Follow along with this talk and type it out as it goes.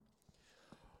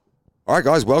All right,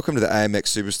 guys, welcome to the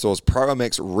AMX Superstores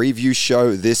ProMX review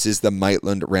show. This is the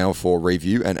Maitland Round 4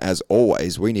 review, and as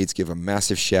always, we need to give a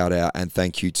massive shout out and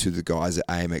thank you to the guys at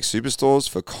AMX Superstores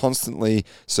for constantly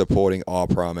supporting our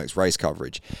ProMX race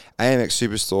coverage. AMX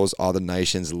Superstores are the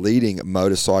nation's leading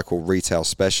motorcycle retail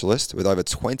specialist with over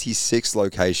 26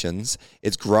 locations.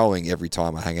 It's growing every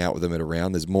time I hang out with them at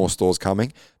around. There's more stores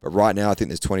coming, but right now I think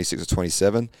there's 26 or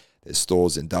 27. There's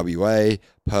stores in WA,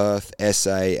 Perth,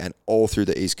 SA, and all through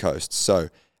the East Coast. So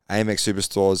AMX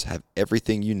Superstores have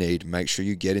everything you need. Make sure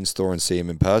you get in store and see them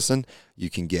in person.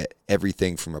 You can get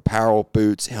everything from apparel,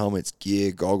 boots, helmets,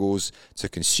 gear, goggles, to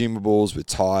consumables with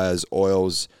tires,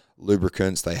 oils,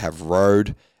 lubricants. They have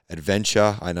road,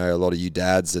 adventure. I know a lot of you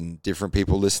dads and different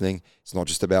people listening. It's not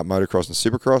just about motocross and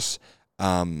supercross.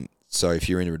 So if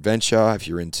you're into adventure, if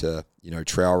you're into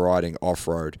trail riding,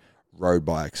 off-road, road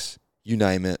bikes, you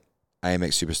name it,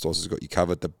 AMX Superstores has got you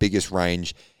covered. The biggest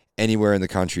range anywhere in the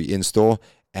country in store,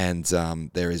 and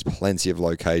there is plenty of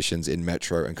locations in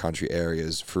metro and country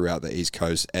areas throughout the East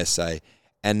Coast, SA,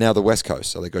 and now the West Coast,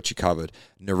 so they got you covered.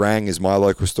 Narang is my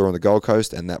local store on the Gold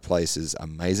Coast, and that place is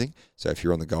amazing. So if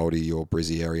you're on the Goldie or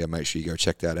Brizzy area, make sure you go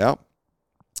check that out.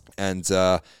 And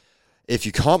if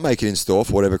you can't make it in store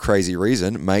for whatever crazy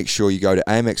reason, make sure you go to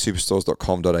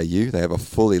amxsuperstores.com.au. They have a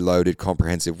fully loaded,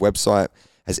 comprehensive website.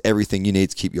 Has everything you need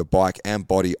to keep your bike and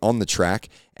body on the track,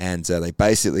 and they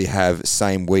basically have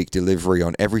same week delivery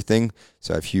on everything.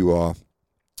 So if you are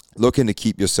looking to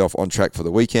keep yourself on track for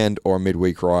the weekend or a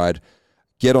midweek ride,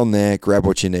 get on there, grab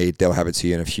what you need. They'll have it to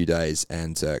you in a few days,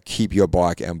 and keep your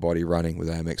bike and body running with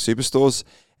AMX Superstores.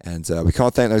 And we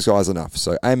can't thank those guys enough.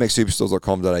 So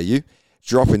amxsuperstores.com.au,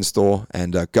 drop in store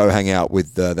and go hang out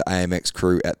with the AMX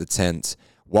crew at the tent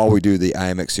while we do the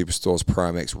AMX Superstores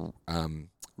ProMX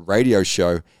radio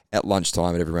show at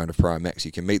lunchtime at every round of ProMX.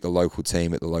 You can meet the local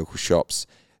team at the local shops.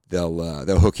 They'll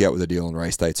hook you up with a deal on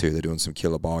race day too. They're doing some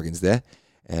killer bargains there.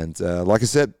 And like I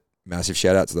said, massive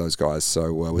shout out to those guys.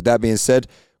 So with that being said,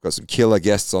 we've got some killer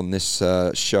guests on this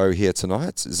show here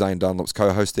tonight. Zane Dunlop's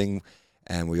co-hosting,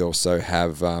 and we also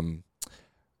have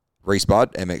Reese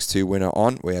Budd, MX2 winner,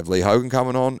 on. We have Lee Hogan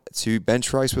coming on to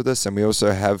bench race with us, and we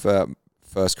also have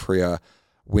first career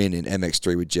win in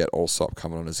MX3 with Jet Allsop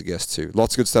coming on as a guest too.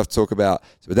 Lots of good stuff to talk about.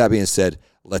 So with that being said,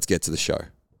 let's get to the show.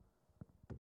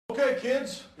 Okay,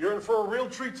 kids, you're in for a real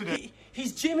treat today.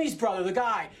 He's Jimmy's brother, the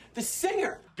guy, the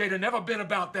singer. Gator, never been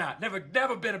about that. Never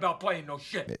been about playing no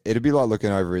shit. It'd be like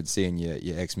looking over and seeing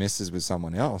your ex-missus with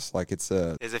someone else. Like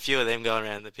There's a few of them going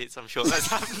around the pits. I'm sure that's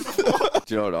happened before.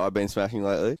 Do you know what I've been smacking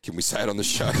lately? Can we say it on the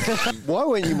show? Why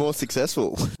weren't you more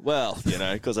successful? Well,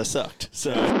 because I sucked.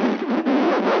 So.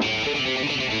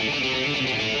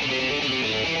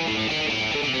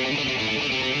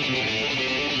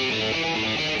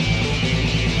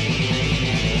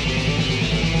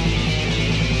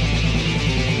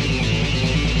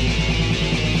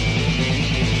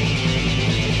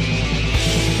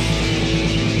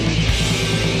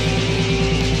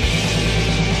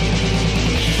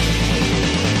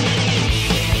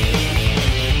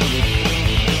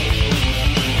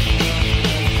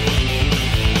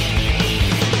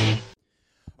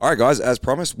 All right, guys, as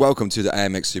promised, welcome to the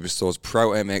AMX Superstores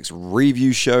ProMX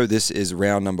review show. This is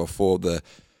round number 4, the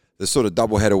sort of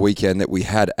doubleheader weekend that we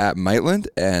had at Maitland,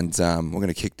 and we're going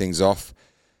to kick things off.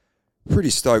 Pretty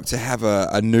stoked to have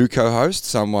a new co-host,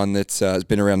 someone that has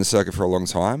been around the circuit for a long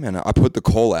time, and I put the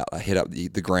call out. I hit up the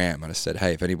gram, and I said,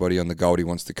 hey, if anybody on the Goldie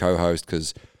wants to co-host,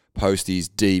 because Posty's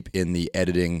deep in the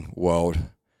editing world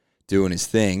doing his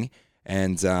thing,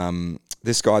 and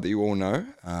this guy that you all know,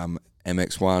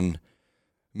 MX1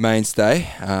 mainstay.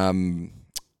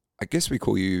 I guess we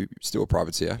call you still a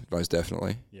privateer, most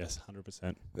definitely. Yes,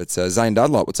 100%. It's Zane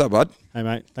Dunlop. What's up, bud? Hey,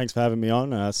 mate. Thanks for having me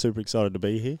on. Super excited to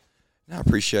be here. No, I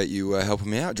appreciate you helping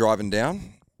me out, driving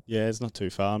down. Yeah, it's not too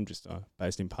far. I'm just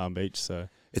based in Palm Beach, so...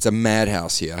 It's a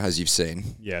madhouse here, as you've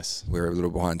seen. Yes. We're a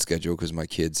little behind schedule because my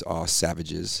kids are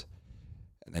savages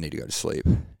and they need to go to sleep.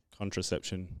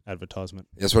 Contraception advertisement.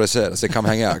 That's what I said. I said, come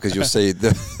hang out because you'll see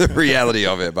the reality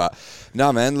of it. But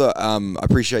no, man, look, I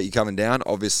appreciate you coming down.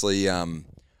 Obviously,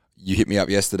 you hit me up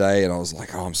yesterday and I was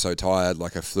like, oh, I'm so tired.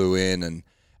 Like I flew in and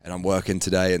I'm working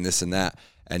today and this and that.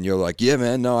 And you're like, yeah,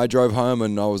 man, no, I drove home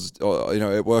and I was,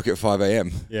 at work at 5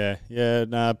 a.m. Yeah.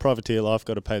 Nah, privateer life,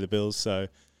 got to pay the bills. So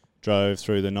drove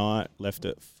through the night, left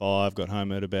at 5, got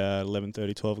home at about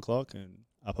 11:30, 12 o'clock, and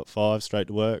up at 5, straight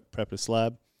to work, prep a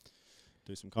slab,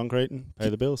 do some concrete and pay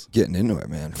the bills. Getting into it,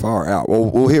 man. Far out. Well,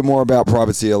 we'll hear more about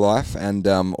privateer life and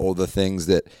all the things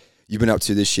that you've been up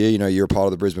to this year. You're a part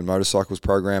of the Brisbane Motorcycles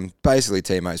program, basically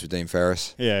teammates with Dean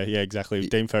Ferris. Yeah, exactly.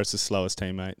 Dean Ferris is the slowest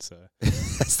teammate, so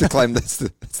that's the claim. That's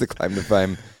the claim to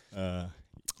fame.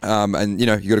 And you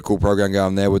got a cool program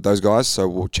going there with those guys, so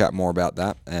we'll chat more about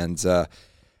that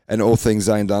and all things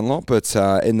Zane Dunlop. But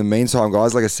in the meantime,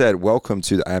 guys, like I said, welcome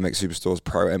to the AMX Superstores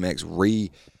ProMX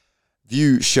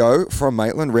review show from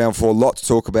Maitland. Round 4, lot to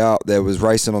talk about. There was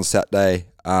racing on Saturday,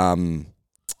 and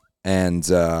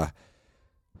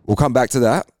we'll come back to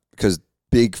that because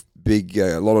big,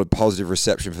 a lot of positive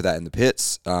reception for that in the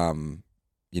pits. I'll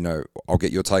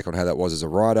get your take on how that was as a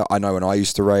rider. I know when I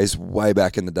used to race way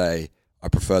back in the day, I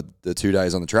preferred the 2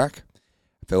 days on the track.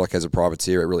 I feel like as a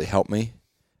privateer, it really helped me.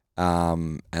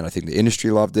 And I think the industry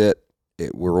loved it.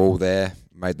 We're all there,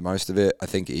 made the most of it. I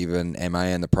think even MA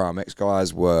and the ProMX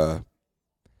guys were,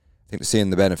 seeing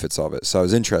the benefits of it. So it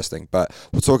was interesting. But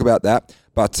we'll talk about that.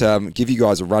 But give you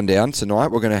guys a rundown tonight.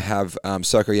 We're going to have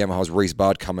Serco Yamaha's Reese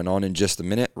Budd coming on in just a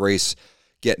minute. Reese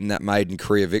getting that maiden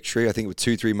career victory, I think with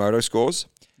 2-3 moto scores.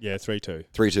 Yeah, 3-2.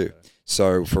 3-2.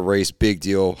 So for Reese, big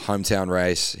deal, hometown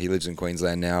race. He lives in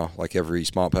Queensland now, like every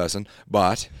smart person.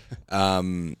 But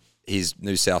he's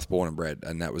New South born and bred,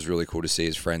 and that was really cool to see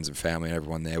his friends and family and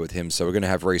everyone there with him. So we're going to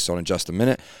have Reese on in just a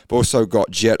minute. We've also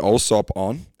got Jet Alsop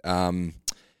on,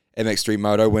 MX3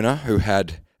 Moto winner, who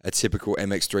had a typical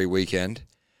MX3 weekend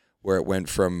where it went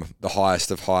from the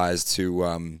highest of highs to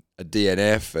a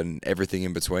DNF and everything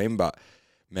in between. But,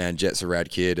 man, Jet's a rad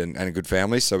kid and a good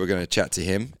family, so we're going to chat to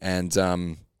him. And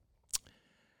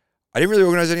I didn't really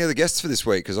organise any other guests for this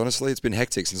week because, honestly, it's been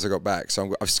hectic since I got back.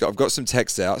 So I've got some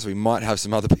texts out, so we might have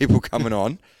some other people coming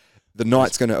on. The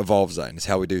night's going to evolve, Zane. It's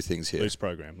how we do things here. Loose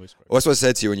program. Well, that's what I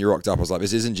said to you when you rocked up. I was like,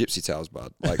 this isn't Gypsy Tales,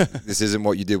 bud. Like, this isn't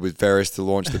what you did with Ferris to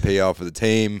launch the PR for the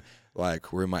team.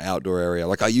 Like, we're in my outdoor area.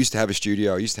 Like, I used to have a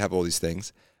studio. I used to have all these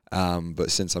things.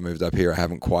 But since I moved up here, I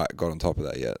haven't quite got on top of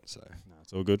that yet. So No,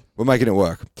 it's all good. we're making it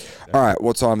work. Yeah. All right,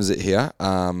 what time is it here?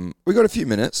 We got a few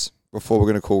minutes before we're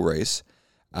going to call Reese.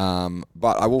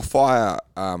 But I will fire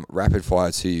rapid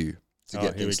fire to you to get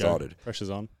Here we things go. started. Pressure's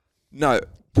on. No,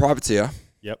 privateer.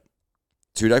 Yep.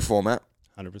 2-day format.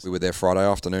 100%. We were there Friday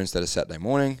afternoon instead of Saturday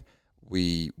morning.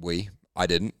 I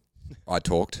didn't. I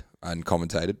talked and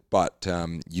commentated, but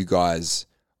you guys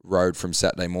rode from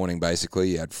Saturday morning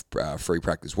basically. You had free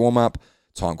practice warm-up,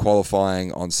 time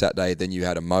qualifying on Saturday, then you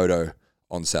had a moto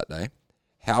on Saturday.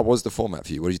 How was the format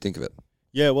for you? What did you think of it?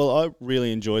 Yeah, well, I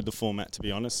really enjoyed the format, to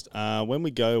be honest. When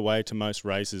we go away to most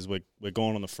races, we're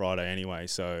gone on the Friday anyway,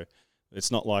 so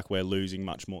it's not like we're losing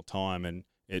much more time, and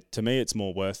to me, it's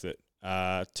more worth it.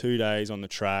 2 days on the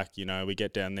track, we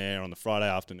get down there on the Friday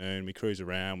afternoon, we cruise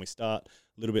around, we start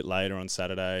a little bit later on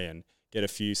Saturday and get a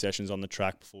few sessions on the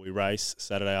track before we race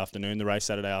Saturday afternoon. The race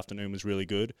Saturday afternoon was really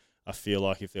good. I feel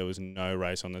like if there was no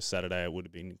race on the Saturday, it would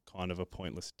have been kind of a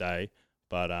pointless day.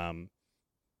 But,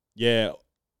 yeah,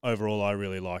 overall I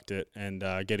really liked it, and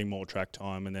getting more track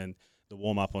time and then the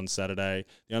warm-up on Saturday.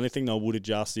 The only thing I would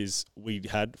adjust is we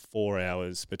had 4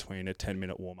 hours between a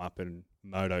 10-minute warm-up and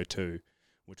Moto 2,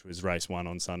 which was race 1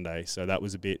 on Sunday. So that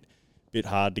was a bit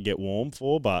hard to get warm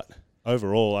for, but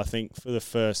overall, I think for the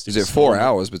first... Is it 4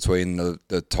 hours between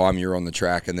the time you're on the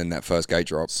track and then that first gate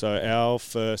drop? So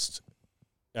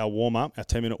our warm-up, our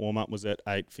 10-minute warm-up was at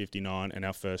 8:59, and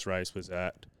our first race was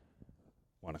at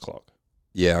 1 o'clock.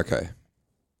 Yeah, okay.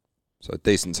 So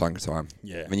decent chunk of time.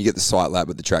 Yeah. I mean, you get the site lap,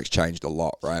 but the track's changed a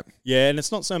lot, right? Yeah, and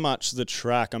it's not so much the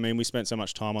track. I mean, we spent so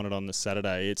much time on it on the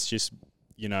Saturday. It's just,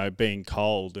 being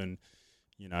cold and,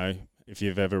 if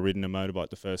you've ever ridden a motorbike,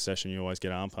 the first session you always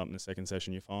get arm pump, and the second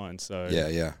session you're fine. So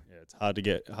Yeah, it's hard to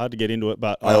get into it.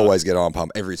 But I always get arm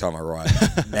pump every time I ride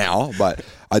now, but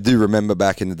I do remember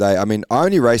back in the day. I mean, I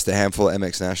only raced a handful of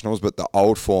MX Nationals, but the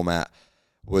old format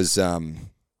was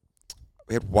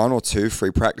we had 1 or 2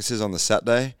 free practices on the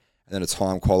Saturday, and then a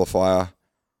time qualifier,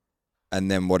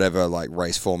 and then whatever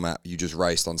race format you just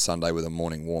raced on Sunday with a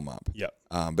morning warm up. Yep.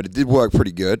 But it did work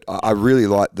pretty good. I really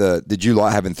liked did you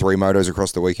like having 3 motos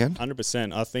across the weekend?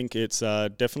 100%. I think it's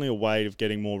definitely a way of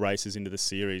getting more races into the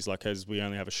series. As we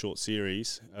only have a short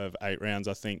series of 8 rounds,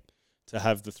 I think to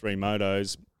have the 3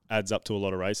 motos adds up to a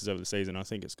lot of races over the season. I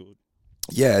think it's good.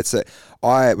 Yeah,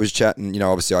 I was chatting,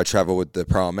 obviously I travel with the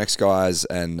ProMX guys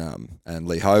and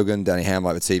Lee Hogan, Danny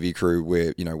Hamlin, the TV crew.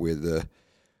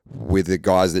 We're the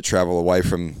guys that travel away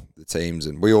from the teams,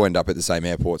 and we all end up at the same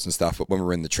airports and stuff. But when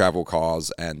we're in the travel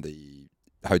cars and the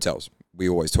hotels, we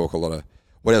always talk a lot of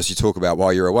what else you talk about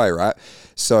while you're away, right?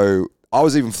 So I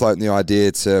was even floating the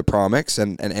idea to ProMX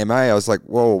and MA. I was like,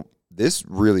 well, this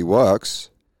really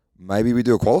works. Maybe we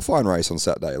do a qualifying race on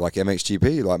Saturday, like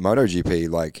MXGP, like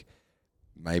MotoGP,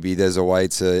 maybe there's a way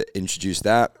to introduce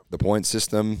that, the point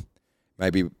system.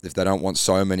 Maybe if they don't want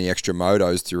so many extra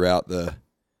motos throughout the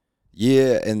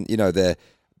year, and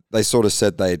they sort of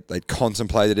said they'd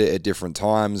contemplated it at different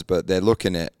times, but they're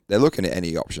looking at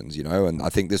any options, you know. And I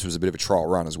think this was a bit of a trial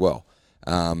run as well.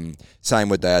 Same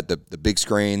with that, the big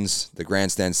screens, the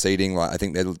grandstand seating. Like I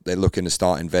think they're looking to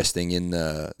start investing in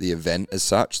the event as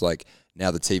such. Like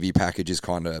now the TV package is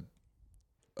kind of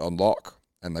on lock,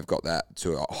 and they've got that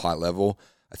to a high level.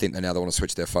 I think they want to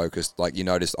switch their focus. Like you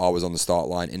noticed, I was on the start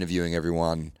line interviewing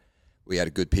everyone. We had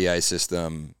a good PA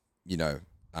system, you know.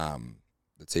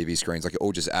 The TV screens, like it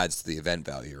all just adds to the event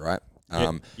value, right?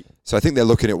 So I think they're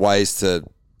looking at ways to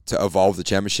evolve the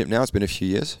championship now. It's been a few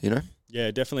years, you know?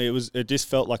 Yeah, definitely. It just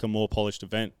felt like a more polished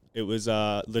event. It was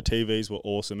the TVs were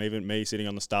awesome. Even me sitting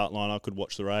on the start line, I could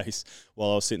watch the race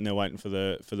while I was sitting there waiting for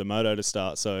the moto to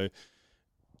start. So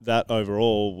that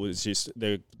overall was just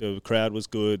the crowd was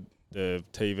good, the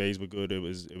TVs were good. It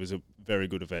was a very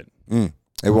good event.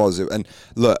 It was, and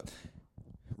look,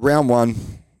 round one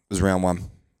was round one.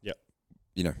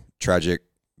 You know, tragic.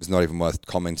 It's not even worth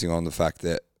commenting on the fact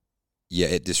that, yeah,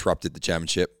 it disrupted the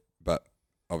championship, but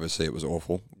obviously it was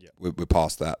awful. Yep. We're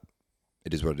past that.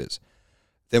 It is what it is.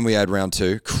 Then we had round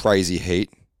two, crazy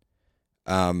heat.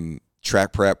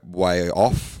 Track prep way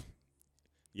off.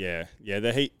 Yeah,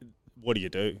 the heat, what do you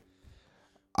do?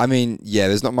 I mean, yeah,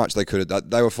 there's not much they could have done.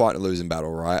 They were fighting a losing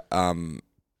battle, right?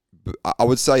 But I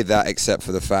would say that except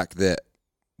for the fact that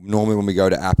normally when we go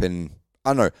to Appin, I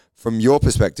don't know, from your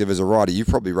perspective as a rider, you've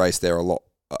probably raced there a lot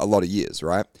of years,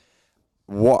 right?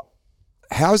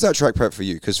 How is that track prep for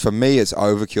you? Because for me, it's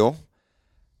overkill.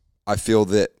 I feel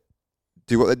that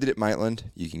do what they did at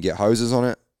Maitland. You can get hoses on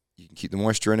it. You can keep the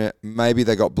moisture in it. Maybe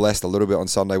they got blessed a little bit on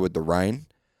Sunday with the rain.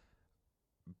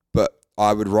 But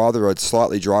I would rather a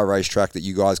slightly dry racetrack that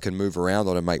you guys can move around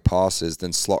on and make passes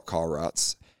than slot car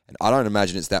ruts. And I don't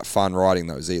imagine it's that fun riding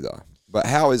those either. But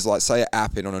how is, like, say,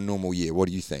 Appin on a normal year? What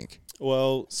do you think?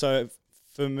 Well, so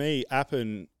for me,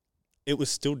 Appin, it was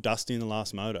still dusty in the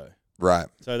last moto. Right.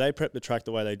 So they prepped the track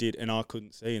the way they did, and I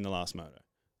couldn't see in the last moto.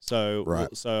 So right.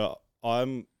 So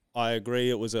I agree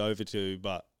it was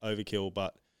overkill,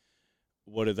 but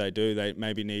what did they do? They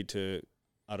maybe need to,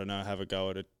 I don't know, have a go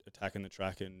at attacking the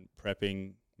track and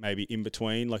prepping maybe in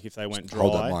between. Like if they went dry.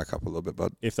 Hold that mic up a little bit,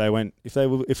 bud. If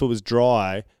it was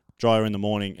drier in the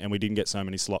morning, and we didn't get so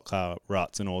many slot car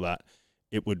ruts and all that,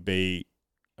 it would be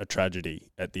a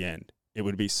tragedy at the end. It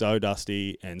would be so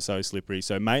dusty and so slippery.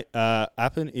 So,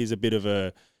 Appin is a bit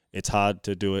of it's hard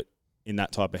to do it in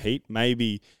that type of heat.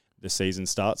 Maybe the season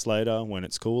starts later when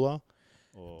it's cooler.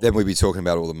 Then we'd be talking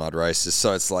about all the mud races.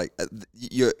 So it's like,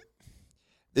 this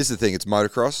is the thing, it's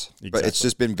motocross, exactly. But it's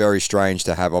just been very strange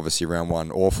to have obviously round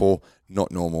one, awful,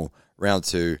 not normal. Round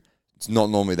two, it's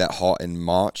not normally that hot in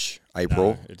March,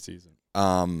 April. No, it's season.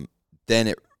 Then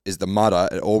it is the mudder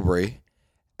at Albury.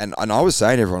 And I was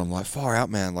saying to everyone, I'm like, far out,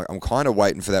 man. Like, I'm kind of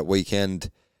waiting for that weekend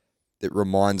that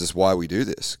reminds us why we do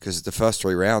this. Because the first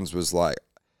three rounds was like,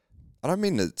 I don't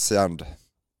mean to sound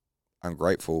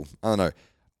ungrateful. I don't know.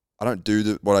 I don't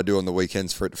do what I do on the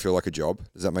weekends for it to feel like a job.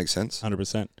 Does that make sense?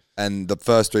 100%. And the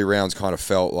first three rounds kind of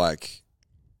felt like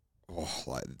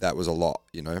that was a lot.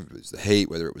 You know, it was the heat,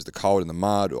 whether it was the cold and the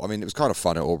mud. I mean, it was kind of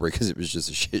fun at Albury because it was just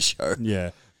a shit show. Yeah.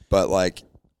 But like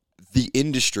the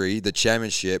industry, the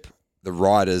championship, the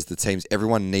riders, the teams,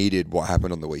 everyone needed what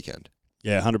happened on the weekend.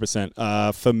 Yeah,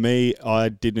 100%. For me, I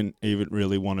didn't even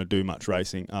really want to do much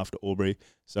racing after Albury.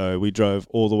 So we drove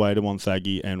all the way to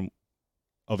Wonthaggi, and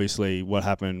obviously what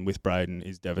happened with Braden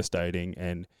is devastating,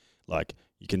 and like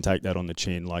you can take that on the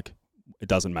chin. Like it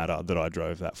doesn't matter that I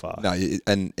drove that far. No,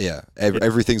 and yeah,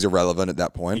 everything's irrelevant at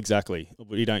that point. Exactly.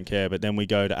 We don't care. But then we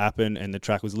go to Appin, and the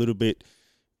track was a little bit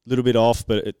off,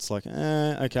 but it's like,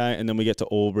 okay. And then we get to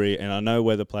Albury, and I know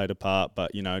weather played a part,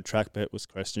 but, you know, track bet was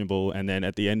questionable. And then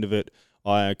at the end of it,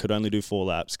 I could only do 4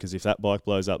 laps because if that bike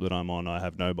blows up that I'm on, I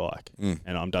have no bike and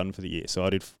I'm done for the year. So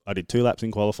I did 2 laps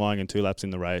in qualifying and 2 laps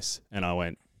in the race, and I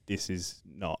went,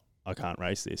 I can't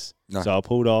race this. No. So I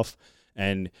pulled off,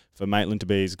 and for Maitland to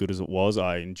be as good as it was,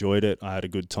 I enjoyed it. I had a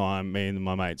good time. Me and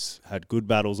my mates had good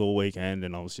battles all weekend,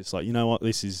 and I was just like, you know what,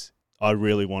 I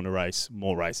really want to race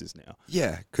more races now.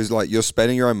 Yeah, because like you're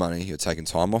spending your own money, you're taking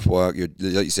time off work. Like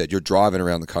you said, you're driving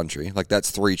around the country. Like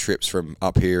that's 3 trips from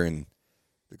up here in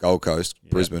the Gold Coast,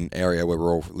 Brisbane area where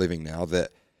we're all living now.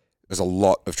 That there's a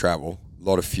lot of travel, a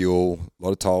lot of fuel, a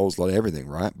lot of tolls, a lot of everything,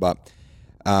 right? But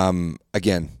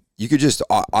again, you could just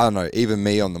I don't know. Even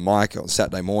me on the mic on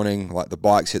Saturday morning, like the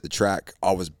bikes hit the track,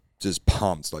 I was just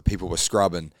pumped. Like people were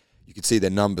scrubbing. You could see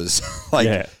their numbers.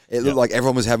 It looked like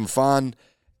everyone was having fun.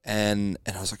 And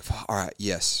I was like, all right,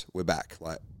 yes, we're back.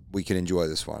 Like, we can enjoy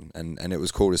this one. And it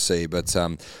was cool to see. But,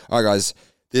 all right, guys,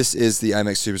 This is the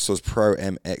AMX Superstores Pro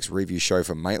MX review show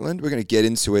for Maitland. We're going to get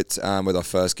into it with our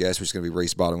first guest, which is going to be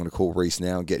Reese Budd. I'm going to call Reese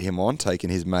now and get him on, taking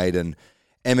his maiden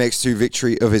MX2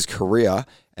 victory of his career.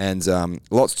 And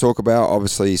lots to talk about.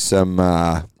 Obviously, some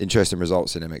interesting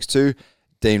results in MX2.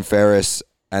 Dean Ferris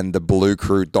and the Blue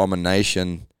Crew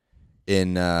domination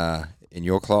in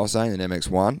your class, in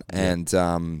MX1. And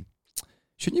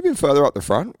shouldn't you have been further up the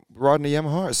front riding a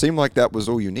Yamaha? It seemed like that was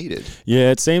all you needed. Yeah,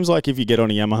 it seems like if you get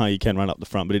on a Yamaha, you can run up the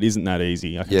front, but it isn't that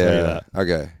easy. I can tell you that.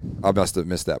 Okay. I must have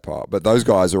missed that part. But those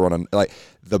guys are on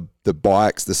the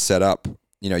bikes, the setup.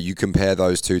 You compare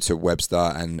those two to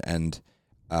Webster and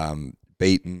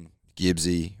Beaton,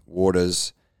 Gibbsy,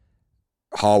 Waters.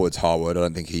 Harwood's Harwood. I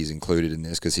don't think he's included in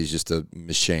this because he's just a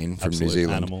machine from Absolute New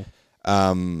Zealand.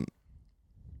 Animal.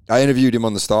 I interviewed him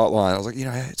on the start line. I was like,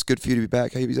 it's good for you to be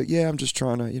back. He's like, yeah, I'm just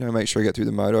trying to, make sure I get through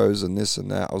the motos and this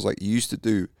and that. I was like, you used to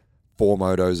do 4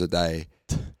 motos a day.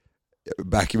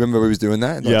 Back, you remember we was doing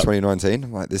that in 2019?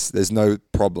 I'm like, there's no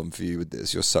problem for you with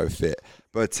this. You're so fit.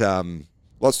 But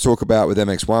lots to talk about with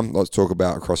MX1. Lots to talk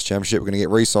about across championship. We're going to get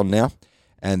Reese on now.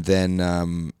 And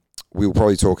then we'll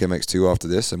probably talk MX2 after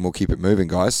this, and we'll keep it moving,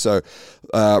 guys. So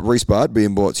Reese Budd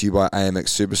being brought to you by AMX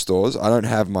Superstores. I don't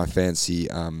have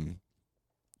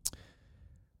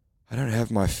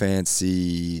my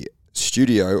fancy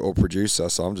studio or producer,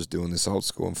 so I'm just doing this old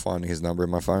school and finding his number in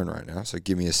my phone right now. So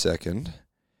give me a second.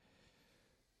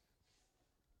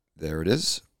 There it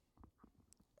is.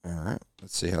 All right,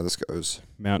 let's see how this goes.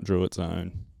 Mount Druitt's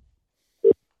own.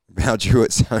 Mount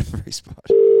Druitt's own Reese Budd.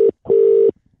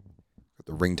 Got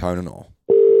the ringtone and all.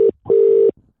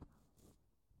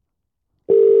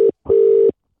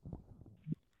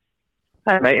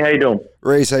 Hey mate, how you doing?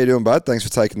 Reese, how you doing, bud? Thanks for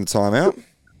taking the time out.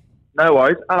 No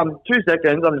worries. 2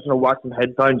 seconds. I'm just gonna whack some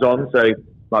headphones on, so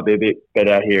might be a bit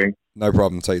better hearing. No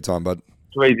problem. Take your time, bud.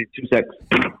 Too easy. 2 seconds.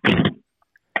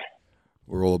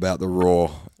 We're all about the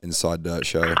raw inside dirt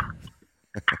show.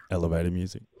 Elevator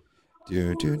music.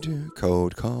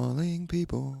 Cold calling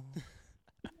people.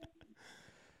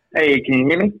 Hey, can you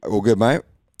hear me? All good, mate.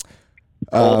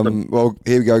 Awesome. Well,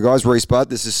 here we go, guys. Reese Budd.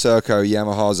 This is Serco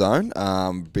Yamaha Zone,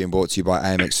 being brought to you by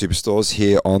AMX Superstores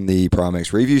here on the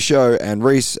ProMX review show. And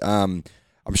Reese, I'm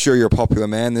sure you're a popular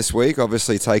man this week,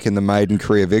 obviously taking the maiden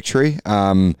career victory.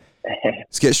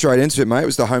 Let's get straight into it, mate. It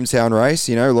was the hometown race,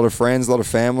 a lot of friends, a lot of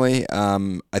family.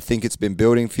 I think it's been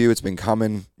building for you. It's been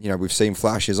coming. We've seen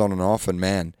flashes on and off, and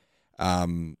man,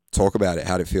 talk about it.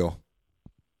 How'd it feel?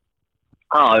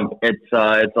 It's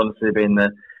obviously been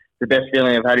the best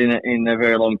feeling I've had in a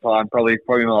very long time. Probably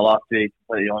my life, to be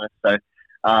completely honest. So,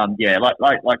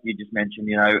 like you just mentioned,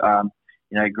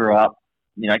 grew up,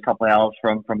 a couple of hours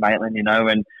from Maitland,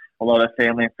 and a lot of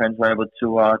family and friends were able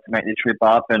to make the trip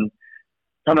up and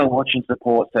come and watch and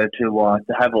support. So to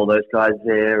have all those guys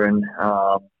there and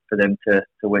for them to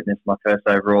witness my first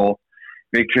overall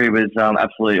victory was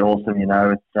absolutely awesome.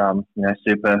 It's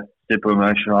super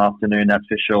emotional afternoon, that's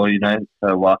for sure.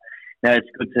 So. It's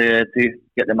good to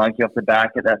get the monkey off the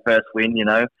back at that first win,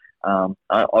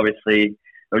 Obviously, it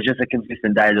was just a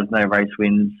consistent day. There was no race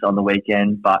wins on the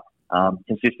weekend, but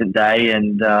consistent day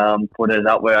and put it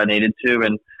up where I needed to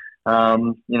and,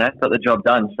 got the job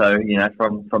done. So,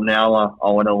 from now on,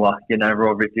 I want to get an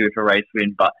overall victory with a race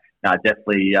win. But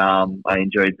definitely I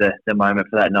enjoyed the moment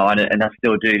for that night, and I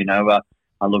still do,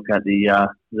 I look at the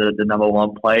number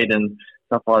one plate and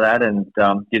stuff like that, and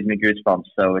gives me goosebumps.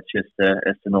 So it's just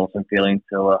it's an awesome feeling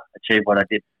to achieve what I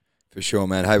did. For sure,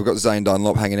 man. Hey, we've got Zane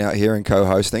Dunlop hanging out here and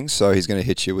co-hosting, so he's going to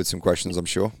hit you with some questions, I'm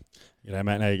sure. G'day,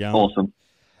 mate. How you going? Awesome.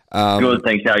 Good,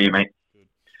 thanks. How are you, mate?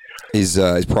 His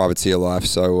privateer life,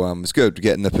 so it's good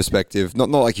getting the perspective. Not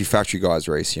like you factory guys,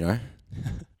 Reese,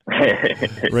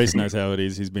 Reese knows how it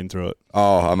is. He's been through it.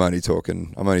 Oh, I'm only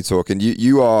talking.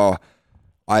 You are,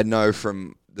 I know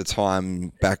from the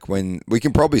time back when, we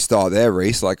can probably start there,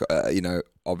 Reese,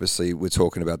 obviously we're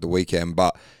talking about the weekend,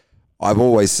 but I've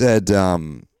always said,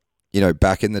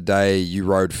 back in the day you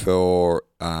rode for,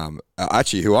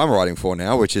 actually who I'm riding for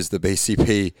now, which is the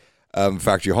BCP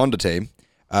factory Honda team,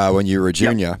 when you were a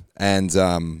junior. Yep. And,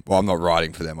 I'm not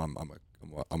riding for them.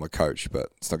 I'm a coach, but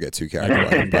let's not get too carried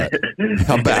away. But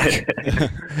I'm back.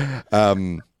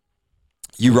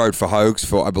 You rode for Hogs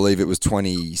for, I believe it was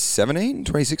 2017,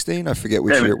 2016. I forget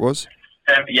which year it was.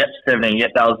 Yep, 17.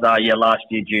 Yep, that was last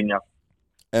year junior.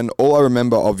 And all I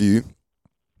remember of you,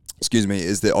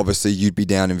 is that obviously you'd be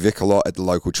down in Vic a lot at the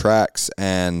local tracks,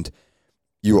 and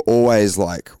you were always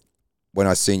like, when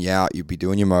I seen you out, you'd be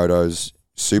doing your motos,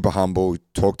 super humble,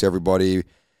 talk to everybody.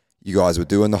 You guys were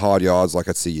doing the hard yards. Like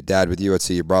I'd see your dad with you, I'd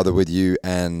see your brother with you,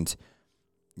 and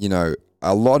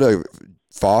a lot of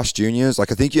fast juniors?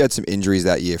 Like, I think you had some injuries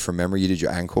that year from memory. You did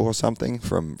your ankle or something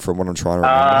from what I'm trying to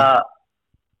remember.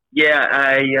 Yeah,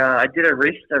 I did a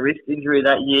wrist injury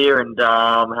that year, and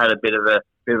had a bit of a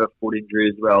foot injury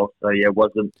as well. So yeah,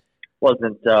 wasn't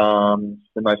the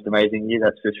most amazing year,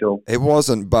 that's for sure. It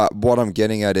wasn't, but what I'm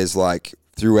getting at is, like,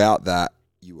 throughout that,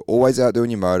 you were always out doing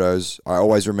your motos. I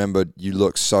always remembered you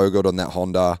looked so good on that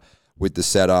Honda with the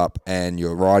setup, and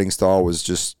your riding style was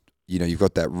just, you've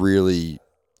got that really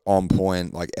on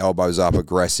point, like elbows up,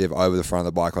 aggressive, over the front of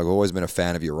the bike. Like, I've always been a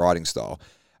fan of your riding style.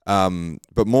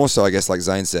 But more so, I guess, like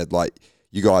Zane said, like,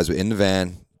 you guys were in the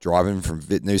van, driving from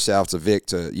New South to Vic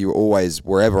to, you were always,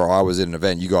 wherever I was in an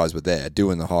event, you guys were there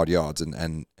doing the hard yards,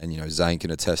 and Zane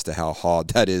can attest to how hard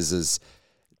that is as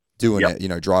doing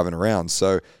it, driving around.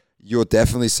 So you're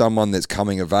definitely someone that's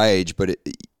coming of age, but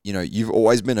you've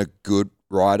always been a good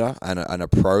rider and a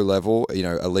pro level,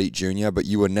 elite junior, but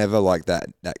you were never like that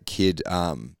kid,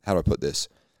 how do I put this?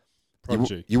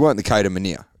 You weren't the Cater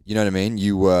Mania, you know what I mean?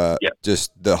 You were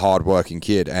just the hard-working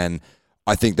kid, and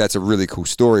I think that's a really cool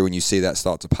story when you see that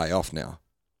start to pay off now.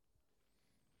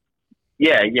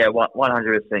 Yeah,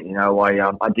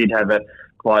 100%. I did have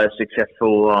quite a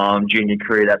successful junior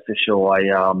career, that's for sure. I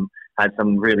had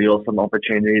some really awesome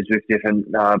opportunities with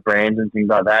different brands and things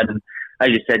like that. And as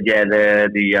you said,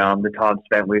 the time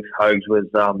spent with Hogs was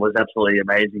absolutely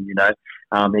amazing.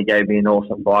 He gave me an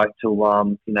awesome bike to go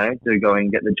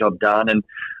and get the job done. And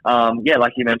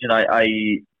like you mentioned,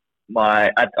 obviously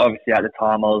at the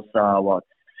time I was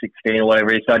 16 or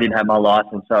whatever it is, so I didn't have my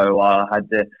license, so I had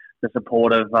the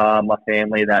support of my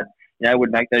family that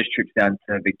would make those trips down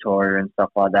to Victoria and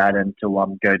stuff like that, and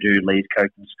to go do Lee's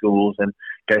coaching schools and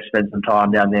go spend some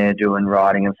time down there doing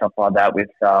riding and stuff like that with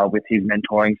his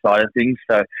mentoring side of things.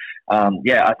 So I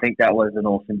think that was an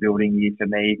awesome building year for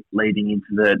me leading into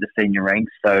the senior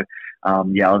ranks. So I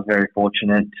was very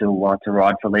fortunate to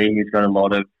ride for Lee. He's got a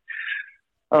lot of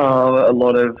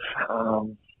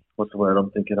what's the word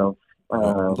I'm thinking of? A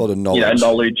lot of knowledge.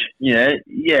 Knowledge. A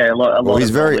lot. Well, he's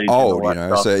very old,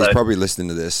 stuff, so he's probably listening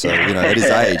to this. So, at his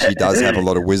age, he does have a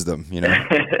lot of wisdom, Yeah,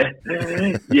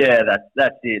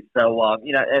 that's it. So,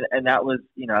 and that was,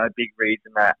 a big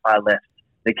reason that I left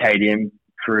the KTM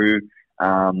crew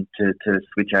to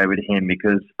switch over to him,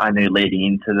 because I knew leading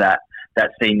into that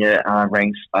senior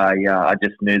ranks, I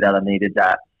just knew that I needed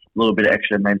that little bit of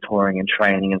extra mentoring and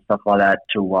training and stuff like that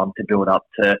to build up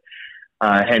to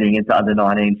heading into under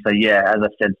 19. So as I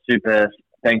said, super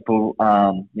thankful,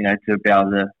 to be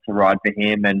able to ride for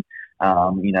him, and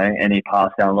and he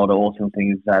passed down a lot of awesome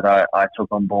things that I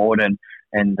took on board and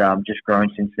just grown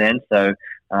since then. So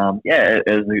it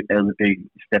was a big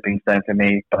stepping stone for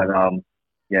me. But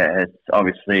it's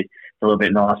obviously a little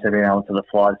bit nicer being able to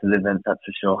fly to the events, that's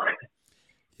for sure.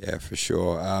 Yeah, for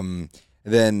sure.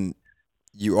 Then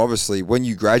you obviously, when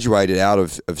you graduated out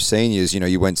of seniors,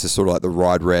 you went to sort of like the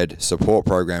Ride Red support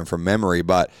program from memory,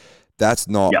 but that's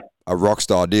not a rock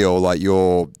star deal. Like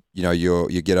you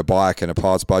get a bike and a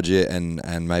parts budget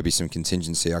and maybe some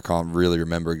contingency. I can't really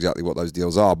remember exactly what those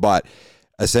deals are, but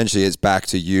essentially it's back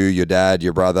to you, your dad,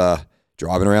 your brother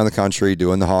driving around the country,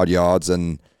 doing the hard yards.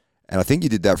 And I think you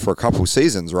did that for a couple of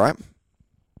seasons, right?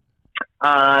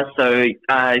 That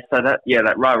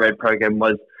Ride Red program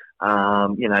was,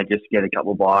 just get a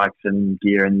couple of bikes and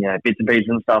gear and bits and pieces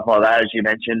and stuff like that, as you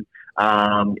mentioned,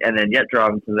 and then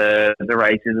driving to the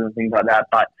races and things like that.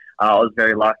 But I was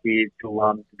very lucky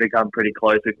to become pretty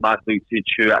close with Mark Lucic,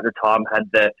 who at the time had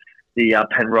the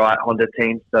Penrite Honda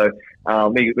team. So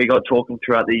we got talking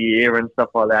throughout the year and stuff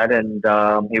like that, and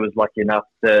he was lucky enough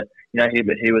to,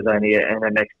 he was only an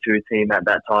MX2 team at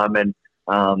that time, and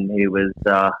he was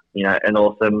an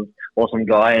awesome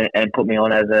guy, and put me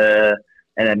on as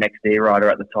an MXD rider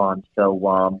at the time. So,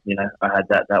 I had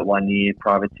that 1 year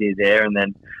privateer there, and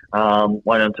then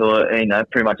went on to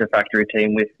pretty much a factory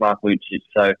team with Mark Lucic.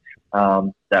 So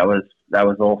that was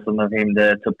awesome of him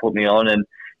to put me on, and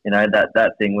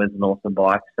that thing was an awesome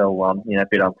bike. So a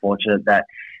bit unfortunate that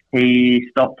he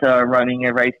stopped running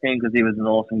a race team, because he was an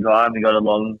awesome guy and we got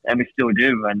along, and we still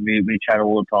do, and we chat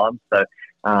all the time. So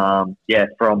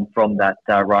from that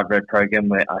Ride Red program,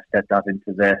 where I stepped up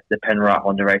into the Penrite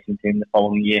Honda racing team the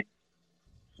following year.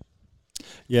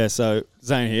 Yeah, so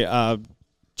Zane here,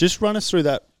 just run us through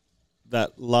that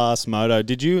last moto.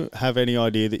 Did you have any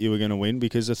idea that you were going to win?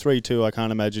 Because the 3-2, I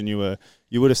can't imagine you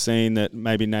would have seen that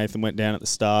maybe Nathan went down at the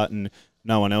start and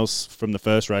no one else from the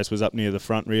first race was up near the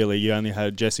front, really. You only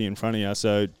had Jesse in front of you.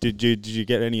 So did you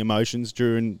get any emotions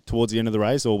towards the end of the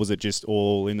race, or was it just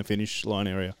all in the finish line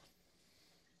area?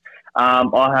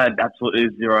 I had absolutely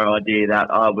zero idea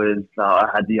that I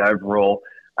had the overall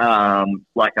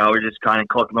Like I was just kind of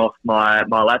clocking off my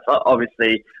laps.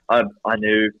 Obviously, I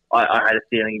knew I had a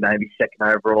feeling maybe second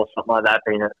over or something like that,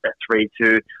 being a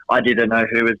 3-2. I didn't know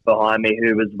who was behind me,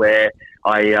 who was where.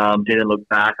 I didn't look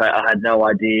back. I had no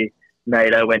idea.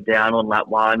 NATO went down on lap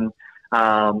 1.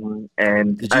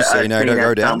 And did you see NATO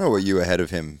go down, or were you ahead of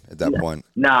him at that point?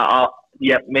 No,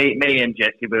 me and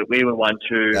Jesse, but we were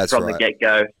 1-2 from the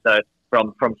get-go. So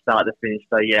from start to finish.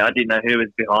 So yeah, I didn't know who was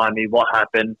behind me, what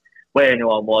happened, where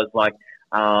anyone was. Like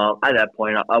at that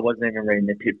point, I wasn't even reading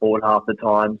the pit board half the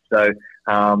time. So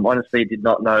honestly, did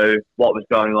not know what was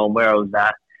going on, where I was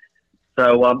at.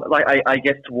 So I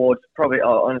guess towards probably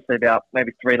honestly about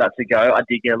maybe 3 laps ago, I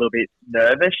did get a little bit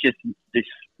nervous, just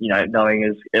knowing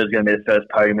it was going to be the first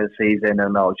podium of the season,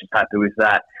 and I was just happy with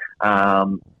that.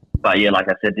 But yeah, like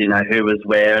I said, didn't know who was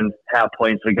where and how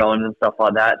points were going and stuff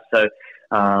like that. So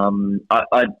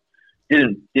I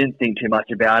didn't think too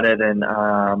much about it, and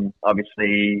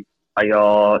obviously I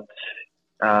got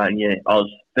I was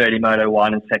 30 Moto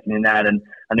 1 and second in that, and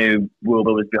I knew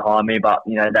Wilbur was behind me, but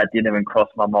that didn't even cross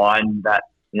my mind that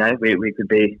we could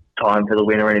be timed for the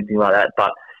win or anything like that.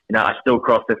 But I still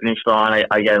crossed the finish line.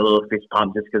 I get a little fist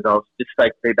pump just because I was just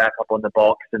stoked to be back up on the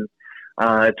box, and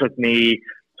it took me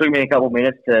a couple of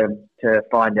minutes to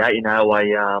find out.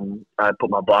 I put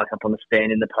my bike up on the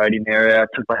stand in the podium area. I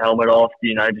took my helmet off.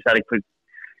 Just had a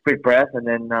quick breath, and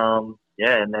then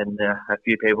a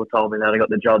few people told me that I got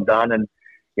the job done, and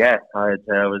it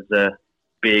was a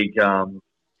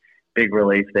big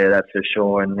relief there, that's for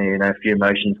sure. And a few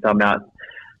emotions come out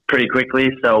pretty quickly.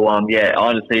 So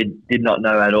honestly, did not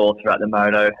know at all throughout the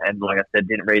moto, and like I said,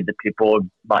 didn't read the pit board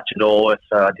much at all.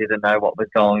 So I didn't know what was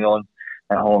going on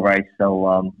that whole race.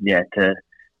 So to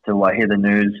hear the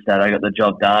news that I got the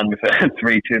job done with a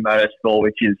 3-2 moto score,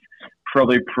 which is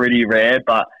probably pretty rare,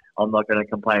 but I'm not going to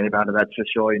complain about it, that's for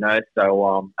sure.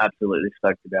 So absolutely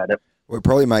stoked about it. Well, it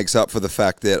probably makes up for the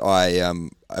fact that I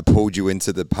pulled you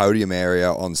into the podium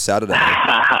area on Saturday,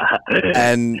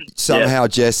 and somehow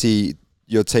Jesse,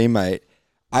 your teammate,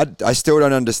 I still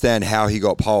don't understand how he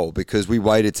got pole, because we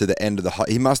waited to the end of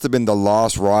he must have been the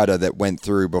last rider that went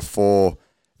through before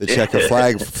the checker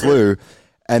flag flew,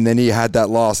 and then he had that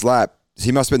last lap.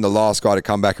 He must have been the last guy to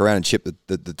come back around and chip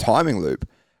the timing loop.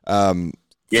 So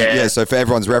for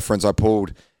everyone's reference, I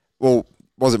pulled. Well,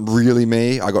 wasn't really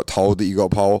me. I got told that you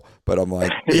got pole, but I'm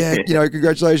like,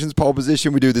 congratulations, pole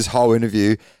position. We do this whole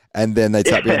interview, and then they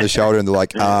tap me on the shoulder and they're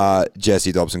like,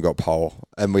 Jesse Dobson got pole,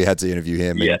 and we had to interview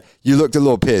him. And you looked a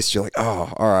little pissed. You're like,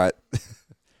 oh, all right.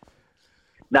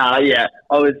 I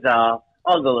was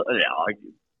a little,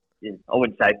 I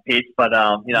wouldn't say pissed, but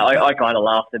I kind of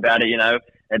laughed about it.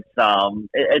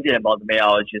 It didn't bother me. I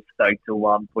was just stoked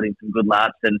to put in some good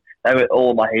laps, and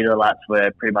all my heater laps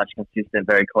were pretty much consistent,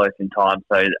 very close in time.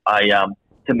 So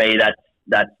to me,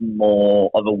 that's more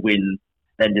of a win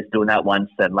than just doing that 1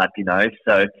 set lap.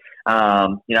 So it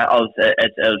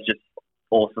was just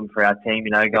awesome for our team.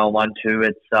 Going 1-2.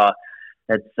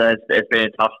 It's been a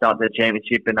tough start to the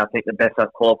championship, and I think the best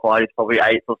I've qualified is probably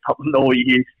 8th or something all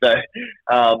year. So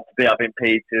to be up in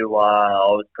P2,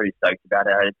 I was pretty stoked about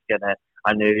it.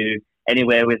 I knew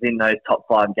anywhere within those top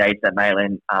 5 gates at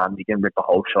Maitland, you can rip a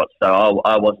whole shot. So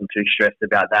I wasn't too stressed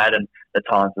about that, and the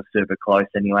times were super close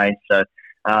anyway. So,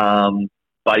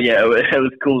 but it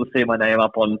was cool to see my name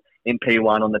up in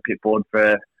P1 on the pit board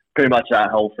for pretty much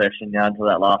that whole session, until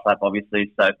that last lap,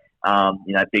 obviously. So,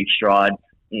 big stride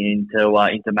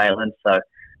into Maitland. So,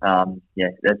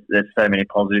 there's so many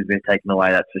positives we've taken away,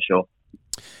 that's for sure.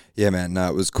 Yeah, man. No,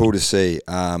 it was cool to see.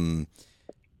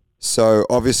 So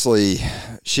obviously,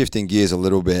 shifting gears a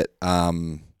little bit,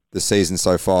 the season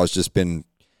so far has just been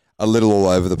a little all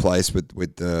over the place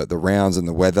with the rounds and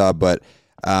the weather, but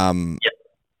I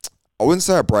wouldn't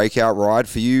say a breakout ride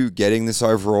for you getting this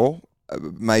overall.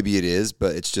 Maybe it is,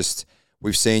 but it's just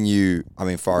we've seen you. I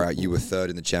mean, far out. You were 3rd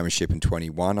in the championship in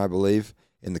 21, I believe,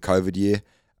 in the COVID year.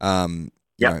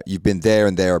 You've been there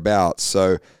and thereabouts.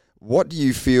 So, what do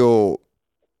you feel?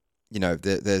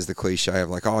 There's the cliche of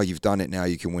like, oh, you've done it now,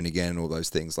 you can win again, and all those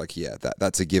things. Like,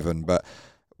 that's a given. But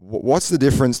what's the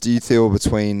difference, do you feel,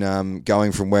 between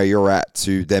going from where you're at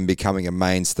to then becoming a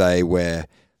mainstay where,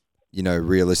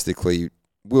 realistically,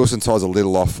 Wilson Todd's a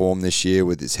little off form this year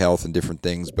with his health and different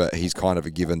things, but he's kind of a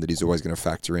given that he's always going to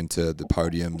factor into the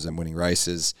podiums and winning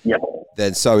races. Yep.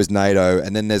 Then so is NATO.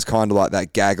 And then there's kind of like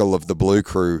that gaggle of the Blue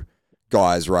Crew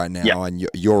guys right now, and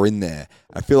you're in there.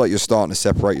 I feel like you're starting to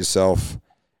separate yourself.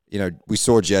 We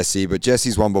saw Jesse, but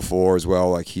Jesse's won before as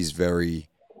well. Like, he's very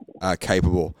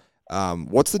capable.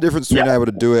 What's the difference between being able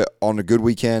to do it on a good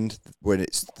weekend when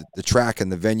it's the track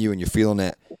and the venue and you're feeling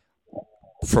it,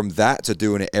 from that to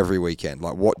doing it every weekend?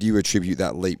 Like, what do you attribute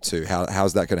that leap to?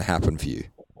 How's that going to happen for you?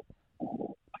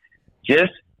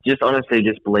 Just honestly,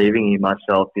 just believing in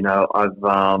myself.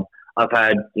 I've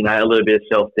had a little bit of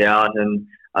self doubt, and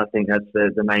I think that's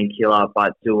the main killer.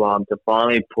 But to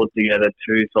finally put together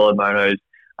 2 solid motos,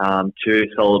 2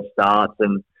 solid starts,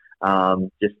 and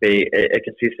just be a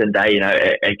consistent day.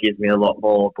 It gives me a lot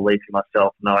more belief in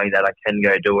myself, knowing that I can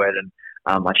go do it, and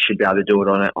I should be able to do it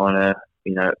on a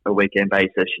weekend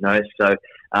basis. So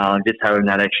just having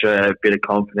that extra bit of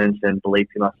confidence and belief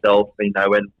in myself. Like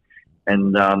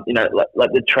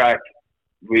the track,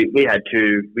 we had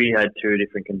two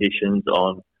different conditions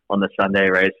on the Sunday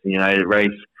race. Race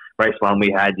 1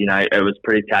 we had, it was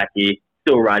pretty tacky,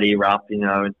 still ruddy, rough,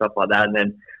 and stuff like that. And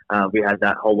then we had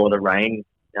that whole lot of rain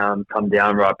come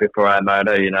down right before our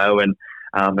moto, and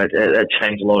it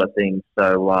changed a lot of things.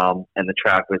 So and the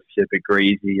track was super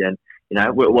greasy, and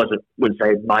wouldn't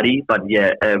say muddy, but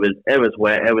yeah, it was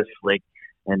wet, it was slick,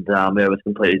 and it was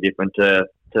completely different to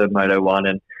Moto 1.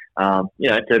 And to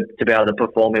be able to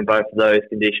perform in both of those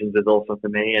conditions was awesome for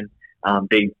me, and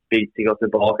big tick off the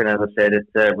block. And as I said, it's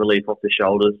a relief off the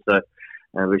shoulders. So it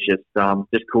was just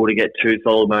cool to get 2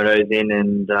 solid motos in,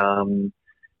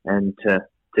 and to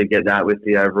get that with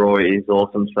the overall is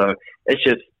awesome. So it's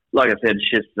just, like I said, it's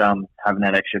just having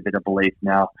that extra bit of belief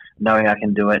now, knowing I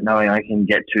can do it, knowing I can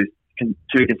get two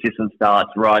consistent starts,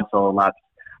 ride solid laps,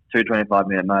 2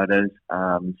 25-minute motos.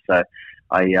 So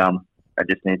I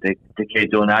just need to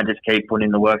keep doing that, just keep putting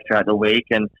in the work throughout the week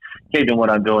and keep doing what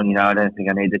I'm doing. I don't think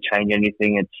I need to change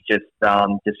anything. It's just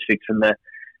fixing the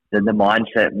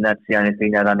mindset, and that's the only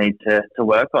thing that I need to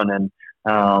work on. And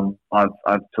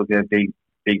I've took a big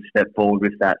step forward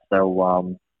with that.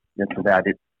 So that's about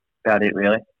it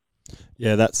really.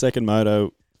 Yeah, that second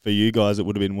moto for you guys, it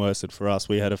would have been worse than for us.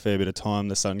 We had a fair bit of time.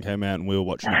 The sun came out and we were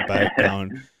watching it bake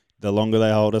going, the longer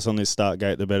they hold us on this start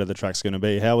gate, the better the track's going to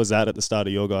be. How was that at the start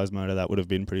of your guys' motor? That would have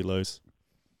been pretty loose.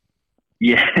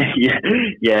 Yeah. So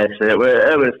it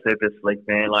was super slick,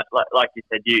 man. Like you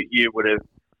said, you would have,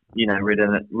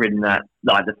 ridden that,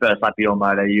 like the first lap of your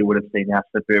motor, you would have seen how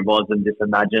slippery it was, and just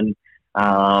imagine,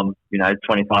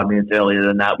 25 minutes earlier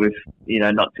than that with,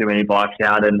 not too many bikes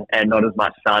out and not as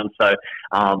much sun. So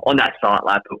on that start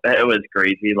lap, it was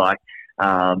greasy, but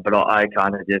I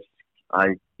kind of just,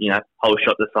 whole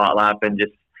shot the sight lap and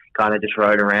just kind of just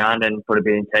rode around and put a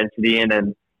bit of intensity in,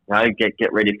 and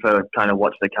get ready for kind of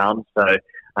what's to come. So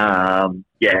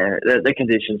the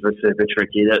conditions were super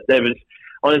tricky. There was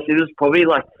probably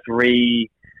like three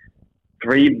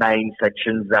main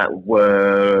sections that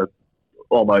were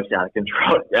almost out of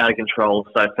control.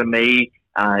 So for me,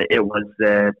 it was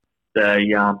the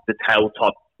tail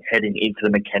top heading into the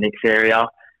mechanics area.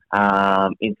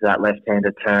 Into that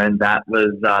left-hander turn, that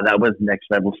was next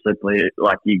level slippery.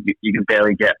 Like you could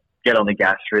barely get on the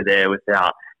gas through there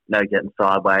without getting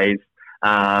sideways.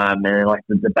 And then like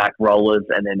the back rollers,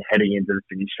 and then heading into the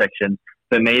finish section.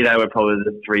 For me, they were probably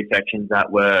the 3 sections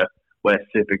that were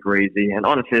super greasy. And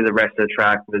honestly, the rest of the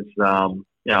track was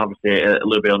obviously a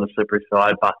little bit on the slippery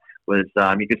side, but was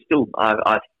you could still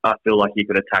I feel like you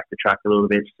could attack the track a little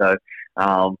bit. So it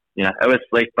was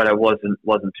slick, but it wasn't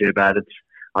too bad.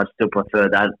 I still prefer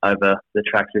that over the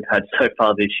tracks we've had so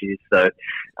far this year. So,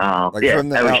 from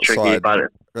the that was outside, tricky. But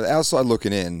from the outside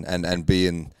looking in and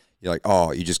being, you're like,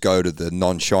 oh, you just go to the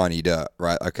non-shiny dirt,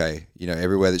 right? Okay,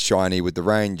 everywhere that's shiny with the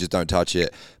rain, just don't touch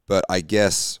it. But I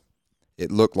guess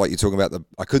it looked like you're talking about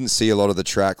I couldn't see a lot of the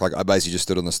track. Like I basically just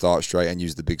stood on the start straight and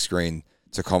used the big screen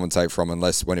to commentate from,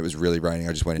 unless when it was really raining,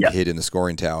 I just went and hid in the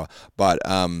scoring tower. But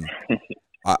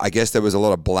I guess there was a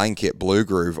lot of blanket blue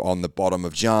groove on the bottom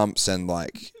of jumps and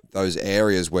like those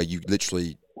areas where you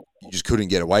just couldn't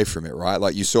get away from it, right?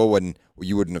 Like you saw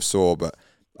you wouldn't have saw, but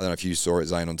I don't know if you saw it,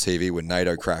 Zane, on TV when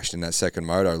NATO crashed in that second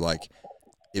moto. Like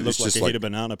it was just he like hit a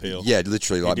banana peel. Yeah,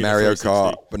 literally like Mario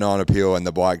Kart banana peel, and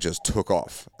the bike just took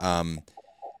off.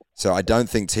 So I don't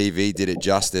think TV did it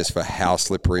justice for how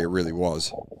slippery it really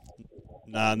was.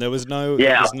 Nah, there was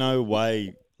no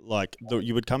way. Like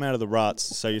you would come out of the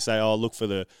ruts, so you say, "Oh, look for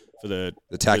the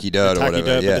tacky dirt or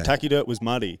whatever." But the tacky dirt was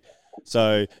muddy,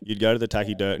 so you'd go to the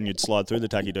tacky dirt and you'd slide through the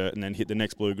tacky dirt and then hit the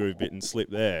next blue groove bit and slip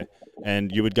there.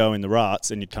 And you would go in the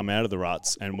ruts and you'd come out of the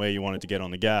ruts, and where you wanted to get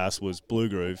on the gas was blue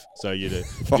groove, so you're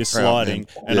sliding.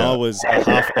 And I was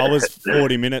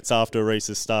 40 minutes after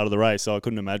Reese's start of the race, so I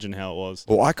couldn't imagine how it was.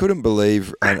 Well, I couldn't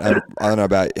believe, and I don't know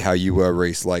about how you were,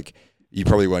 Reese. Like, you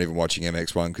probably weren't even watching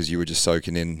MX1 because you were just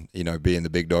soaking in, being the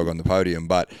big dog on the podium.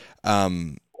 But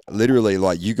literally,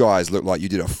 like, you guys looked like you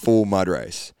did a full mud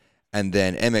race. And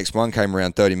then MX1 came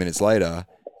around 30 minutes later,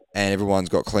 and everyone's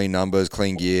got clean numbers,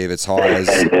 clean gear, it's highs.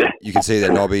 You can see their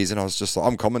knobbies, and I was just like,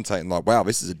 I'm commentating like, wow,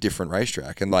 this is a different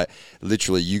racetrack. And like,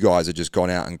 literally, you guys have just gone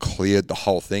out and cleared the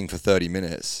whole thing for 30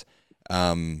 minutes.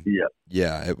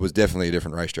 Yeah, it was definitely a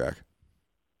different racetrack.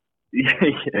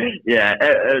 Yeah,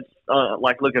 it's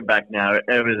like looking back now,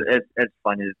 it's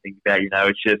funny to think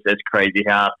about. It's crazy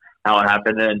how it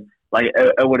happened, and like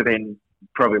it would have been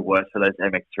probably worse for those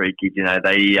MX3 kids.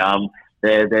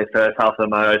 Their first half of the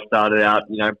moto started out,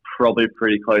 probably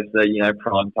pretty close to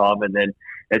prime time, and then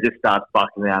it just starts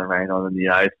bucking down rain on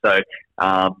them. So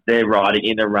they're riding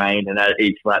in the rain, and at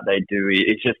each lap they do,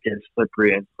 it just gets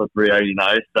slippery and slipperier.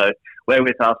 So where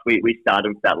with us, we started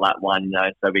with that lap one,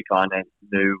 so we kind of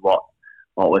knew what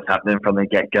was happening from the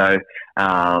get go.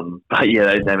 But yeah,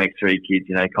 those MX3 kids,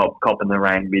 copping the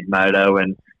rain mid moto,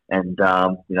 and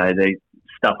they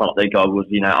stuff up their goggles.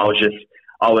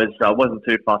 I wasn't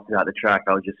too fussed about the track.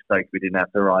 I was just stoked we didn't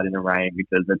have to ride in the rain,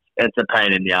 because it's a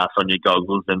pain in the ass on your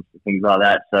goggles and things like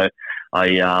that. So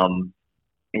I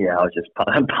was just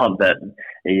pumped that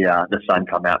the sun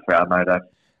come out for our moto.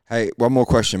 Hey, one more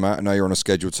question, mate. I know you're on a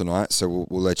schedule tonight, so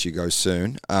we'll let you go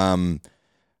soon.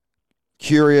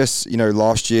 Curious,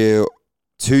 last year,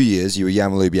 2 years, you were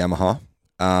Yamalube Yamaha,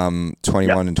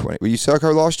 21 and 20. Were you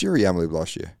Serco last year or Yamalube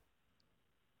last year?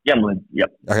 Yamalube,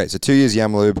 yep. Okay, so 2 years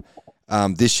Yamalube.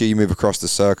 This year you move across to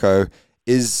Serco.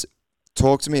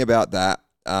 Talk to me about that.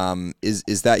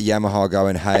 Is that Yamaha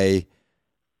going, hey,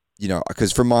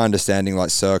 because from my understanding, like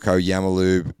Serco,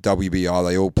 Yamalube, WBI,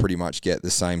 they all pretty much get the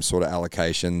same sort of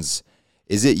allocations.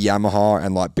 Is it Yamaha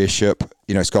and like Bishop,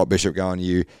 Scott Bishop going to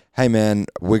you, hey man,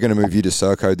 we're going to move you to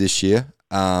Serco this year,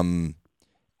 and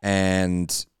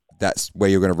that's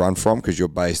where you're going to run from because you're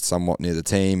based somewhat near the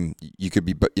team. You could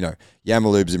be, but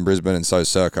Yamalube's in Brisbane and so is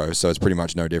Serco, so it's pretty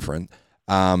much no different.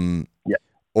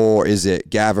 Or is it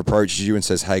Gav approaches you and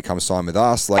says, hey, come sign with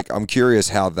us? Like, I'm curious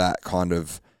how that kind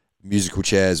of musical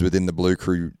chairs within the Blue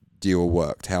Crew deal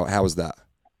worked. How was that?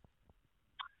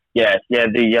 Yeah.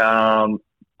 I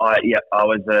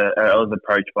was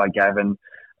approached by Gavin,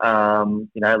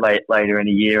 later in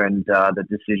the year, and the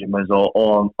decision was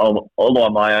all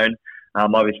on my own.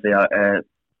 Obviously,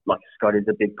 like Scott is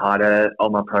a big part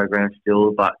of my program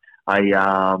still, but I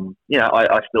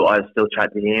still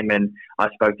chat to him, and I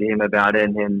spoke to him about it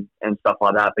and stuff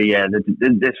like that. But yeah, the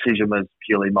decision was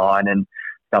purely mine and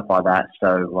stuff like that.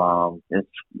 So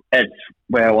it's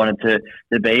where I wanted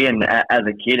to be. And as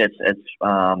a kid, there's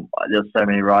so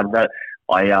many riders that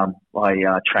I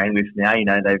train with now.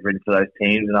 They've ridden for those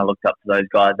teams, and I looked up to those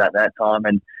guys at that time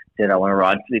and said I want to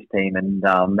ride for this team, and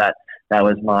that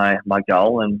was my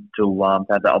goal. And to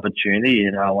have the opportunity,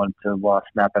 I wanted to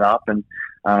snap it up, and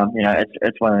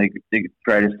it's one of the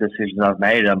greatest decisions I've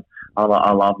made. I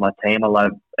love my team. I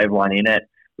love everyone in it.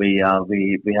 We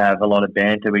have a lot of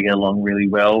banter. We get along really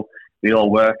well. We all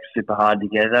work super hard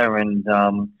together, and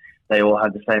they all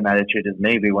have the same attitude as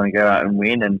me. We want to go out and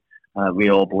win, and we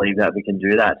all believe that we can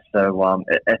do that. So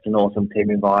it's an awesome team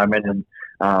environment, and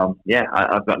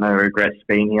I've got no regrets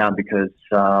being here because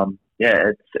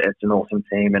it's an awesome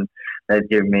team, and they've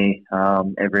given me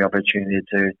every opportunity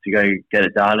to go get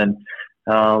it done. And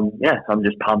I'm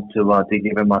just pumped to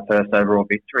give them my first overall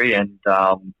victory, and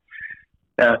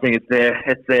I think it's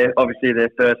their obviously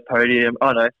their first podium.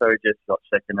 Oh no, sorry, just got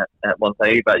second at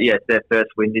 130, but yeah, it's their first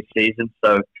win this season.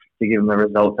 So to give them the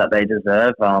results that they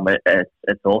deserve,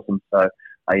 it's awesome. So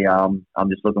I'm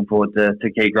just looking forward to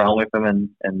keep growing with them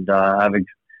and have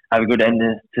a good end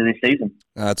to this season.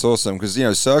 That's awesome because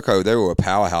Serco, they were a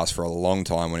powerhouse for a long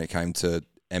time when it came to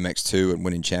MX2 and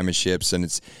winning championships, and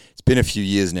it's been a few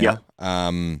years now.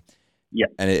 And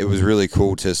it was really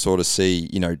cool to sort of see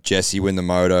Jesse win the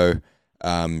moto.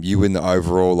 You win the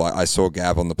overall. Like I saw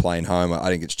Gav on the plane home. I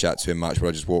didn't get to chat to him much, but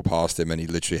I just walked past him and he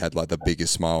literally had like the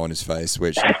biggest smile on his face,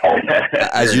 which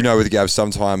as you know with Gav,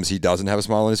 sometimes he doesn't have a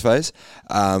smile on his face.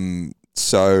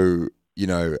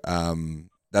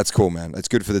 That's cool, man. It's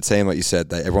good for the team, like you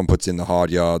said. Everyone puts in the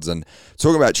hard yards. And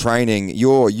talking about training,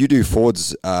 you do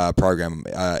Ford's program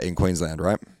in Queensland,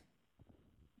 right?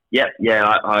 Yeah.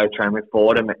 I train with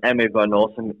Ford, and we've got an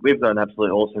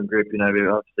absolutely awesome group. We've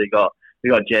obviously got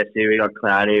Jesse, we got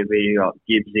Cloudy, we got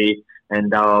Gibbsy,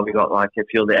 and we got like a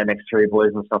few of the MX3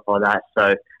 boys and stuff like that.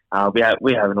 So we have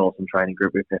an awesome training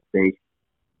group with FD.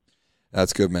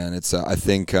 That's good, man. It's I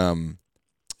think.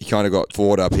 You kind of got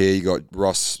Ford up here. You got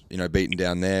Ross, beaten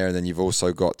down there, and then you've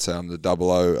also got the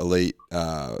 00 Elite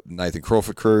Nathan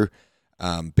Crawford crew.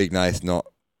 Big Nath, not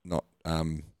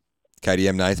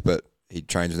KDM Nath, but he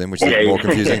trains with him, which is more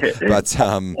confusing. But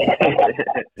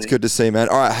it's good to see, man.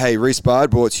 All right, hey, Reece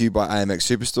Bard, brought to you by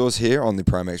AMX Superstores here on the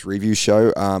ProMX Review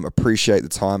Show. Appreciate the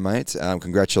time, mate.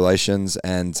 Congratulations,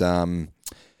 and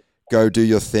go do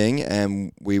your thing,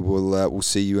 and we'll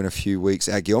see you in a few weeks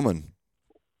at Gilman.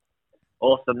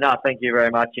 Awesome. No, thank you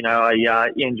very much. I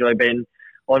enjoy being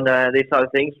on these side of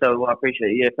things, so I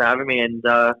appreciate you for having me and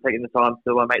taking the time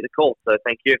to make the call. So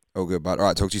thank you. All good, bud. All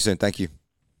right, talk to you soon. Thank you.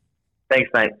 Thanks,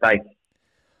 mate. Thanks.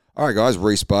 All right, guys,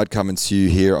 Reece Bard coming to you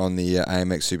here on the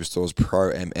AMX Superstores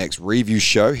ProMX Review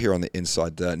Show here on the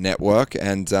Inside Network.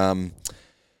 And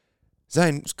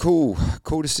Zane, it's cool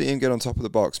to see him get on top of the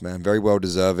box, man. Very well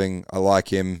deserving. I like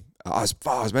him. I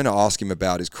was meant to ask him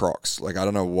about his Crocs. Like, I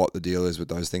don't know what the deal is with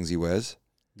those things he wears.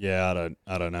 Yeah,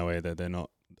 I don't know either. They're not.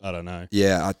 I don't know.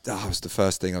 Yeah, that was the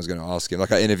first thing I was going to ask him.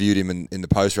 Like, I interviewed him in the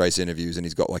post-race interviews, and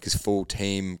he's got like his full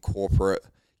team corporate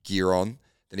gear on.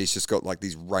 Then he's just got like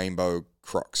these rainbow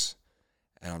Crocs,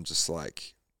 and I'm just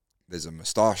like, there's a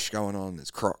moustache going on. There's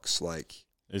Crocs, like.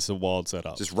 It's a wild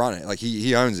setup. Just run it. Like,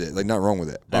 he owns it. Like, nothing wrong with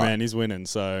it. Hey, man, he's winning,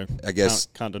 so I guess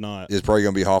can't deny it. There's probably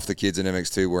going to be half the kids in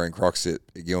MX2 wearing Crocs at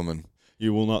Gilman.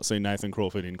 You will not see Nathan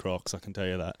Crawford in Crocs, I can tell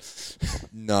you that.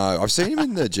 No, I've seen him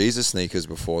in the Jesus sneakers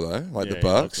before, though. Like the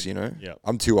Birks, you know? Yep.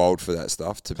 I'm too old for that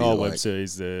stuff to Kyle be like... Webster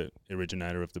is the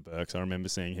originator of the Birks. I remember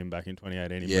seeing him back in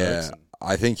 2018 in Yeah, Birks.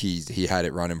 I think he had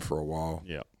it running for a while.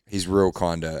 Yeah. He's real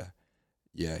kind of...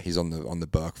 Yeah, he's on the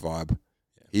Burke vibe.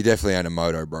 Yeah. He definitely ain't a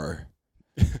moto, bro.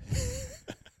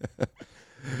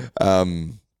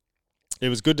 It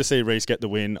was good to see Reece get the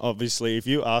win. Obviously, if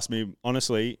you asked me,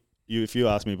 honestly, if you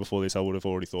asked me before this, I would have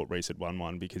already thought Reece had won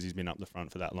one because he's been up the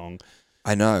front for that long.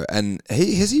 I know. And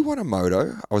has he won a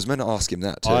moto? I was meant to ask him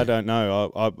that too. I don't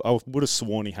know. I would have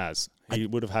sworn he has. He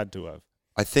would have had to have.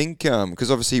 I think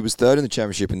because obviously he was third in the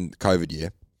championship in COVID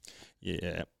year.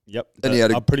 Yeah. Yep.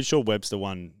 And I'm pretty sure Webster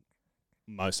won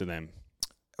most of them.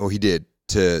 Oh, he did.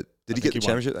 Did he get the he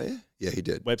championship that year? Yeah, he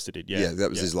did. Webster did, yeah. Yeah, that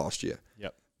was his last year.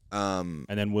 Yep. And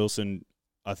then Wilson,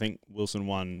 I think Wilson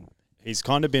won. He's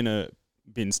kind of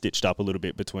been stitched up a little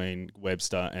bit between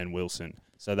Webster and Wilson,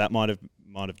 so that might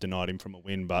have denied him from a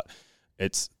win. But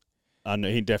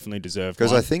he definitely deserved.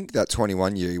 Because I think that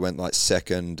 21 year he went like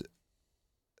second,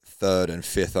 third, and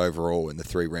fifth overall in the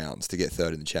 3 rounds to get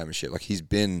third in the championship. Like he's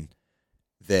been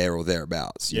there or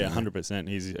thereabouts. Yeah, 100%.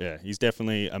 He's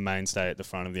definitely a mainstay at the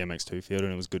front of the MX2 field,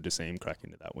 and it was good to see him crack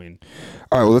into that win.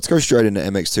 All right, well, let's go straight into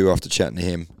MX2 after chatting to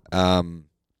him.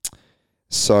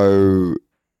 So,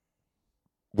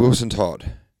 Wilson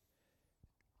Todd.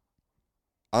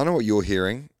 I don't know what you're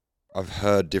hearing. I've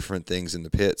heard different things in the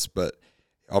pits, but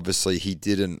obviously he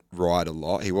didn't ride a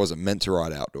lot. He wasn't meant to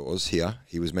ride outdoors here.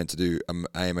 He was meant to do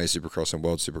AMA Supercross and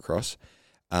World Supercross.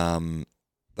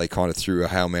 They kind of threw a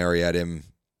Hail Mary at him.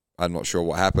 I'm not sure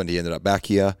what happened. He ended up back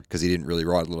here because he didn't really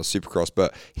ride a lot of Supercross,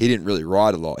 but he didn't really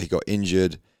ride a lot. He got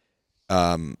injured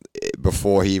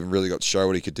before he even really got to show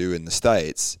what he could do in the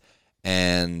States.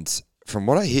 And from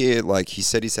what I hear, like he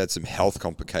said he's had some health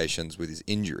complications with his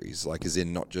injuries, like as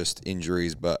in not just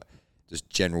injuries, but just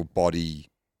general body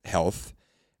health.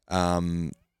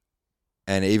 And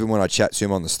even when I chat to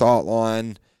him on the start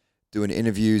line, doing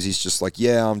interviews, he's just like,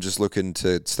 yeah, I'm just looking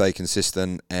to stay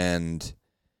consistent and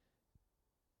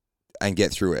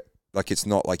get through it. Like, it's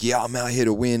not like, yeah, I'm out here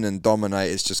to win and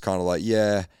dominate. It's just kind of like,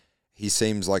 yeah, he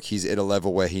seems like he's at a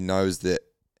level where he knows that,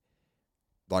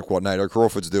 like what Nato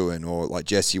Crawford's doing, or like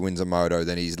Jesse wins a moto,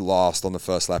 then he's last on the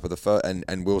first lap of the first,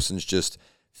 and Wilson's just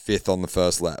fifth on the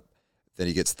first lap. Then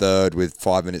he gets third with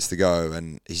 5 minutes to go,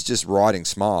 and he's just riding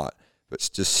smart, but it's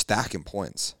just stacking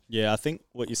points. Yeah, I think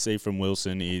what you see from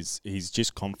Wilson is he's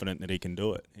just confident that he can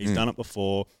do it. He's done it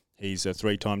before. He's a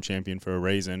 3-time champion for a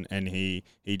reason, and he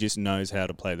just knows how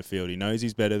to play the field. He knows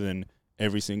he's better than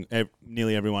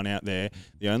nearly everyone out there.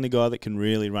 The only guy that can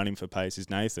really run him for pace is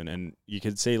Nathan, and you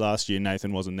could see last year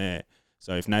Nathan wasn't there.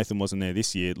 So if Nathan wasn't there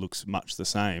this year, it looks much the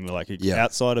same. Like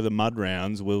outside of the mud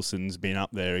rounds, Wilson's been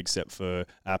up there except for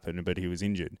Appen, but he was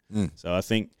injured. So I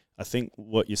think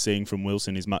what you're seeing from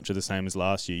Wilson is much of the same as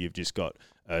last year. You've just got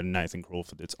Nathan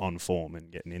Crawford that's on form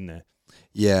and getting in there.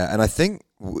 Yeah, and I think,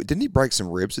 didn't he break some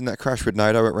ribs in that crash with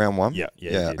Nato at round 1?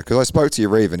 Yeah. Because I spoke to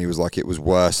Yariv and he was like, it was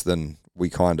worse than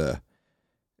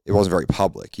it wasn't very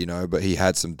public, you know, but he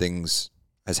had some things,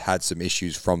 has had some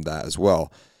issues from that as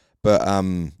well. But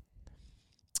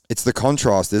it's the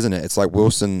contrast, isn't it? It's like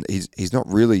Wilson, he's not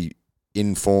really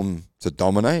in form to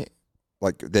dominate.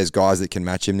 Like, there's guys that can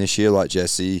match him this year, like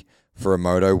Jesse for a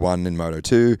Moto 1 in Moto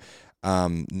 2.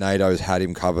 Nato's had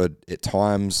him covered at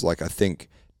times. Like, I think,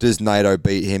 does Nato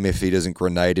beat him if he doesn't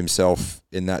grenade himself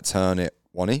in that turn at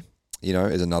Wani? You know,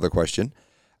 is another question.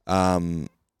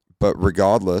 But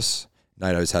regardless,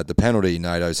 NATO's had the penalty.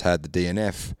 NATO's had the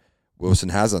DNF. Wilson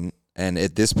hasn't. And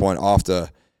at this point, after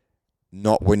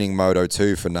not winning Moto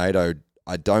 2 for NATO,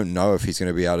 I don't know if he's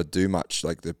going to be able to do much.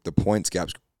 Like the points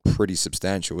gap's pretty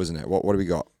substantial, isn't it? What do we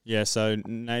got? Yeah, so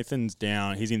Nathan's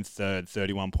down. He's in third,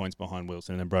 31 points behind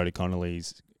Wilson, and then Brodie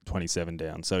Connolly's 27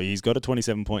 down. So he's got a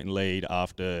 27-point lead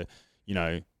after,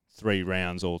 3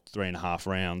 rounds or 3.5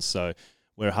 rounds. So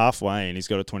we're halfway, and he's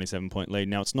got a 27-point lead.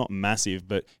 Now, it's not massive,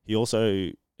 but he also,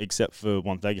 except for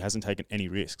Wonthaggi, hasn't taken any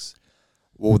risks.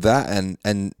 Well, that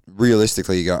and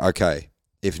realistically, you go, okay,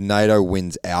 if NATO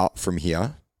wins out from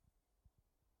here,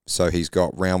 so he's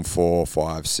got round 4,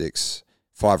 5, 6,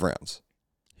 5 rounds.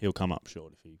 He'll come up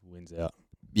short if he wins out.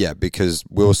 Yeah, because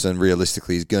Wilson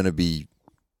realistically is going to be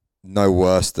no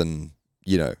worse than,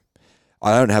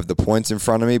 I don't have the points in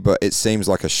front of me, but it seems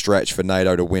like a stretch for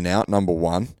NATO to win out, number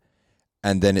one.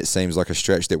 And then it seems like a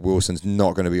stretch that Wilson's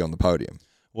not going to be on the podium.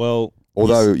 Well,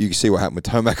 although you can see what happened with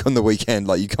Tomac on the weekend,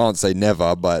 like you can't say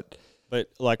never, but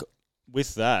like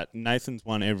with that, Nathan's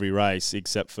won every race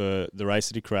except for the race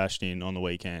that he crashed in on the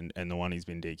weekend and the one he's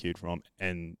been DQ'd from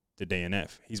and the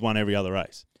DNF. He's won every other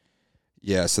race.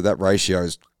 Yeah, so that ratio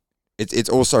is it's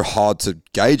also hard to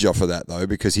gauge off of that though,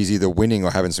 because he's either winning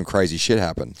or having some crazy shit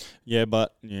happen. Yeah,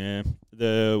 but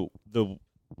the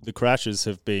crashes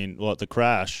have been the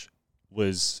crash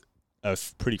was a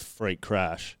pretty freak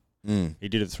crash. He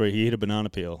did it He hit a banana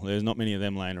peel. There's not many of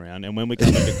them laying around. And when we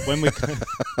come yeah,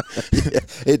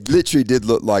 it literally did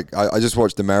look like I just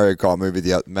watched the Mario movie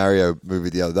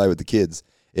the other day with the kids.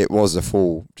 It was a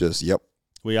full yep.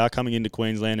 We are coming into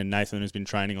Queensland, and Nathan has been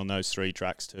training on those 3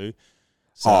 tracks too.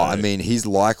 So, I mean, he's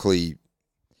likely.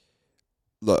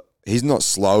 Look, he's not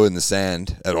slow in the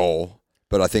sand at all,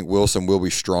 but I think Wilson will be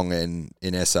strong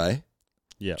in SA.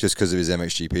 Yeah, just because of his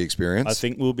MXGP experience. I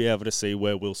think we'll be able to see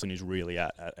where Wilson is really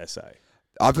at SA.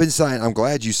 I've been saying, I'm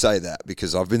glad you say that,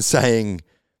 because I've been saying,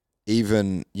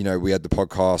 even, we had the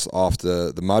podcast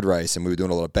after the mud race and we were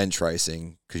doing a lot of bench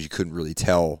racing because you couldn't really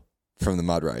tell from the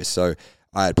mud race. So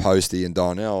I had Posty and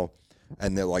Darnell,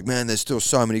 and they're like, man, there's still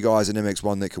so many guys in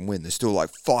MX1 that can win. There's still like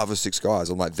 5 or 6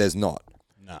 guys. I'm like, there's not.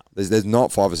 No. There's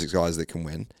not 5 or 6 guys that can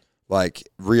win. Like,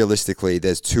 realistically,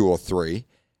 there's 2 or 3.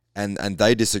 And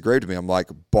they disagreed with me. I'm like,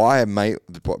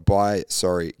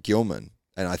 Gilman.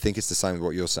 And I think it's the same as what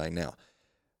you're saying now.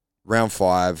 Round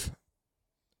 5,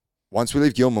 once we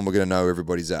leave Gilman, we're going to know where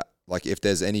everybody's at. Like, if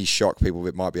there's any shock people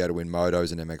that might be able to win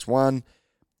motos in MX1,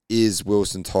 is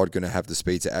Wilson Todd going to have the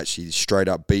speed to actually straight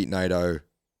up beat NATO?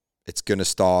 It's going to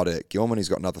start at Gilman. He's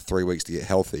got another 3 weeks to get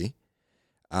healthy.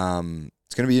 It's going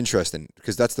to be interesting,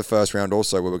 because that's the first round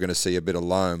also where we're going to see a bit of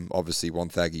loam. Obviously,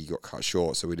 Wonthaggi got cut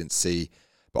short, so we didn't see.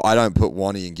 But I don't put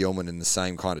Wani and Gilman in the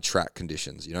same kind of track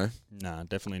conditions, Nah,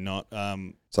 definitely not.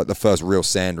 It's like the first real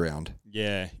sand round.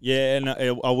 Yeah, and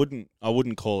I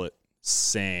wouldn't call it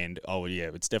sand.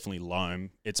 It's definitely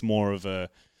loam. It's more of a,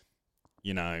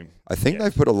 I think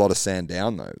they've put a lot of sand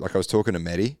down though. Like I was talking to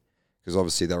Medi, because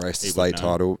obviously they raced the state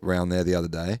title round there the other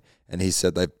day, and he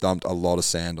said they've dumped a lot of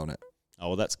sand on it. Oh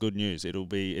well, that's good news.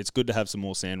 It's good to have some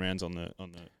more sand rounds on the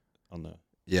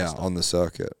on the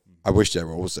circuit. I wish there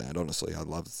were all sand. Honestly, I'd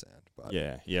love the sand. But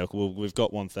yeah. Well, we've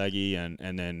got Wonthaggi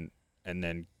and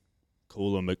then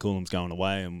Coolum, but Coolum's going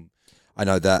away, and I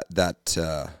know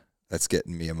that's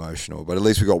getting me emotional. But at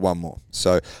least we got one more.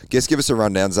 So, give us a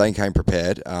rundown. Zane came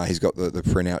prepared. He's got the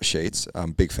printout sheets. I'm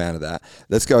a big fan of that.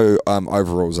 Let's go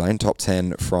overall, Zane. Top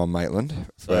 10 from Maitland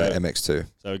for MX2.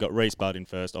 So we got Reece Budd in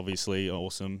first, obviously,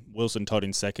 awesome. Wilson Todd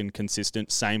in second,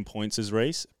 consistent, same points as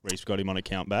Reece. Reece got him on a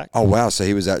count back. Oh, wow. So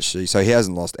he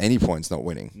hasn't lost any points not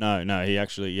winning. No, he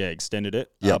actually, extended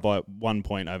it by 1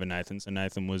 point over Nathan. So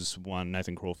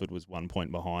Nathan Crawford was 1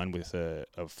 point behind with a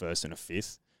first and a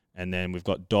fifth. And then we've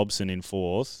got Dobson in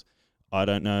fourth. I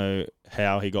don't know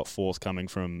how he got fourth coming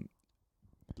from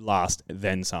last,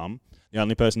 then some. The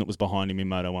only person that was behind him in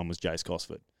Moto 1 was Jace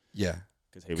Cosford. Yeah.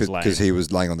 Because he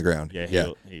was laying on the ground.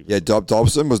 Yeah.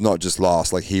 Dobson was not just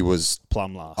last. Like, he was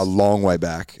plumb last. A long way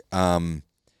back. Talk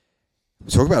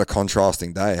about a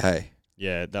contrasting day, hey?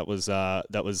 Yeah, that was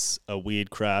a weird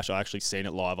crash. I actually seen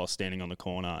it live. I was standing on the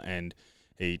corner, and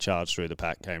he charged through the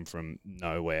pack, came from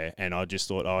nowhere. And I just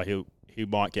thought, he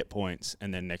might get points,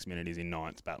 and then next minute he's in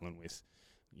ninth, battling with,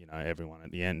 everyone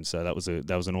at the end. So that was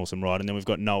an awesome ride. And then we've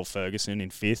got Noah Ferguson in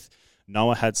fifth.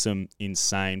 Noah had some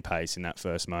insane pace in that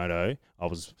first moto. I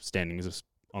was standing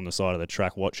on the side of the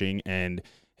track watching, and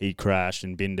he crashed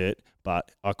and binned it. But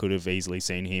I could have easily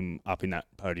seen him up in that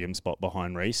podium spot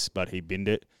behind Reece, but he binned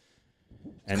it.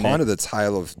 And kind of the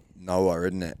tale of Noah,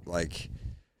 isn't it? Like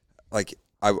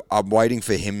I'm waiting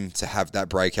for him to have that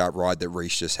breakout ride that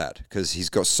Reece just had, because he's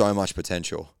got so much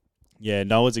potential. Yeah,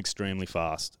 Noah's extremely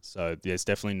fast, so there's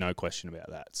definitely no question about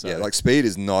that. So Yeah, like speed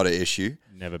is not an issue.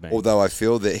 never been. Although I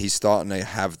feel that he's starting to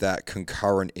have that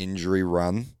concurrent injury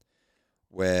run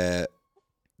where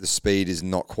the speed is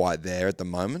not quite there at the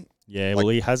moment. Yeah, well,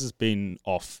 he has been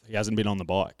off. He hasn't been on the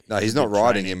bike. No, he's not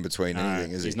riding in between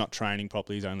anything, is he? He's not training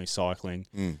properly. He's only cycling.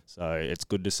 Mm. So it's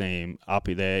good to see him up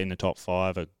there in the top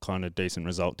 5, a kind of decent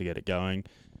result to get it going.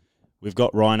 We've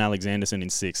got Ryan Alexanderson in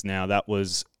 6th. Now, that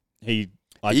was... He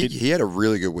had a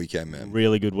really good weekend, man.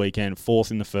 Really good weekend.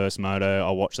 4th in the first moto.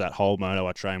 I watched that whole moto.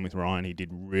 I trained with Ryan. He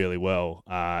did really well.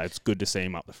 It's good to see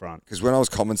him up the front. Because when I was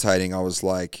commentating, I was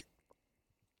like...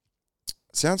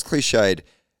 Sounds cliched.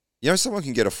 You know, someone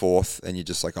can get a 4th, and you're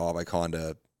just like, oh, they kind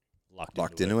of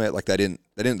lucked into it. Like they didn't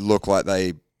look like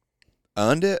they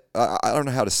earned it. I don't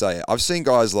know how to say it. I've seen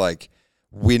guys like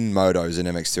win motos in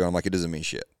MX2. And I'm like, it doesn't mean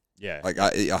shit. Yeah. Like I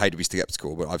hate to be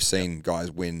skeptical, but I've seen guys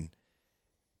win,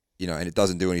 you know, and it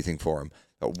doesn't do anything for him.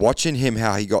 But watching him,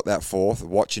 how he got that 4th,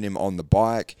 watching him on the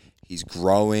bike, he's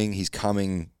growing, he's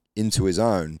coming into his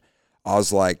own. I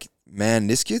was like, man,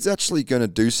 this kid's actually going to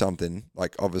do something.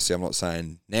 Like, obviously, I'm not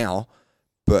saying now,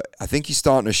 but I think he's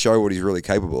starting to show what he's really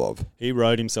capable of. He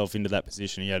rode himself into that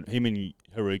position. Him and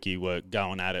Haruki were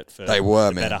going at it for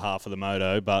the better half of the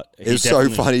moto. But it was so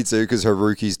funny too because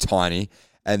Haruki's tiny,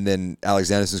 and then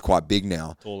Alexanderson's quite big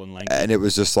now, tall and lanky. And it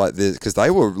was just like this because they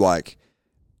were like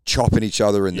chopping each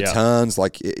other in the turns.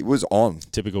 Like it was on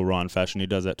typical Ryan fashion. He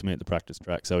does that to me at the practice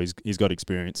track, so he's got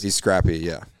experience. He's scrappy,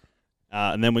 yeah.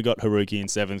 And then we got Haruki in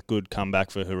 7th. Good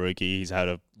comeback for Haruki. He's had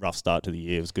a rough start to the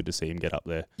year. It was good to see him get up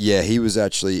there. Yeah, he was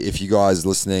actually, if you guys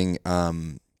listening, a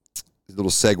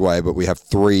little segue, but we have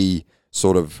 3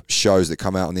 sort of shows that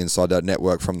come out on the Inside Out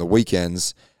Network from the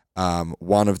weekends.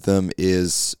 One of them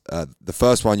is, the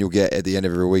first one you'll get at the end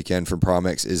of every weekend from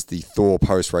ProMX is the Thor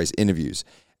post-race interviews.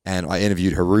 And I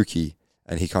interviewed Haruki,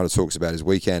 and he kind of talks about his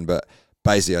weekend, but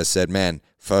basically I said, man,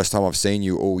 first time I've seen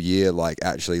you all year, like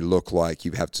actually look like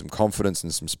you have some confidence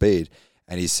and some speed.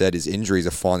 And he said his injuries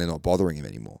are finally not bothering him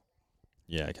anymore.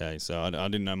 Yeah, okay. So I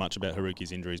didn't know much about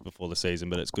Haruki's injuries before the season,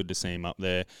 but it's good to see him up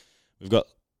there. We've got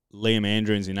Liam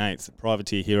Andrews in 8th,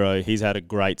 privateer hero. He's had a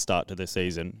great start to the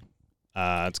season.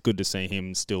 It's good to see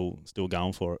him still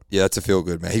going for it. Yeah, that's a feel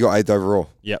good, man. He got 8th overall.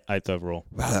 Yep, 8th overall.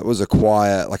 Wow, that was a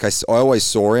quiet, like I always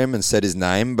saw him and said his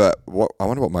name, but I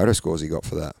wonder what moto scores he got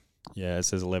for that. Yeah, it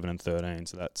says 11 and 13,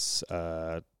 so that's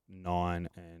 9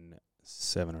 and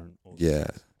 7. Yeah,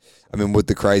 I mean with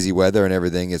the crazy weather and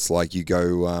everything, it's like you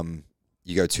go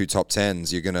 2 top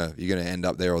 10s, you're gonna end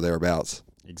up there or thereabouts.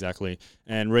 Exactly.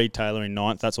 And Reed Taylor in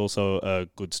 9th, that's also a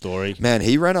good story. Man,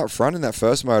 he ran up front in that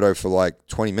first moto for like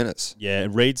 20 minutes. Yeah,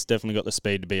 Reed's definitely got the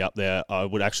speed to be up there.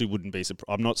 Wouldn't be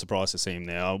I'm not surprised to see him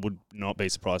there. I would not be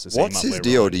surprised to see him up there. What's his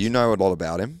deal? Do you know a lot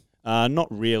about him? Not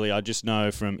really. I just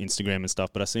know from Instagram and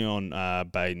stuff, but I see on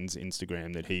Baden's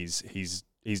Instagram that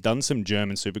he's done some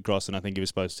German Supercross, and I think he was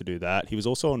supposed to do that. He was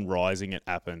also on Rising at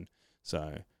Appen,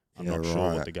 so I'm not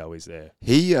sure what the go is there.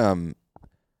 He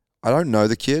I don't know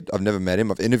the kid. I've never met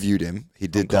him. I've interviewed him. He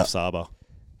did that. Saba.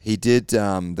 He did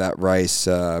that race.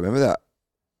 Remember that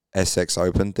SX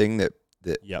Open thing that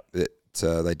they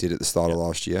did at the start of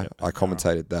last year? Yep. I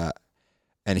commentated that,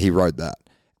 and he rode that.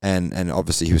 And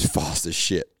obviously he was fast as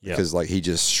shit because like he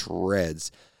just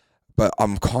shreds. But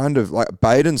I'm kind of like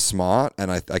Baden's smart,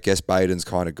 and I guess Baden's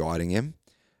kind of guiding him.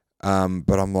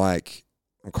 But I'm kind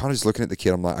of just looking at the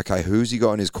kid. I'm like, okay, who's he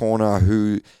got in his corner?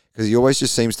 Because he always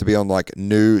just seems to be on like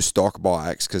new stock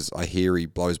bikes. Because I hear he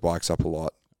blows bikes up a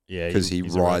lot. Yeah, because he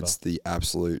rides the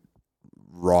absolute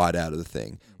ride out of the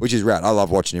thing, which is rad. I love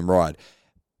watching him ride.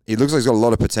 He looks like he's got a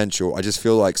lot of potential. I just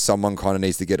feel like someone kind of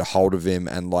needs to get a hold of him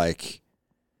and like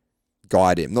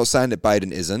guide him. Not saying that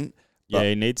Baden isn't. Yeah,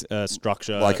 he needs a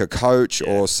structure. Like a coach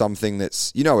or something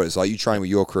that's, you know what it's like. You train with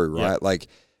your crew, right? Yep. Like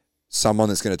someone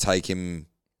that's going to take him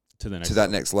to that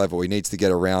next level. He needs to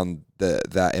get around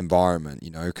that environment,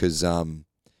 you know, because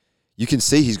you can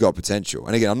see he's got potential.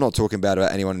 And again, I'm not talking about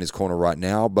anyone in his corner right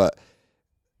now, but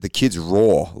the kid's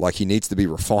raw. Like he needs to be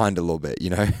refined a little bit, you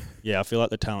know? Yeah, I feel like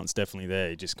the talent's definitely there.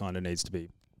 He just kind of needs to be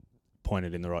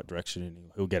pointed in the right direction,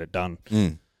 and he'll get it done.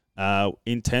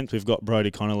 In 10th, we've got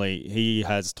Brodie Connolly. He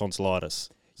has tonsillitis.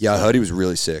 Yeah, I heard he was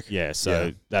really sick. Yeah,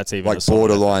 so that's even like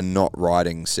borderline not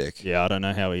riding sick. Yeah, I don't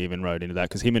know how he even rode into that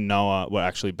because him and Noah were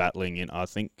actually battling in, I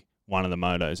think, one of the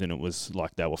motos, and it was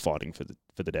like they were fighting for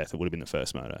the death. It would have been the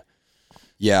first moto.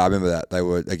 Yeah, I remember that. They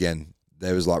were, again,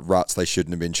 there was like ruts they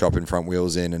shouldn't have been chopping front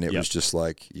wheels in, and it was just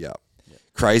like,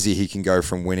 crazy he can go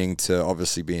from winning to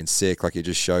obviously being sick. Like it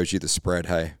just shows you the spread,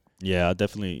 hey? Yeah,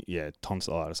 definitely. Yeah,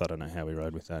 tonsillitis. I don't know how he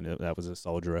rode with that. That was a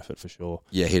soldier effort for sure.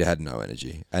 Yeah, he'd had no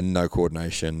energy and no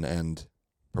coordination, and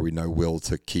probably no will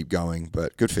to keep going,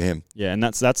 but good for him. Yeah, and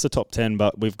that's the top 10,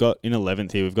 but we've got in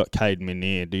 11th here, we've got Cade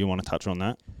Minnear. Do you want to touch on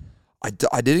that?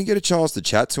 I didn't get a chance to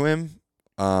chat to him.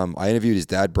 I interviewed his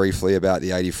dad briefly about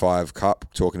the 85 Cup,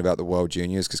 talking about the World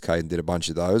Juniors, because Caden did a bunch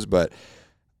of those. But,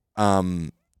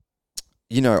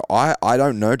 you know, I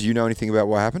don't know. Do you know anything about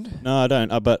what happened? No, I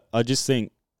don't. But I just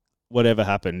think whatever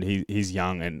happened, he's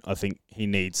young, and I think he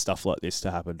needs stuff like this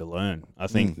to happen to learn. I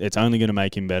think it's only going to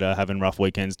make him better, having rough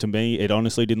weekends. To me, it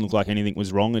honestly didn't look like anything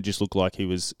was wrong. It just looked like he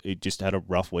just had a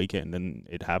rough weekend, and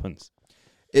it happens.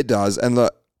 It does. And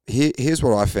look, here's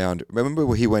what I found.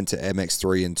 Remember he went to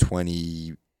MX3 in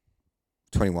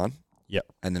 2021? Yep.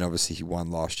 And then obviously he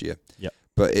won last year. Yep.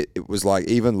 But it was like,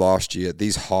 even last year,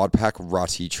 these hard pack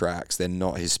rutty tracks, they're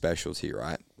not his specialty,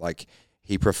 right? Like,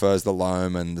 he prefers the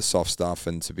loam and the soft stuff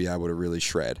and to be able to really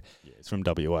shred. Yeah, it's from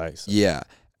WA. So. Yeah.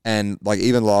 And like,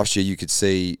 even last year, you could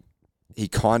see he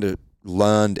kind of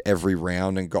learned every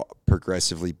round and got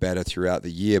progressively better throughout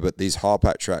the year. But these hard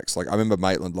pack tracks, like I remember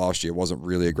Maitland last year wasn't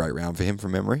really a great round for him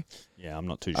from memory. Yeah, I'm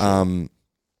not too sure. And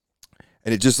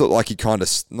it just looked like he kind of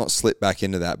not slipped back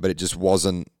into that, but it just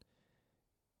wasn't.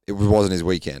 It wasn't his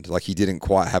weekend. Like, he didn't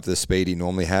quite have the speed he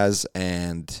normally has,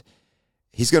 and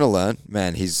he's going to learn.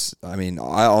 Man,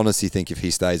 I honestly think if he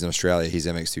stays in Australia, he's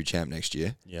MX2 champ next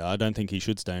year. Yeah, I don't think he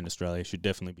should stay in Australia. He should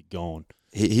definitely be gone.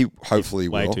 He hopefully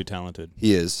He's will. way too talented.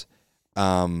 He is.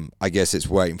 I guess it's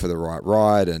waiting for the right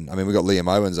ride, and I mean, we've got Liam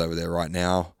Owens over there right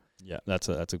now. Yeah, that's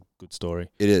a good story.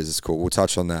 It is. It's cool. We'll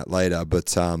touch on that later,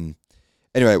 but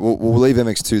anyway, we'll leave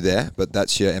MX2 there, but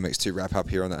that's your MX2 wrap up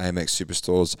here on the AMX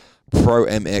Superstores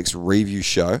ProMX review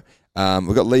show.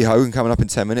 We've got Lee Hogan coming up in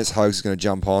 10 minutes. Hogan's going to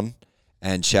jump on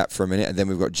and chat for a minute, and then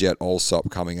we've got Jet Allsop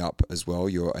coming up as well,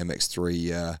 your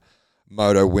MX3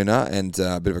 moto winner, and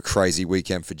a bit of a crazy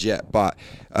weekend for Jet. But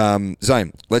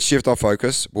Zane, let's shift our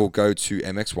focus. We'll go to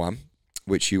MX1,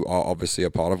 which you are obviously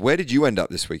a part of. Where did you end up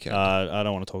this weekend? I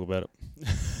don't want to talk about it.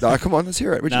 No, come on, let's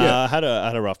hear it. What'd you get? I had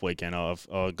a rough weekend. I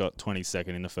got 22nd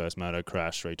in the first moto,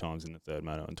 crashed 3 times in the third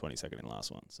moto, and 22nd in the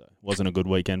last one. So it wasn't a good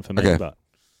weekend for me. Okay. But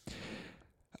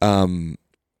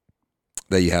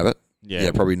there you have it.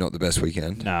 yeah, Probably not the best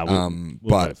weekend. Nah, we'll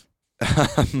but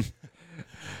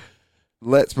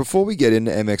let's, before we get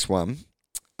into MX1,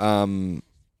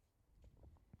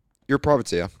 you're a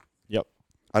privateer. Yep.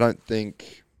 I don't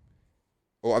think.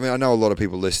 Well, I mean, I know a lot of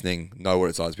people listening know what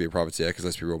it's like to be a privateer, because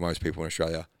let's be real, most people in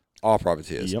Australia are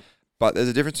privateers. Yep. But there's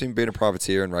a difference between being a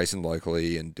privateer and racing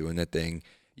locally and doing their thing.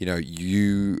 You know,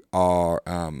 you are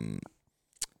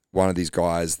one of these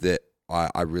guys that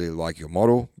I really like your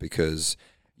model, because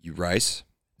you race,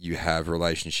 you have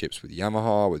relationships with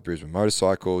Yamaha, with Brisbane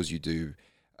Motorcycles, you do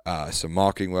some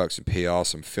marketing work, some PR,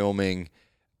 some filming,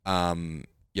 you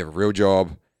have a real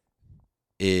job,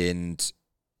 and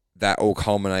that all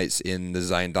culminates in the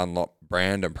Zane Dunlop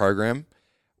brand and program,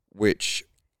 which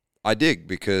I dig,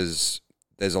 because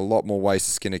there's a lot more ways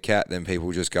to skin a cat than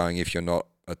people just going, if you're not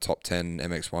a top 10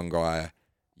 MX1 guy,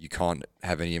 you can't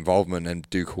have any involvement and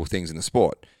do cool things in the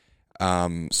sport.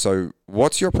 So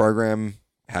what's your program?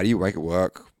 How do you make it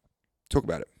work? Talk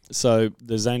about it. So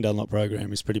the Zane Dunlop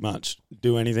program is pretty much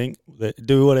do anything,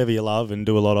 do whatever you love, and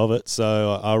do a lot of it.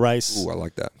 So I race. Ooh, I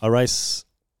like that. I race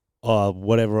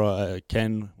whatever I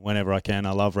can, whenever I can.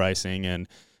 I love racing, and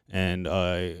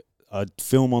I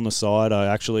film on the side. I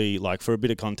actually, like, for a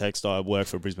bit of context, I work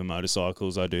for Brisbane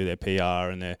Motorcycles. I do their PR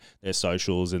and their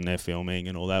socials and their filming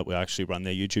and all that. We actually run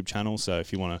their YouTube channel. So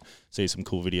if you want to see some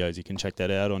cool videos, you can check that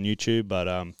out on YouTube.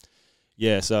 But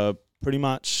yeah, so pretty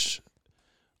much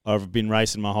I've been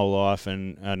racing my whole life,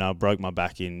 and I broke my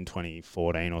back in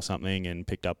 2014 or something, and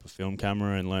picked up a film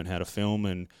camera and learned how to film,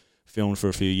 and filmed for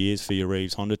a few years for your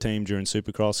Reeves Honda team during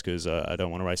Supercross, because I don't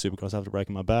want to race Supercross after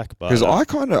breaking my back. Because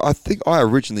I think I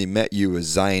originally met you as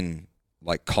Zane,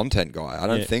 like, content guy. I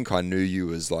don't think I knew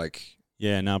you as like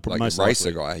like a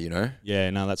racer guy, you know? Yeah,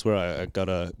 no, that's where I got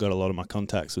a lot of my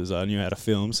contacts, was I knew how to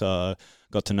film, so I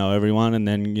got to know everyone, and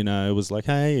then, you know, it was like,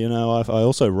 hey, you know, I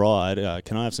also ride.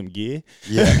 Can I have some gear?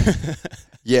 Yeah.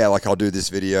 Yeah, like, I'll do this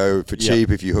video for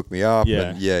cheap if you hook me up. Yeah.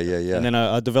 And yeah. And then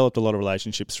I developed a lot of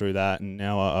relationships through that, and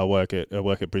now I work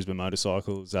at Brisbane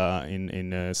Motorcycles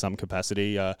in some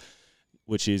capacity,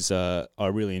 which is I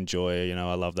really enjoy. You know,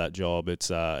 I love that job. It's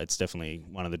definitely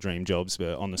one of the dream jobs.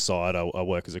 But on the side, I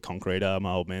work as a concreter.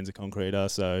 My old man's a concreter,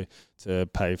 so to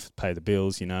pay the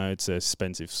bills, you know, it's an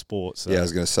expensive sport. So. Yeah, I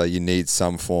was going to say, you need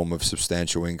some form of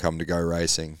substantial income to go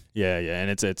racing. Yeah, and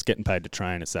it's getting paid to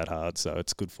train. It's that hard, so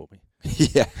it's good for me.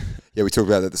 Yeah, we talked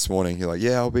about that this morning. You're like,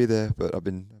 yeah, I'll be there, but I've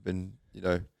been, you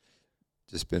know,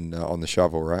 just been on the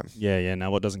shovel, right? Yeah. Now,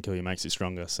 what doesn't kill you makes you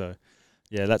stronger. So,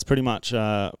 Yeah, that's pretty much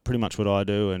what I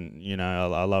do, and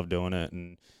I love doing it,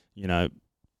 and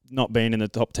not being in the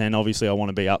top 10, obviously I want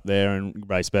to be up there and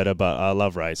race better, but I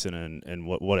love racing, and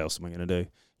what else am I going to do?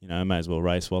 I may as well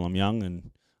race while I'm young and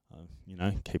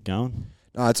keep going.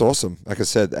 No, it's awesome. Like I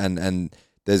said, and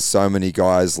there's so many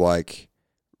guys like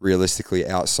realistically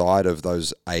outside of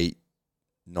those 8,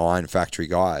 9 factory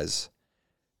guys,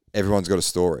 everyone's got a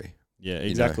story. Yeah,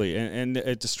 exactly. And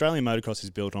Australian motocross is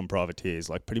built on privateers,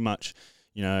 like pretty much,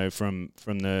 from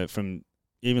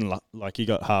even like you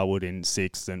got Harwood in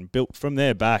 6th, and built from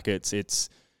there back, it's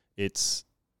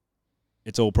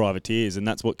all privateers, and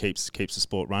that's what keeps the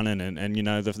sport running. And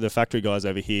the factory guys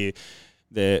over here,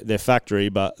 they're factory,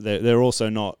 but they're also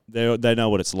not. They know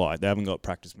what it's like. They haven't got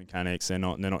practice mechanics. They're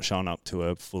not showing up to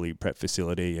a fully prep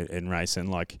facility and racing.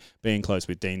 Like being close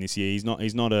with Dean this year, he's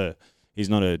not a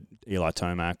Eli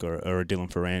Tomac or a Dylan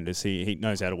Ferrandis. He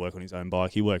knows how to work on his own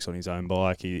bike. He works on his own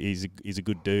bike. He's a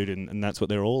good dude, and that's what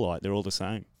they're all like. They're all the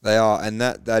same. They are, and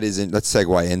that is. Let's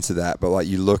segue into that. But like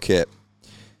you look at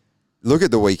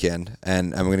the weekend,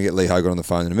 and we're going to get Lee Hogan on the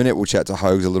phone in a minute. We'll chat to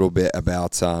Hogs a little bit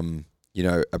about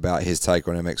about his take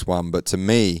on MX1. But to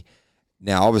me,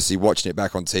 now obviously watching it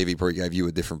back on TV probably gave you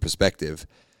a different perspective.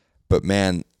 But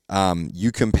man,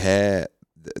 you compare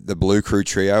the Blue Crew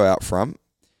trio out front.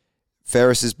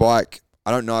 Ferris's bike,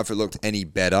 I don't know if it looked any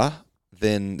better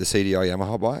than the CDI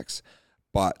Yamaha bikes,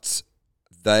 but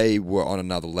they were on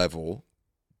another level.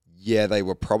 Yeah, they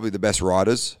were probably the best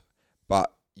riders,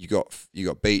 but you got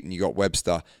Beaton, you got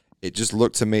Webster. It just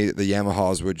looked to me that the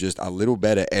Yamahas were just a little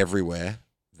better everywhere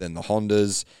than the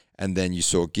Hondas. And then you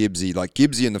saw Gibbsy. Like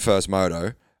Gibbsy in the first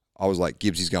moto, I was like,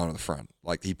 Gibbsy's going to the front.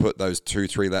 Like he put those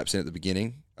 2-3 laps in at the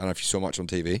beginning. I don't know if you saw much on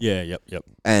TV. Yeah, yep.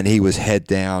 And he was head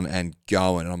down and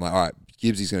going. And I'm like, all right,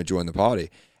 Gibbsy's going to join the party.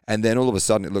 And then all of a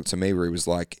sudden it looked to me where he was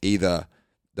like, either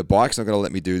the bike's not going to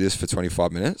let me do this for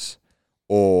 25 minutes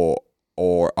or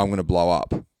I'm going to blow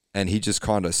up. And he just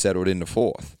kind of settled into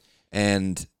 4th.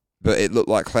 But it looked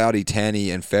like Cloudy,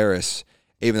 Tanny, and Ferris,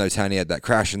 even though Tanny had that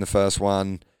crash in the first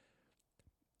one,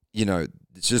 it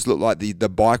just looked like the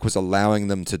bike was allowing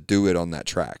them to do it on that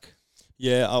track.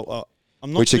 Yeah,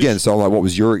 I'm not. Which again, so I'm like, what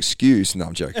was your excuse? No,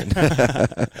 I'm joking.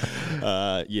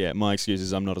 Yeah, my excuse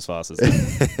is I'm not as fast as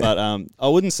them. But I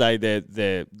wouldn't say they're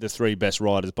the 3 best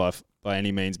riders by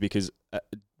any means, because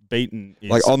Beaton is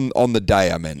like on the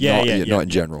day. I meant, not in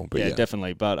general. But yeah,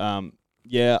 definitely. But I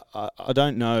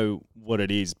don't know what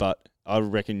it is, but I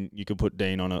reckon you could put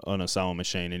Dean on a sewing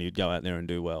machine and he'd go out there and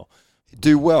do well.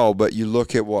 But you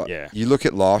look at you look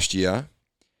at last year,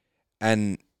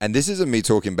 and this isn't me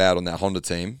talking bad on that Honda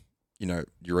team.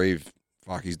 Urive,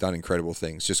 he's done incredible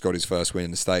things. Just got his first win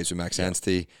in the States with Max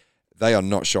Anstey. They are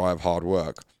not shy of hard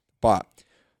work. But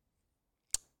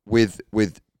with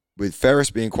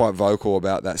Ferris being quite vocal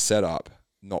about that setup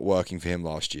not working for him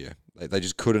last year, they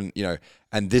just couldn't,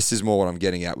 and this is more what I'm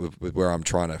getting at with where I'm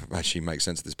trying to actually make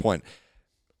sense at this point.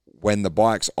 When the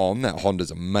bike's on, that Honda's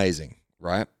amazing,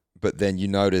 right? But then you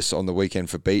notice on the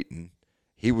weekend for Beaton,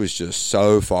 he was just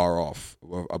so far off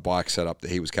a bike setup that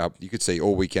he was capable. You could see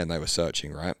all weekend they were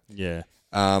searching, right? Yeah.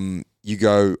 You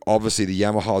go, obviously the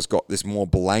Yamaha's got this more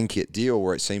blanket deal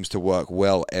where it seems to work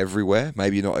well everywhere.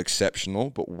 Maybe not exceptional,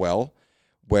 but well.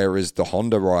 Whereas the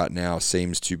Honda right now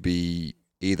seems to be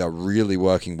either really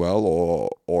working well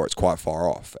or it's quite far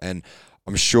off. And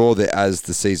I'm sure that as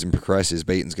the season progresses,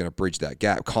 Beaton's going to bridge that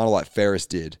gap, kind of like Ferris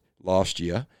did last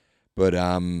year. But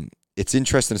it's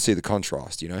interesting to see the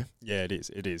contrast, Yeah, it is.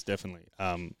 It is, definitely.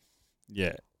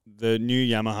 The new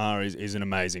Yamaha is an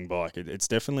amazing bike. It's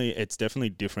definitely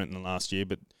different than last year,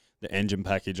 but the engine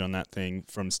package on that thing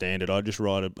from standard, I just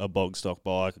ride a bog stock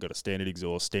bike. I've got a standard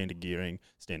exhaust, standard gearing,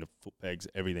 standard foot pegs,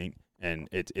 everything, and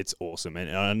it's awesome.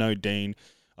 And I know Dean,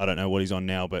 I don't know what he's on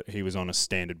now, but he was on a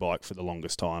standard bike for the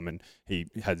longest time, and he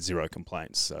had 0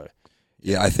 complaints. So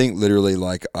yeah, I think literally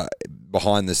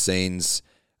behind the scenes,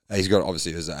 he's got,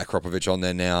 obviously there's Akropovich on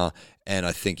there now, and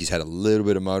I think he's had a little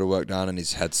bit of motor work done, and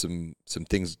he's had some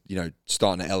things,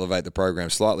 starting to elevate the program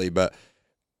slightly. But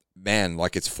man,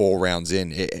 it's 4 rounds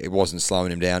in, it wasn't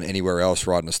slowing him down anywhere else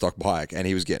riding a stock bike, and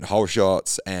he was getting whole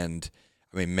shots. And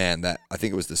I mean, man, I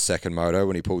think it was the second moto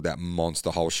when he pulled that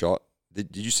monster whole shot.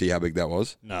 Did you see how big that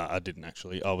was? No, I didn't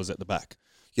actually. I was at the back.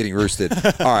 Getting roosted.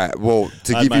 All right, well,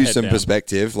 to give you some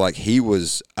perspective, he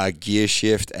was a gear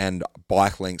shift and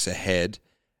bike lengths ahead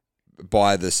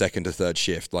by the second to third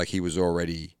shift. He was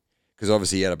already, because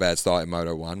obviously he had a bad start in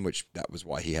Moto 1, which that was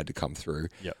why he had to come through.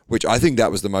 Yep. Which I think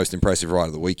that was the most impressive ride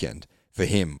of the weekend for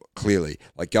him, clearly.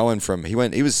 Going from, he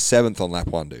was 7th on lap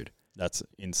 1, dude. That's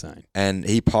insane. And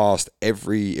he passed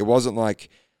it wasn't like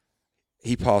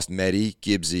he passed Medi,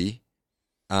 Gibbsy,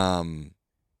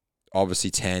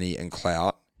 obviously Tanny and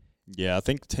Clout. Yeah, I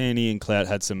think Tanny and Clout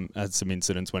had some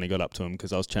incidents when he got up to him,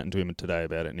 because I was chatting to him today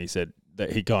about it, and he said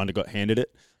that he kind of got handed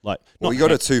it. Like, Well, he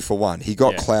got a 2-for-1. He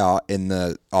got Yeah. Clout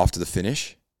after the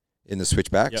finish in the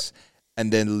switchbacks,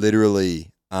 and then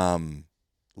literally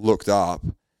looked up,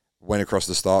 went across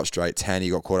the start straight. Tanny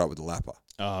got caught up with the lapper.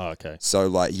 Oh, okay. So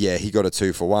like, yeah, he got a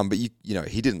 2-for-1, but you know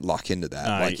he didn't luck into that.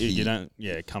 No, like you don't.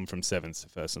 Yeah, come from seventh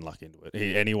first and luck into it.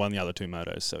 And he won the other two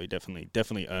motos, so he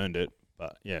definitely earned it.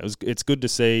 But yeah, it's good to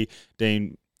see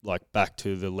Dean like back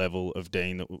to the level of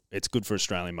Dean. It's good for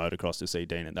Australian motocross to see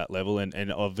Dean at that level,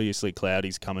 and obviously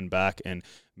Cloudy's coming back. And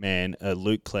man,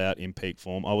 Luke Clout in peak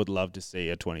form. I would love to see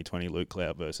a 2020 Luke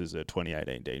Clout versus a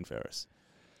 2018 Dean Ferris.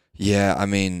 Yeah, I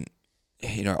mean,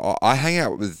 you know, I hang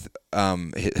out with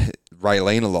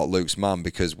Raylene a lot, Luke's mum,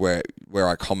 because where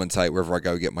I commentate, wherever I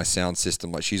go get my sound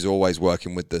system, like she's always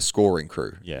working with the scoring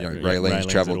crew. Yeah, you know, yeah, Raylene's Raylene's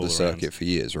travelled at all the the circuit rounds. for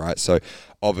years, right? So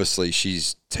obviously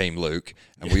she's Team Luke,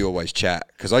 and we always chat,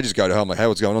 because I just go to her, I'm like, hey,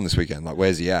 what's going on this weekend? Like,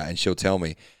 where's he at? And she'll tell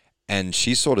me. And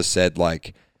she sort of said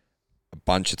like a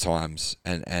bunch of times,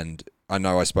 and I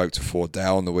know I spoke to Ford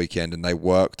Dale on the weekend, and they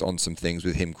worked on some things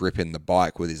with him gripping the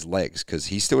bike with his legs, because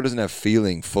he still doesn't have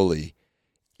feeling fully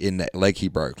in that leg he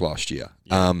broke last year.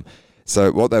 Yeah.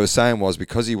 So what they were saying was,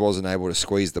 because he wasn't able to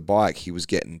squeeze the bike, he was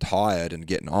getting tired and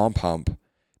getting arm pump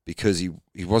because he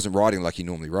wasn't riding like he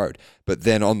normally rode. But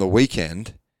then on the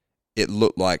weekend, it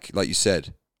looked like you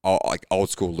said, like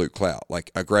old school Luke Clout,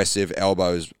 like aggressive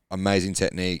elbows, amazing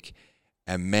technique,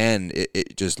 and man,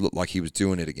 it just looked like he was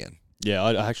doing it again. Yeah,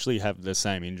 I actually have the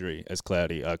same injury as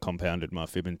Cloudy. I compounded my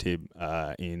fib and tib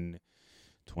in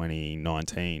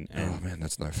 2019. And Oh man,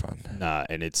 that's no fun. Nah,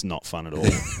 and it's not fun at all.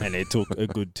 And it took a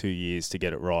good 2 years to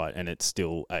get it right, and it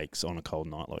still aches on a cold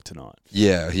night like tonight.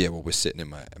 Yeah. Well, we're sitting in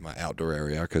my outdoor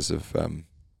area because of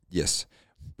yes,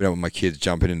 we don't want my kids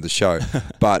jumping into the show.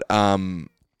 But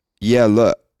yeah,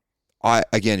 look,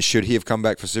 should he have come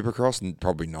back for Supercross?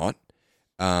 Probably not.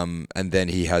 And then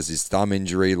he has his thumb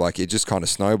injury. Like, it just kind of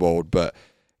snowballed. But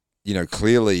you know,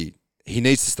 clearly he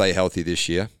needs to stay healthy this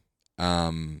year.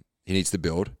 He needs to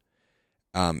build.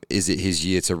 Is it his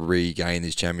year to regain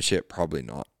his championship? Probably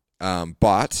not.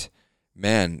 But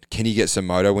man, can he get some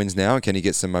moto wins now? Can he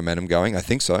get some momentum going? I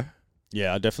think so.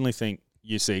 Yeah, I definitely think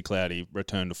you see Cloudy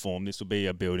return to form. This will be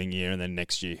a building year, and then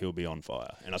next year he'll be on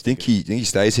fire. And I Think he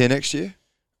stays here next year?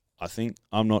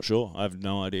 I'm not sure. I have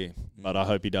no idea, but I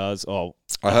hope he does. Oh,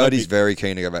 I heard hope he's very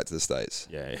keen to go back to the States.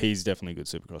 Yeah, he's definitely a good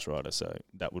Supercross rider, so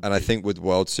that would. And I think with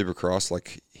World Supercross,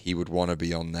 like, he would want to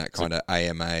be on that kind of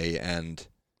AMA and.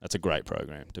 That's a great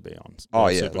program to be on. Oh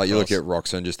World yeah, like you look Supercross. at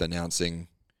Roxanne just announcing.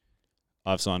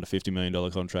 I've signed a $50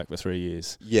 million contract for 3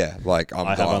 years. Yeah, like I'm I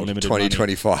have dialed unlimited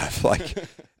 2025, like,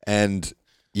 and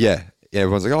yeah,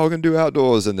 everyone's like, oh, we're gonna do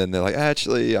outdoors, and then they're like,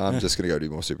 actually, I'm just gonna go do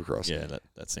more Supercross. Yeah,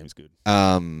 that seems good.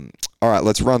 All right,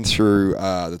 let's run through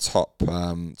the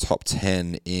top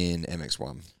 10 in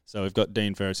MX1. So we've got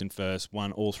Dean Ferris in first,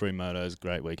 won all three motos,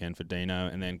 great weekend for Dino,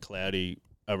 and then Cloudy,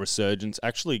 a resurgence,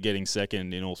 actually getting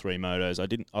second in all three motos.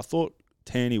 I thought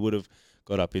Tanny would have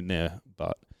got up in there,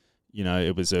 but you know,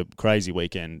 it was a crazy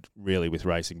weekend really with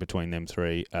racing between them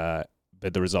three.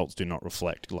 But the results do not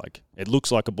reflect. Like, it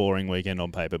looks like a boring weekend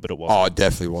on paper, but it wasn't. Oh, it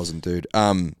definitely wasn't, dude.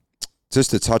 Just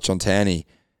to touch on Tanny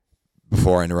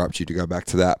before I interrupt you to go back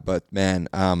to that, but man,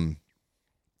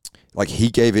 like, he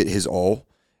gave it his all.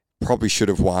 Probably should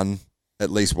have won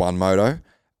at least one moto,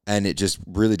 and it just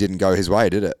really didn't go his way,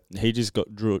 did it? He just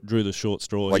drew the short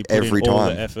straw. Like, he put every in all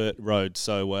time. the effort, rode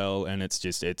so well, and it's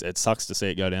just it sucks to see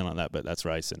it go down like that. But that's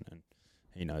racing, and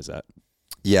he knows that.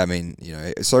 Yeah, I mean, you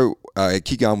know, so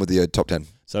keep going with the top 10.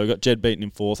 So we got Jed beaten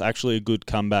in fourth. Actually, a good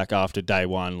comeback after day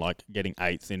one, like getting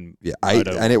eighth in. Yeah, eighth,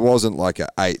 moto. and it wasn't like an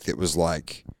eighth. It was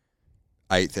like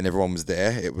eighth, and everyone was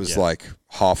there. It was like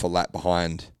half a lap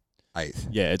behind eighth.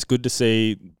 Yeah, it's good to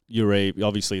see Uri.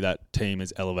 Obviously, that team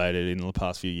has elevated in the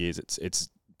past few years. It's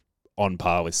on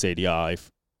par with CDR,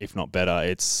 if not better.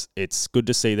 It's good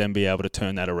to see them be able to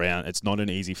turn that around. It's not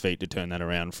an easy feat to turn that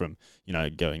around from, you know,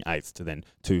 going eighth to then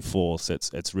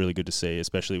 2/4. It's really good to see,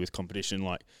 especially with competition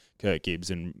like Kurt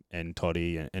Gibbs and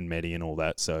Toddy and Medi and all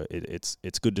that. So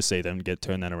it's good to see them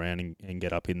turn that around and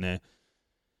get up in there.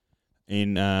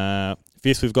 In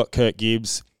fifth, we've got Kurt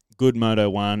Gibbs. Good Moto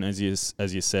 1, as you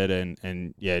said,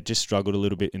 and yeah, just struggled a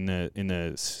little bit in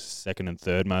the second and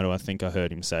third moto. I think I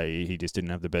heard him say he just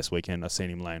didn't have the best weekend. I seen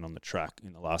him laying on the track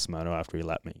in the last moto after he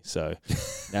lapped me. So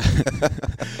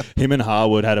him and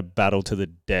Harwood had a battle to the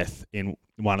death in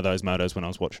one of those motos when I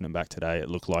was watching them back today. It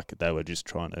looked like they were just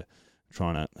trying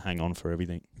to hang on for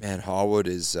everything. Man, Harwood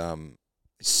is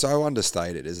so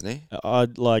understated, isn't he?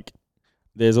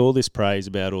 there's all this praise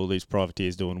about all these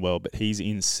privateers doing well, but he's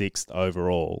in 6th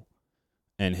overall,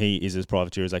 and he is as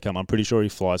privateer as they come. I'm pretty sure he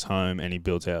flies home and he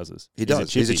builds houses. He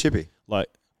does. He's a chippy. Like,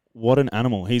 what an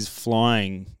animal. He's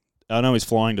flying. I know he's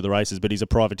flying to the races, but he's a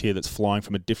privateer that's flying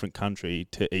from a different country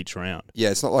to each round. Yeah,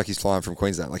 it's not like he's flying from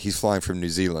Queensland. Like, he's flying from New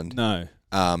Zealand. No.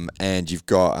 And you've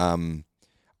got...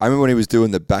 I remember when he was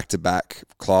doing the back-to-back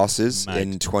classes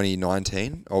in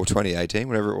 2019 or 2018,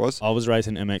 whatever it was. I was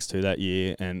racing MX2 that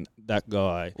year, and that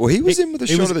guy... Well, he was in with a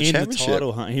shot of the championship. The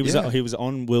title hunt. He was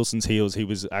on Wilson's heels. He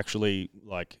was actually,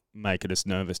 like, making us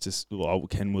nervous.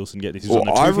 Can Wilson get this? He was on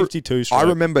the 252 stroke. I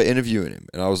remember interviewing him,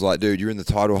 and I was like, dude, you're in the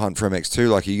title hunt for MX2.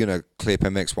 Like, are you going to clip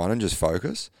MX1 and just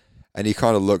focus? And he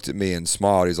kind of looked at me and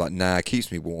smiled. He's like, nah, it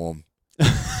keeps me warm.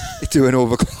 Doing all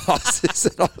the classes,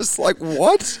 and I was like,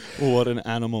 "What? What an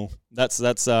animal!" That's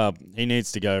he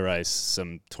needs to go race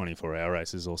some 24-hour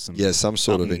races or some some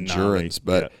sort of endurance.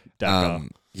 Gnarly.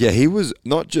 But he was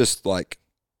not just like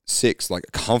 6, like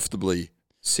comfortably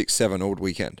 6-7 all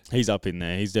weekend. He's up in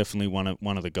there. He's definitely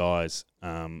one of the guys.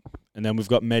 And then we've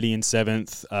got Medi in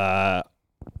 7th.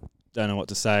 Don't know what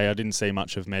to say. I didn't see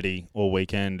much of Medi all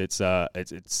weekend. It's tough.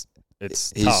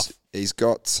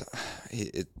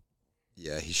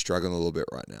 He's struggling a little bit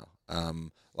right now.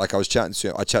 Like I chat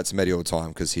to Medi all the time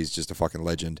because he's just a fucking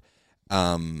legend.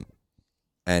 And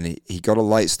he got a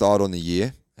late start on the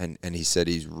year, and he said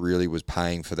he really was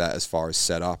paying for that as far as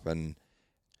setup and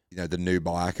the new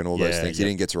bike and all those things. He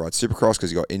didn't get to ride Supercross because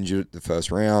he got injured the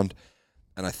first round,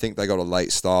 and I think they got a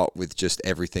late start with just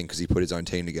everything because he put his own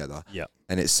team together. Yeah,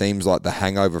 and it seems like the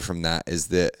hangover from that is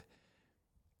that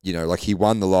like he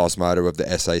won the last moto of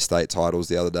the SA state titles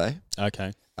the other day.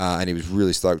 Okay. And he was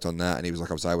really stoked on that, and he was like,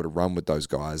 I was able to run with those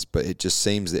guys. But it just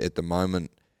seems that at the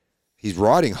moment, he's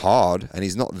riding hard, and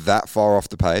he's not that far off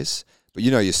the pace. But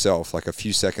yourself, like a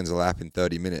few seconds a lap in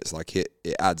 30 minutes, like it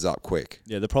adds up quick.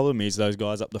 Yeah, the problem is those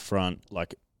guys up the front,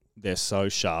 like they're so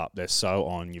sharp, they're so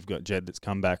on. You've got Jed that's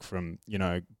come back from,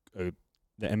 the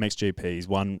MXGP. He's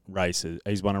won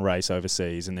a race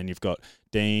overseas, and then you've got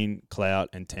Dean, Clout,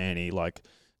 and Tanny, like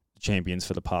champions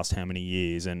for the past how many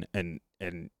years, and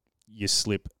you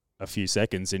slip a few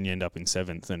seconds and you end up in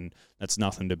 7th, and that's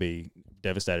nothing to be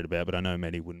devastated about, but I know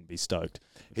Medi wouldn't be stoked.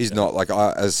 He's not. Like,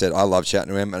 as I said, I love chatting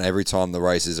to him, and every time the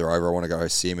races are over, I want to go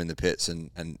see him in the pits and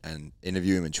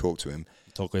interview him and talk to him.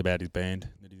 Talk about his band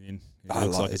that he's in. He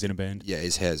looks like he's in a band. Yeah,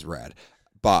 his hair's rad.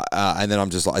 But, and then I'm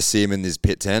just like, I see him in this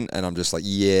pit tent, and I'm just like,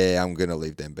 yeah, I'm going to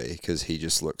leave them be, because he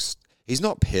just looks, he's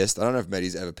not pissed. I don't know if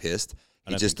Medi's ever pissed.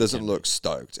 He just doesn't look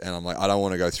stoked. And I'm like, I don't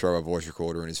want to go throw a voice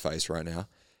recorder in his face right now.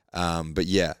 But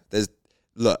yeah,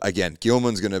 look, again,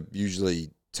 Gilman's going to usually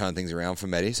turn things around for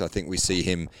Medi. So I think we see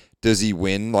him. Does he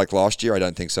win like last year? I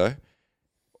don't think so.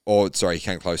 He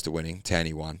came close to winning.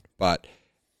 Tanny won. But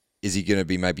is he going to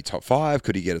be maybe top 5?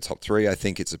 Could he get a top 3? I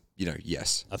think it's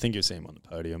yes. I think you'll see him on the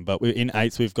podium. But in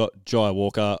 8th, we've got Jai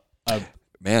Walker.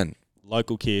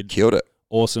 Local kid. Killed it.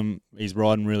 Awesome. He's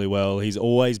riding really well. He's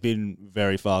always been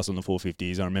very fast on the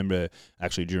 450s. I remember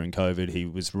actually during COVID, he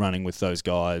was running with those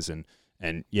guys and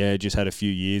just had a few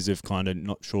years of kind of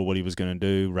not sure what he was going to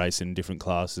do, racing different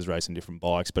classes, racing different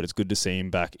bikes. But it's good to see him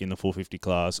back in the 450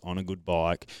 class on a good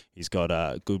bike. He's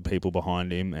got good people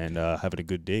behind him and having a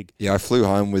good dig. Yeah, I flew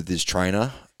home with his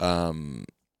trainer and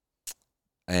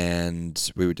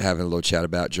we were having a little chat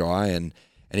about Jai, and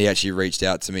he actually reached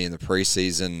out to me in the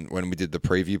preseason when we did the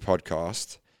preview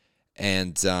podcast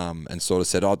and sort of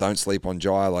said, don't sleep on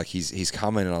Jai. Like, he's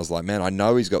coming. And I was like, man, I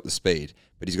know he's got the speed,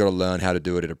 but he's got to learn how to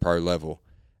do it at a pro level.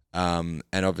 And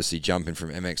obviously jumping from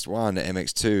MX1 to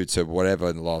MX2 to whatever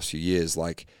in the last few years,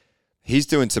 like, he's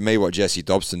doing to me what Jesse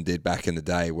Dobson did back in the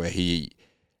day, where he,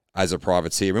 as a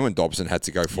privateer, remember when Dobson had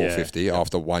to go 450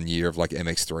 after 1 year of like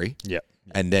MX3? Yeah.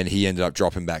 And then he ended up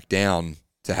dropping back down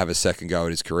to have a second go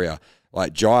at his career.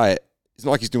 Like, Jai, it's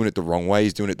not like he's doing it the wrong way.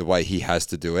 He's doing it the way he has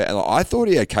to do it. And I thought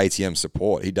he had KTM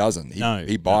support. He doesn't.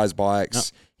 He buys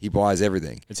bikes. No. He buys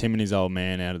everything. It's him and his old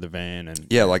man out of the van. And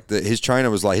yeah, like his trainer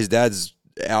was like, his dad's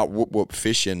out whoop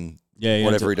fishing,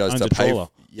 whatever he does to pay.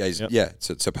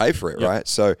 To pay for it, right?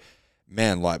 So,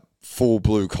 man, like full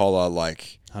blue collar,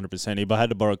 like 100%. He had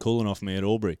to borrow coolant off me at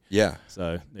Albury. Yeah.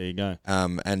 So there you go.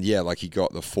 And yeah, like he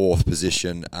got the 4th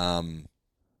position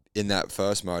in that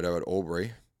first moto at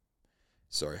Albury.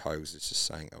 Sorry, Hogs is just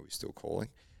saying, are we still calling?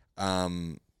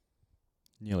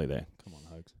 Nearly there. Come on,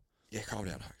 Hogs. Yeah, calm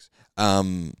down, Hogs.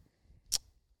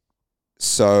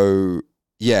 So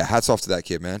yeah, hats off to that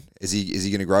kid, man. Is he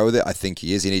going to grow with it? I think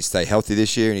he is. He needs to stay healthy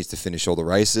this year. He needs to finish all the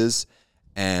races,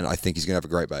 and I think he's going to have a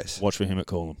great base. Watch for him at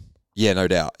Coolum. Yeah, no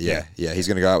doubt. Yeah. He's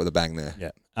going to go out with a bang there.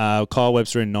 Yeah. Kyle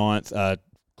Webster in 9th.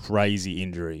 Crazy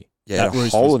injury. Yeah, That a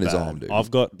roost hole was in his bad. arm, dude.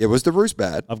 Yeah, was the roost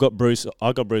bad? I got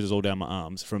bruises all down my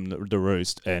arms from the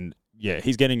roost, and yeah,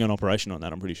 he's getting an operation on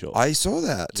that. I'm pretty sure. I saw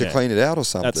that to Yeah. clean it out or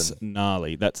something. That's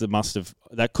gnarly. That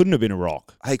couldn't have been a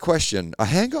rock. Hey, question: are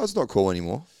handguards not cool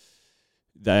anymore?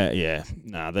 They're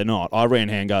not. I ran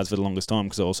handguards for the longest time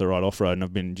because I also ride off road, and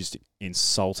I've been just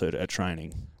insulted at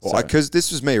training. Well, because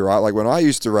this was me, right? Like when I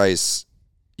used to race,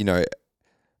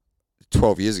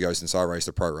 12 years ago since I raced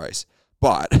a pro race,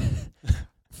 but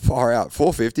far out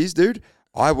 450s, dude.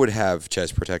 I would have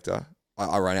chest protector.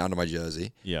 I ran out under my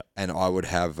jersey. Yeah. And I would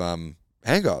have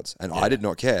handguards. And I did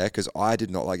not care because I did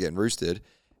not like getting roosted.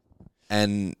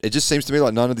 And it just seems to me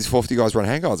like none of these 450 guys run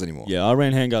handguards anymore. Yeah, I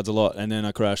ran handguards a lot, and then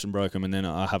I crashed and broke them, and then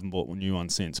I haven't bought new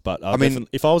ones since. But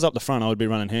if I was up the front, I would be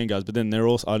running handguards. But then they're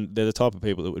the type of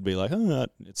people that would be like,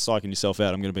 it's psyching yourself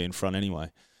out. I'm going to be in front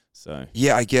anyway. So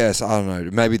yeah, I guess. I don't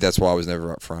know. Maybe that's why I was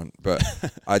never up front. But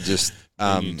I just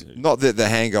not that the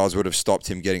handguards would have stopped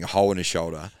him getting a hole in his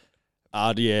shoulder.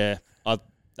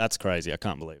 That's crazy. I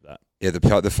can't believe that. Yeah,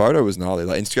 the photo was gnarly.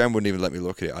 Like Instagram wouldn't even let me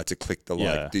look at it. I had to click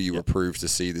the do you approve to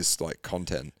see this like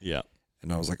content? Yeah.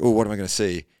 And I was like, oh, what am I going to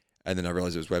see? And then I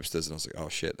realized it was Webster's, and I was like, oh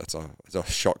shit, that's a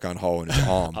shotgun hole in his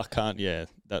arm. I can't. Yeah,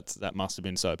 that must have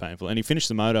been so painful. And he finished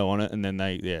the moto on it, and then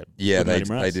they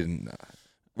didn't.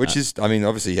 Which is, I mean,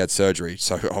 obviously he had surgery,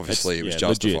 so obviously it was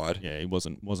justified. Legit. Yeah, he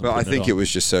wasn't. But I think it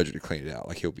was just surgery to clean it out.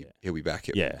 Like he'll be back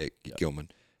at Gilman.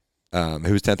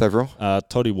 Who was 10th overall?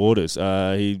 Toddy Waters.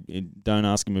 He don't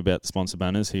ask him about the sponsor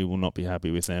banners. He will not be happy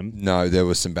with them. No, there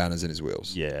was some banners in his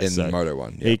wheels. Yeah, in the Moto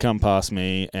one. Yeah. He come past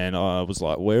me, and I was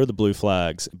like, "Where are the blue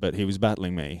flags?" But he was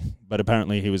battling me. But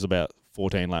apparently, he was about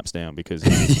 14 laps down because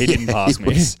he didn't pass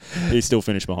me. He still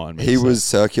finished behind me. He was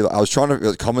circular. I was trying to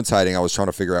commentating. I was trying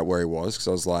to figure out where he was because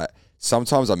I was like,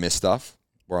 sometimes I miss stuff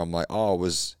where I'm like,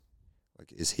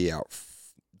 is he out?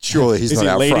 Surely he's not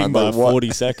out front. By 40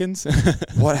 seconds?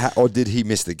 Or did he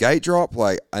miss the gate drop?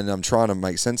 And I'm trying to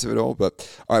make sense of it all. But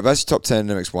all right, that's your top 10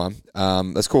 in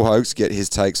MX1. Let's call Hoax, get his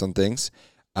takes on things.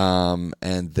 And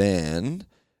then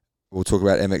we'll talk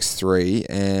about MX3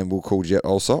 and we'll call Jet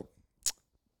Allsop.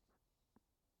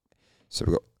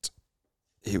 So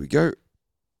here we go.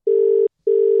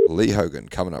 Lee Hogan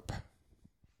coming up.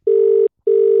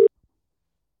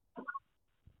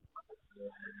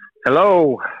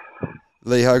 Hello.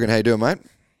 Lee Hogan, how you doing, mate?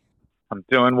 I'm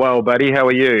doing well, buddy. How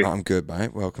are you? I'm good,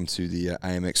 mate. Welcome to the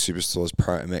AMX Superstores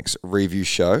ProMX review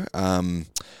show.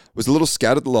 Was a little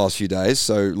scattered the last few days,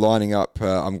 so lining up.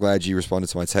 I'm glad you responded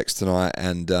to my text tonight,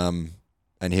 and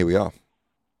here we are.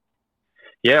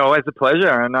 Yeah, always a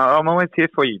pleasure, and I'm always here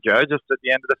for you, Joe. Just at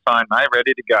the end of the phone, mate,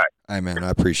 ready to go. Hey, man, I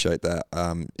appreciate that.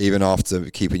 Even after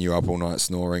keeping you up all night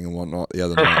snoring and whatnot the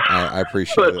other night, I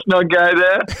appreciate it. Let's not go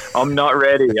there. I'm not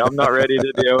ready. I'm not ready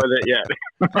to deal with it yet.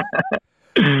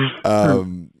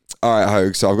 All right,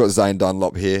 Hogue. So I've got Zane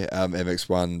Dunlop here,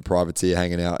 MX1 privateer,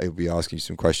 hanging out. He'll be asking you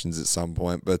some questions at some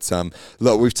point. But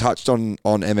look, we've touched on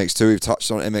MX2, we've touched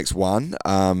on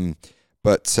MX1,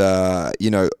 but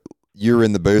you're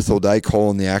in the booth all day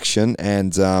calling the action.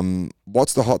 And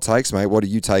what's the hot takes, mate? What are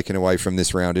you taking away from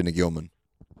this round into Gilman?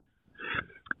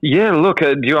 Yeah, look,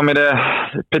 do you want me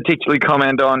to particularly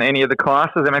comment on any of the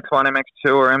classes, MX1,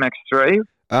 MX2, or MX3?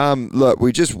 Look,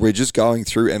 we're just going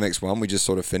through MX1. We just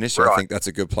sort of finished. So right. I think that's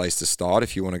a good place to start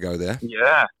if you want to go there.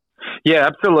 Yeah,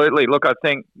 absolutely. Look, I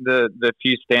think the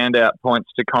few standout points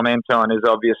to comment on is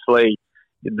obviously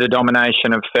the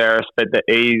domination of Ferris, but the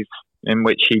ease in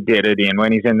which he did it in.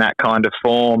 When he's in that kind of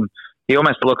form, he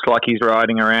almost looks like he's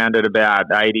riding around at about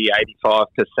 80,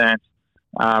 85%.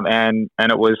 And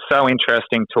it was so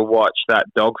interesting to watch that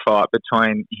dogfight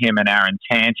between him and Aaron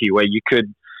Tanti, where you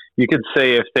could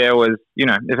see if there was,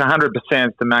 if 100%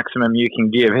 is the maximum you can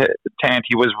give,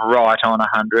 Tanti was right on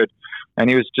 100,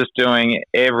 and he was just doing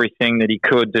everything that he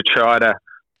could to try to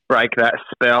break that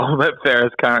spell that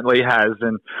Ferris currently has.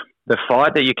 And the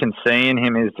fight that you can see in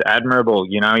him is admirable.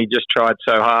 He just tried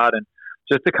so hard, and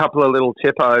just a couple of little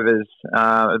tip overs.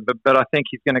 But I think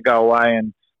he's going to go away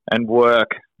and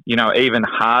work, even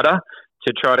harder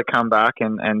to try to come back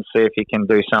and see if he can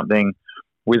do something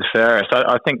with Ferris.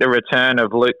 I think the return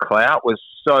of Luke Clout was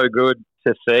so good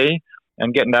to see,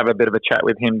 and getting to have a bit of a chat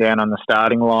with him down on the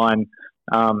starting line.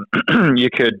 I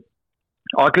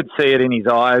could see it in his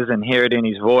eyes and hear it in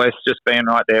his voice, just being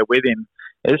right there with him.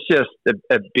 It's just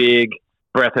a big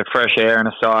breath of fresh air and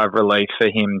a sigh of relief for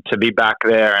him to be back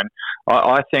there. And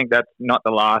I think that's not the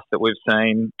last that we've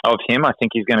seen of him. I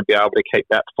think he's going to be able to keep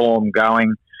that form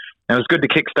going. And it was good to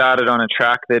kickstart it on a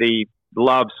track that he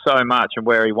loves so much and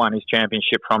where he won his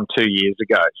championship from 2 years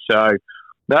ago. So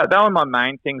that were my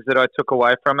main things that I took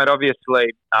away from it.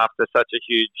 Obviously, after such a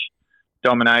huge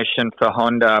domination for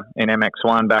Honda in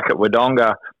MX1 back at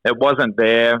Wodonga, it wasn't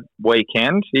their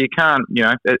weekend. You can't,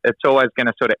 it's always going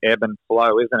to sort of ebb and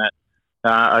flow, isn't it?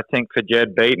 I think for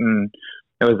Jed Beaton,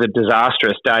 it was a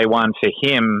disastrous day one for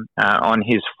him on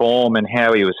his form and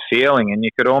how he was feeling. And you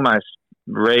could almost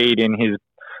read in his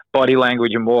body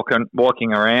language and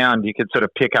walking around, you could sort of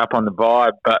pick up on the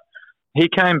vibe. But he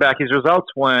came back. His results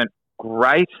weren't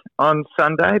great on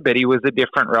Sunday, but he was a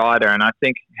different rider. And I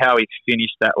think how he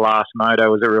finished that last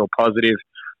moto was a real positive.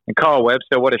 And Kyle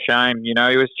Webster, what a shame. He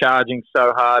was charging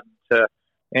so hard to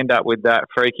end up with that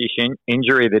freakish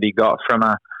injury that he got from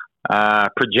a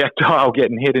projectile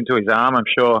getting hit into his arm. I'm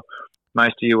sure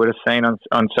most of you would have seen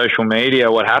on social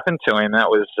media what happened to him. That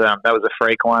was a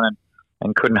freak one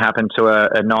and couldn't happen to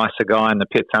a nicer guy in the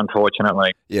pits,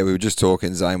 unfortunately. Yeah, we were just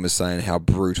talking. Zane was saying how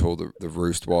brutal the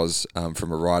roost was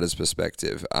from a rider's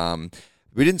perspective.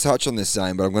 We didn't touch on this,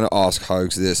 Zane, but I'm going to ask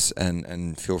Hogs this,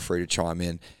 and feel free to chime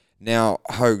in. Now,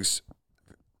 Hogs,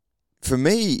 for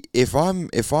me, if I'm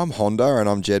Honda and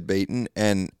I'm Jed Beaton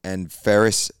and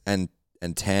Ferris and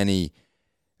Tanny,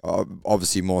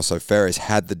 obviously more so Ferris,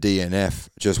 had the DNF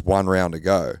just one round to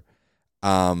go.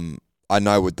 I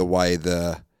know with the way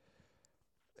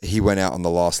he went out on the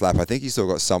last lap, I think he still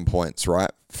got some points,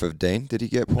 right, for Dean? Did he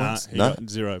get points? He got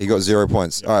 0 He got 0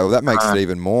 points. Yep. All right, well, that makes it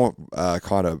even more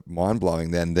kind of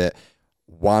mind-blowing then that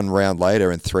one round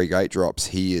later and 3 gate drops,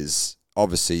 he is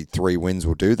obviously 3 wins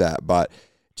will do that. But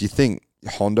do you think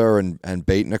Honda and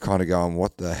Beaton are kind of going,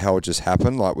 what the hell just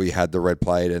happened? Like we had the red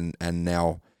plate and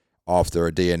now after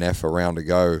a DNF a round to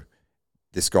go,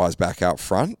 this guy's back out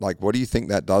front. Like, what do you think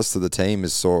that does to the team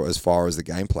as far as the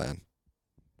game plan?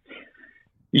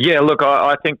 Yeah, look,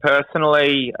 I think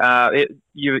personally,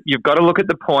 you've got to look at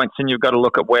the points and you've got to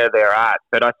look at where they're at.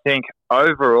 But I think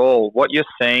overall, what you're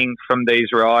seeing from these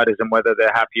riders and whether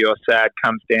they're happy or sad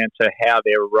comes down to how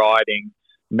they're riding,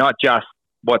 not just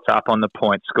what's up on the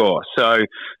point score. So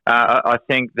I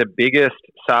think the biggest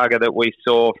saga that we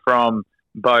saw from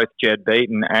both Jed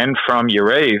Beaton and from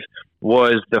Yariv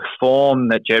was the form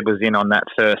that Jed was in on that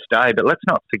first day. But let's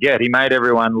not forget, he made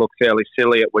everyone look fairly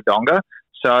silly at Wodonga.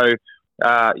 So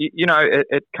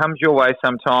it comes your way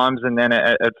sometimes and then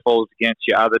it falls against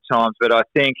you other times. But I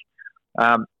think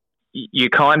you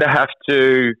kind of have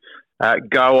to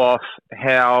go off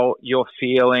how you're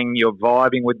feeling, you're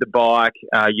vibing with the bike,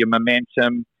 your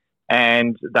momentum.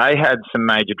 And they had some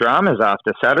major dramas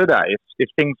after Saturday. If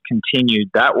things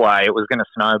continued that way, it was going to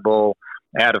snowball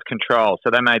out of control. So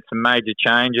they made some major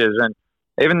changes. And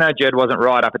even though Jed wasn't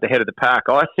right up at the head of the pack,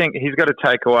 I think he's got to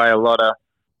take away a lot of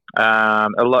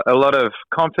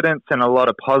confidence and a lot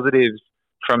of positives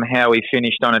from how he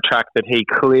finished on a track that he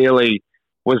clearly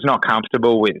was not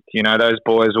comfortable with. Those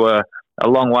boys were a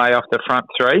long way off the front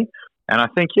 3. And I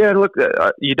think,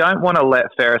 you don't want to let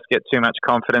Ferris get too much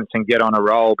confidence and get on a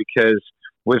roll because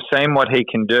we've seen what he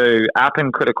can do.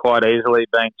 Appen could have quite easily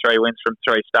been 3 wins from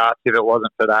 3 starts if it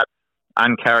wasn't for that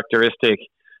uncharacteristic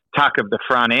tuck of the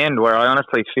front end where I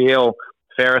honestly feel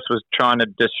Ferris was trying to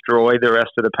destroy the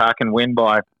rest of the pack and win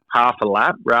by half a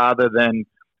lap rather than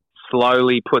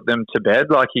slowly put them to bed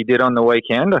like he did on the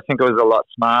weekend. I think it was a lot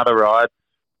smarter ride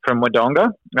from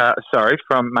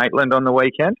from Maitland on the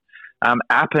weekend.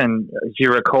 Appen, if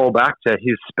you recall back to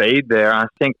his speed there, I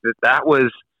think that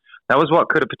was what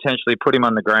could have potentially put him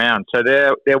on the ground. So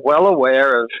they're well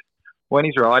aware of when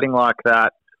he's riding like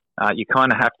that, you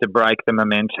kind of have to break the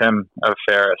momentum of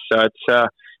Ferris. So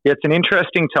it's an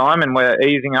interesting time, and we're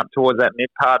easing up towards that mid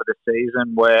part of the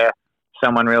season where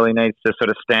someone really needs to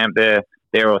sort of stamp their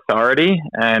authority,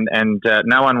 and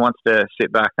no one wants to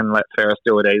sit back and let Ferris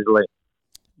do it easily.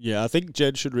 Yeah, I think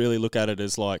Jed should really look at it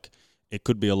as like it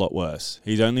could be a lot worse.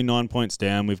 He's only 9 points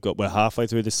down. We're halfway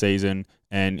through the season,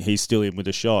 and he's still in with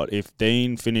a shot. If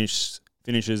Dean finishes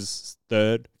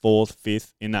 3rd, 4th,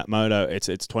 5th in that moto, it's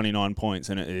 29 points,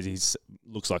 and it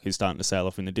looks like he's starting to sail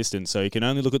off in the distance. So you can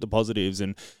only look at the positives,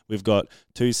 and we've got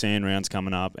 2 sand rounds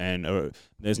coming up, and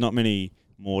there's not many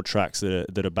more tracks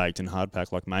that are baked in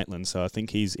hardpack like Maitland. So I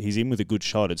think he's in with a good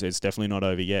shot. It's definitely not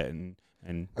over yet, and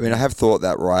I mean, I have thought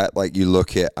that, right? Like you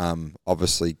look at,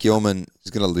 obviously Gilman is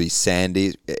going to be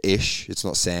sandy-ish. It's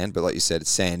not sand, but like you said,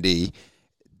 it's sandy.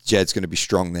 Jed's going to be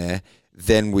strong there.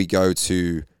 Then we go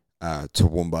to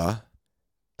Toowoomba,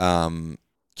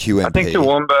 QMP. I think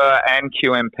Toowoomba and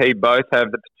QMP both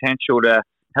have the potential to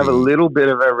have a little bit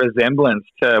of a resemblance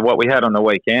to what we had on the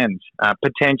weekend,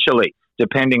 potentially,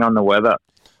 depending on the weather.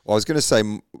 Well, I was going to say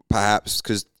perhaps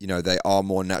because, they are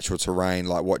more natural terrain,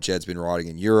 like what Jed's been riding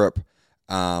in Europe.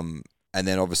 And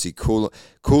then obviously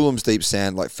Coolum's deep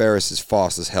sand, like Ferris is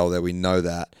fast as hell there. We know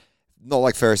that. Not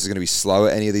like Ferris is going to be slow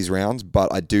at any of these rounds,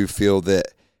 but I do feel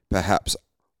that perhaps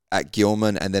at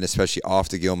Gilman, and then especially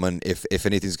after Gilman, if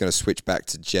anything's going to switch back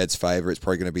to Jed's favour, it's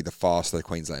probably going to be the faster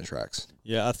Queensland tracks.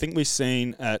 Yeah, I think we've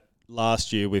seen at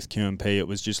last year with QMP, it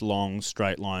was just long,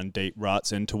 straight line, deep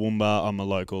ruts. And Toowoomba, I'm a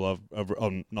local.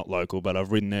 I'm not local, but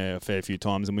I've ridden there a fair few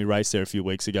times, and we raced there a few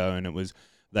weeks ago, and it was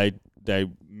they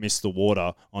missed the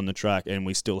water on the track, and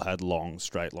we still had long,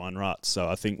 straight line ruts. So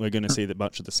I think we're going to see that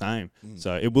much of the same.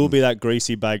 So it will be that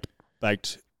greasy baked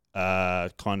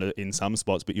kind of in some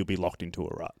spots, but you'll be locked into a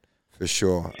rut. For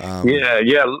sure.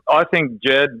 Yeah. I think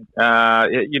Jed,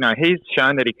 he's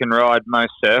shown that he can ride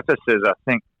most surfaces. I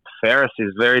think Ferris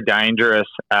is very dangerous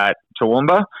at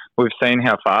Toowoomba. We've seen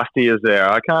how fast he is there.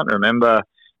 I can't remember,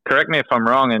 correct me if I'm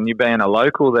wrong, and you being a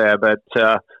local there, but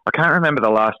I can't remember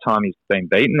the last time he's been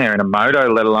beaten there in a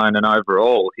moto, let alone an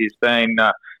overall. He's been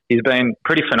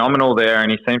pretty phenomenal there,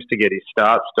 and he seems to get his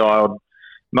start styled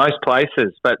most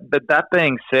places. But that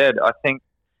being said, I think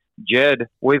Jed,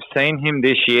 we've seen him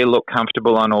this year look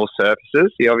comfortable on all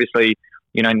surfaces. He obviously,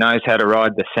 knows how to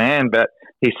ride the sand, but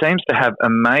he seems to have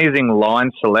amazing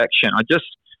line selection.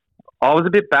 I was a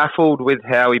bit baffled with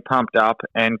how he pumped up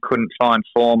and couldn't find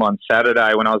form on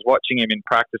Saturday when I was watching him in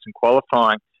practice and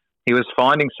qualifying. He was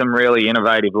finding some really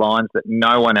innovative lines that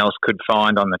no one else could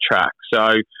find on the track.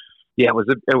 So, yeah, it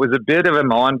was a bit of a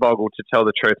mind boggle, to tell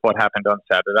the truth, what happened on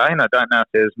Saturday, and I don't know if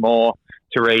there's more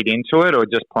to read into it or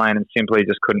just plain and simply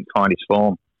just couldn't find his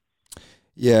form.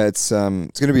 Yeah, it's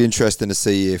going to be interesting to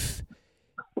see if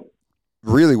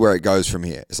really where it goes from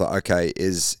here. It's like, okay,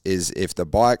 is if the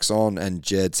bike's on and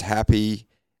Jed's happy,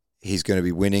 he's going to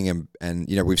be winning, and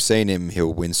we've seen him.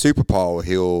 He'll win Super Pole.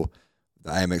 The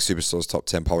AMX Superstores top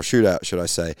 10 pole shootout, should I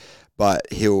say? But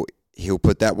he'll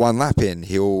put that one lap in.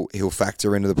 He'll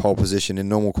factor into the pole position in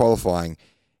normal qualifying.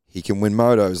 He can win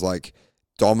motos, like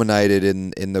dominated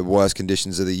in the worst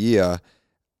conditions of the year.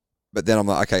 But then I'm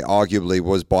like, okay, arguably,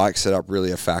 was bike setup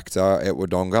really a factor at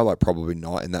Wodonga? Like, probably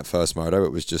not in that first moto.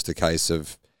 It was just a case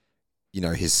of,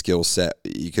 his skill set.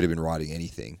 You could have been riding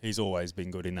anything. He's always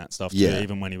been good in that stuff too. Yeah.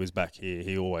 Even when he was back here,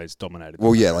 he always dominated.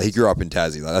 Well, yeah, like he grew up in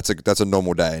Tassie. Like that's a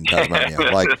normal day in Tasmania.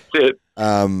 Like,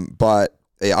 but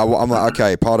yeah, I'm like,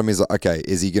 okay. Part of me is like, okay,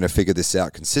 is he going to figure this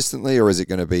out consistently, or is it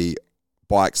going to be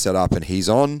bike set up and he's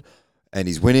on and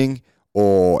he's winning,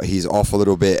 or he's off a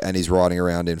little bit and he's riding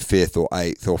around in 5th or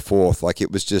 8th or 4th? Like,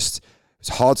 it's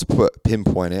hard to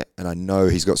pinpoint it, and I know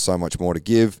he's got so much more to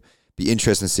give. Be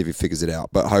interesting to see if he figures it out.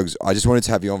 But Hogs, I just wanted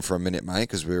to have you on for a minute, mate,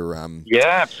 because we're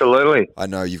yeah, absolutely. I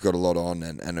know you've got a lot on,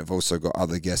 and I've also got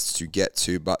other guests to get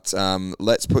to. But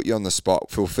let's put you on the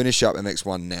spot. We'll finish up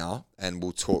MX1 now, and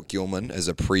we'll talk Gilman as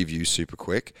a preview super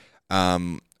quick.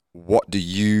 What do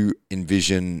you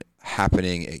envision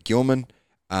happening at Gilman?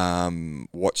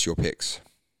 What's your picks?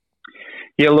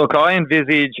 Yeah, look, I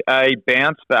envisage a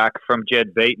bounce back from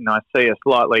Jed Beaton. I see a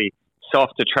slightly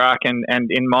softer track, and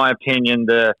in my opinion,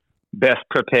 the best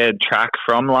prepared track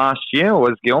from last year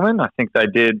was Gilman. I think they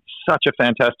did such a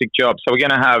fantastic job. So we're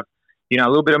going to have, a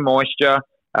little bit of moisture.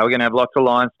 We're going to have lots of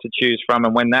lines to choose from,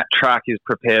 and when that track is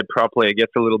prepared properly, it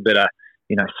gets a little bit of,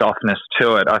 softness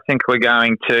to it. I think we're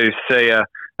going to see a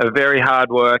very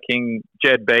hard-working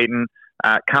Jed Beaton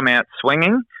come out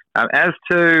swinging. As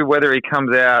to whether he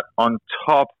comes out on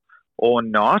top or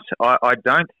not, I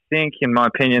don't think, in my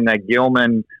opinion, that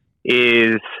Gilman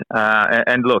is,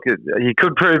 and look, he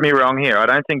could prove me wrong here. I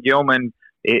don't think Gilman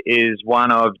is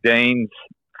one of Dean's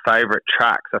favourite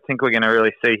tracks. I think we're going to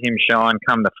really see him shine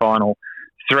come the final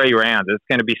 3 rounds. It's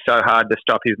going to be so hard to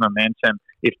stop his momentum.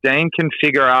 If Dean can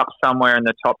figure up somewhere in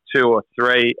the top 2 or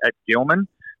 3 at Gilman,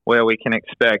 where we can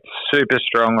expect super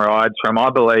strong rides from, I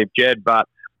believe, Jed, but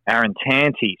Aaron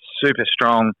Tanti, super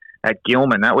strong at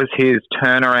Gilman. That was his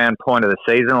turnaround point of the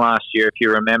season last year, if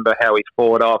you remember how he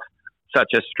fought off such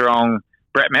a strong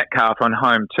Brett Metcalf on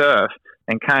home turf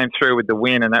and came through with the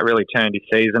win, and that really turned his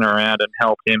season around and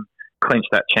helped him clinch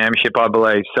that championship, I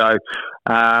believe. So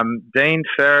Dean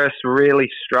Ferris really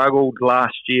struggled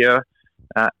last year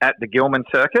at the Gilman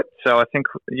circuit. So I think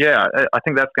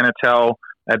that's going to tell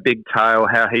a big tale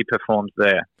how he performs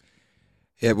there.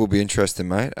 Yeah, it will be interesting,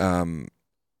 mate.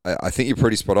 I think you're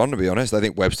pretty spot on, to be honest. I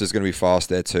think Webster's going to be fast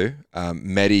there too.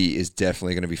 Medi is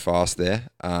definitely going to be fast there.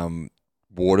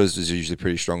 Waters is usually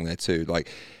pretty strong there too.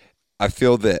 Like, I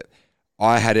feel that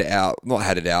I had it out, not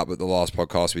had it out, but the last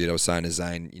podcast we did, I was saying to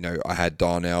Zane, I had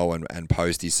Darnell and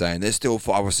Posty saying there's still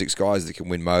 5 or 6 guys that can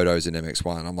win motos in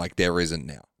MX1. I'm like, there isn't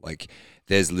now. Like,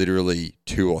 there's literally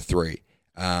 2 or 3.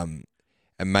 And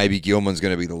maybe Gilman's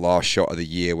going to be the last shot of the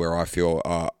year where I feel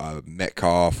a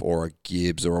Metcalf or a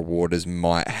Gibbs or a Waters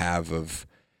might have of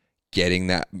getting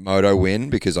that moto win,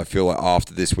 because I feel like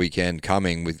after this weekend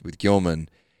coming with Gilman,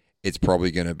 it's probably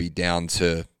going to be down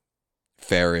to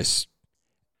Ferris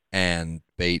and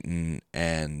Beaton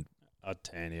and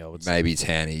Tanny, I would say. maybe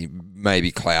Tanny,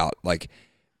 maybe Clout.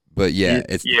 But yeah,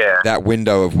 it's Yeah. that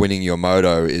window of winning your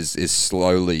moto is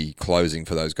slowly closing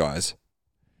for those guys.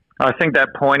 I think that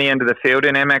pointy end of the field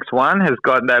in MX1 has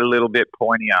gotten that a little bit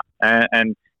pointier.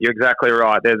 And you're exactly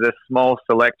right. There's a small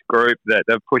select group that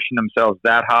they're pushing themselves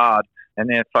that hard, and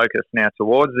they're focused now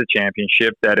towards the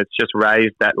championship, that it's just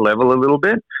raised that level a little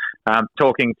bit.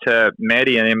 Talking to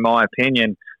Mehdi, and in my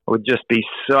opinion, I would just be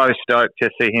so stoked to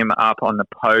see him up on the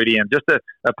podium. Just a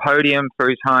podium for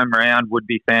his home round would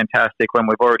be fantastic, when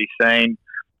we've already seen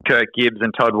Kurt Gibbs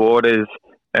and Todd Waters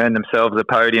earn themselves a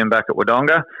podium back at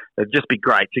Wodonga. It'd just be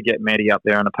great to get Mehdi up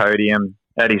there on the podium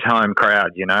at his home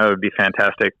crowd. You know, it would be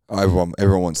fantastic. Everyone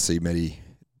wants to see Mehdi.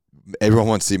 Everyone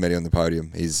wants to see Mehdi on the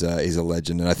podium. He's a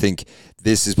legend, and I think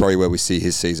this is probably where we see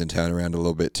his season turn around a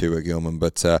little bit too at Gilman.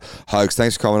 But Hogs,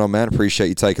 thanks for coming on, man. Appreciate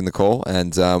you taking the call,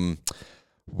 and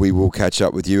we will catch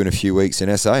up with you in a few weeks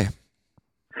in SA.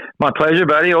 My pleasure,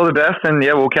 buddy. All the best, and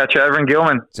yeah, we'll catch you over in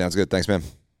Gilman. Sounds good. Thanks, man.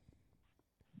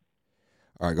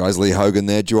 All right, guys, Lee Hogan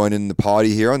there joining the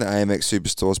party here on the AMX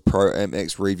Superstores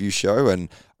ProMX review show, and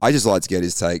I just like to get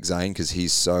his take, Zane, because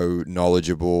he's so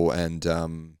knowledgeable and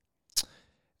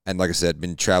like I said,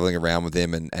 been traveling around with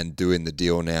him and doing the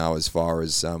deal now as far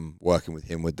as working with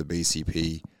him with the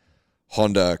BCP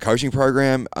Honda coaching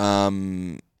program.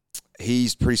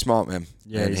 He's pretty smart, man.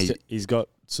 Yeah, he's got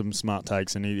some smart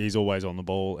takes, and he's always on the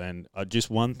ball. And just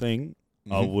one thing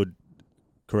I would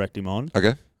correct him on.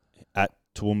 Okay. At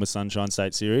Toowoomba Sunshine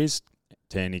State Series,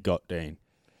 Tanny got Dean.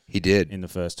 He did. In the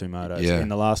first two motos. Yeah. In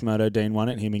the last moto, Dean won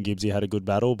it. Him and Gibbsy had a good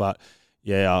battle, but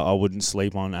yeah, I wouldn't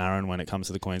sleep on Aaron when it comes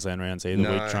to the Queensland rounds either.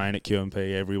 No. We train at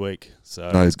QMP every week, so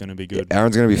No, it's going to be good. Yeah,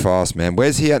 Aaron's going to be fast, man.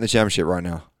 Where's he at in the championship right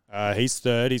now? He's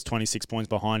third. He's 26 points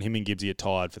behind. Him and Gibbsy are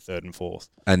tied for third and fourth.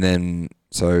 And then,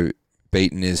 so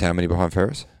Beaton is how many behind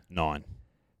Ferris? 9.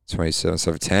 27.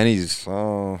 So for Tanny's,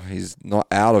 he's not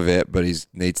out of it, but he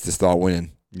needs to start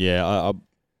winning. Yeah,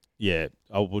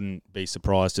 I wouldn't be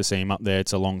surprised to see him up there.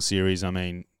 It's a long series. I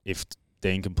mean, if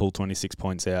Dean can pull 26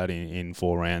 points out in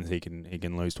 4 rounds, he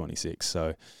can lose 26.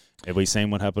 So have we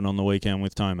seen what happened on the weekend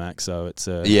with Tomac? So it's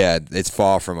it's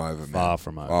far from over, man. Far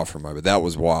from over. That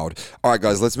was wild. All right,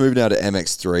 guys, let's move now to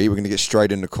MX3. We're going to get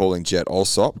straight into calling Jet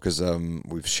Alsop because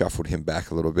we've shuffled him back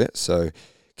a little bit. So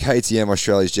KTM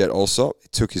Australia's Jet Alsop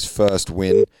took his first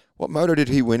win. What moto did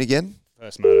he win again?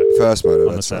 First moto.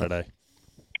 On a that's Saturday. Right.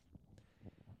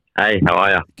 Hey, how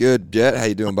are you? Good, Jet. How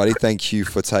you doing, buddy? Thank you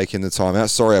for taking the time out.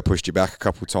 Sorry I pushed you back a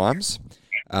couple times.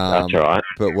 That's all right.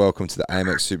 But welcome to the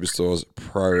AMX Superstores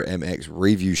Pro MX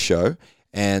review show.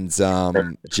 And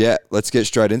Jet, let's get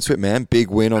straight into it, man. Big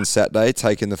win on Saturday,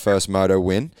 taking the first moto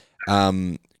win.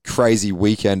 Crazy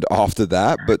weekend after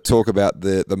that, but talk about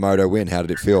the moto win. How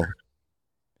did it feel?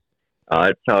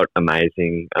 It felt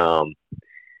amazing.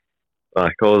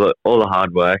 Like all the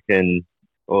hard work and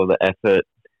all the effort.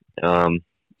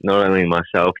 Not only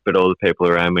myself, but all the people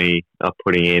around me are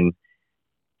putting in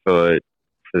for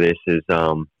this is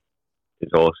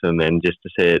awesome, and just to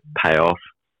see it pay off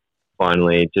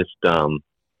finally, it just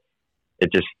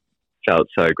felt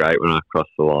so great when I crossed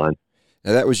the line.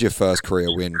 Now that was your first career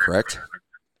win, correct?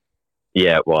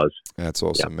 Yeah, it was. That's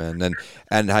awesome, man.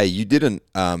 And hey, you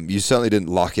certainly didn't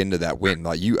luck into that win.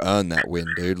 Like you earned that win,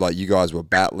 dude. Like you guys were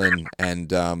battling,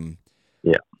 and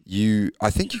I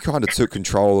think you kind of took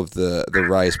control of the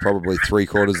race probably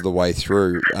 3/4 of the way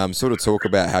through. Sort of talk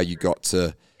about how you got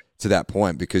to that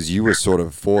point, because you were sort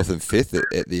of 4th and 5th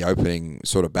at the opening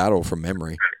sort of battle from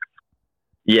memory.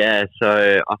 Yeah,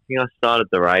 so I think I started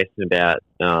the race in about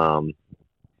I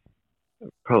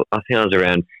think I was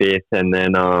around 5th, and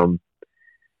then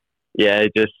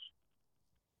just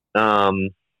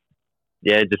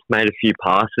made a few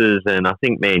passes, and I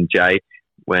think me and Jake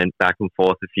went back and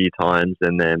forth a few times,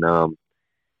 and then I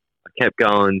kept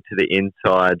going to the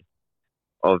inside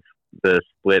of the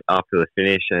split after the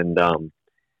finish, and I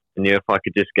knew if I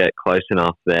could just get close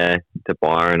enough there to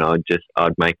Byron,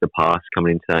 I'd make the pass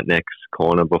coming into that next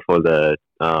corner before the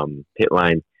pit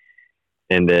lane,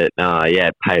 and it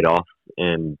paid off,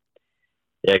 and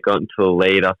got into the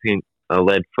lead. I think I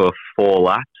led for 4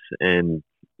 laps and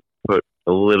put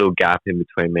a little gap in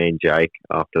between me and Jake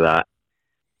after that.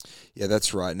 Yeah,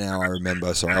 that's right. Now I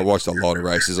remember. So I watched a lot of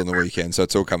races on the weekend, so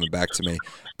it's all coming back to me.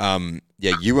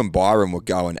 You and Byron were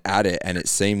going at it, and it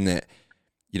seemed that,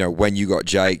 when you got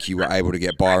Jake, you were able to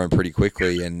get Byron pretty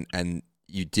quickly, and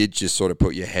you did just sort of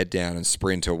put your head down and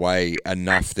sprint away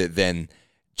enough that then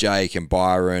Jake and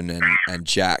Byron and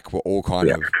Jack were all kind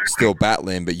of still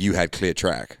battling, but you had clear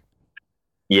track.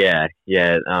 Yeah.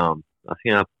 I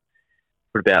think I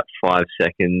put about 5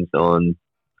 seconds on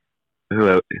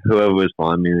whoever was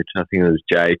behind me, which I think it was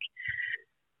Jake.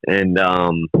 And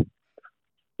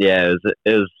it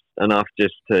was enough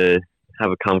just to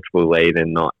have a comfortable lead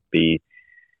and not be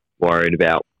worried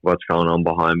about what's going on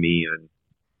behind me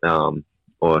and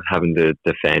or having to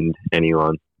defend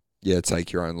anyone. Yeah,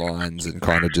 take your own lines and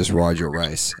kind of just ride your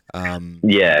race.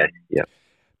 Yeah.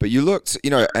 But you looked,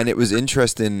 and it was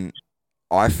interesting.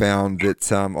 I found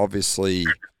that obviously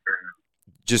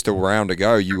just a round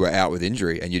ago you were out with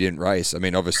injury and you didn't race. I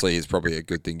mean, obviously it's probably a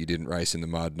good thing you didn't race in the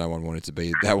mud. No one wanted to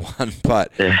be that one.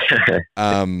 But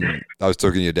I was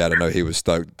talking to your dad. I know he was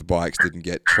stoked the bikes didn't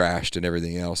get trashed and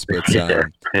everything else. But,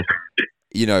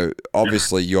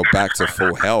 obviously you're back to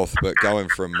full health. But going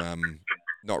from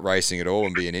not racing at all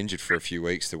and being injured for a few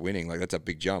weeks to winning, like that's a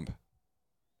big jump.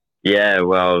 Yeah,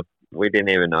 well, we didn't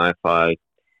even know if I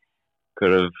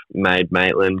could have made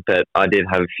Maitland, but I did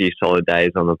have a few solid days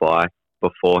on the bike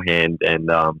beforehand, and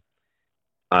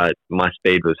my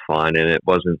speed was fine, and it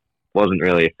wasn't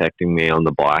really affecting me on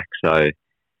the bike. So,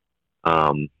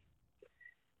 I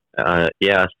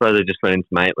suppose I just went into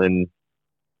Maitland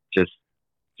just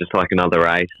like another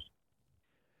race,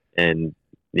 and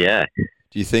yeah.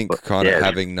 Do you think kind of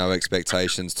having no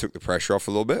expectations took the pressure off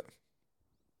a little bit?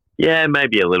 Yeah,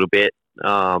 maybe a little bit.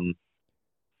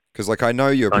 Because I know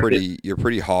you're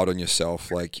pretty hard on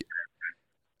yourself. Like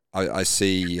I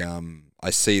see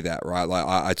that, right? Like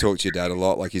I talk to your dad a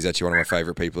lot. Like he's actually one of my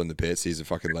favorite people in the pits. He's a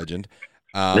fucking legend.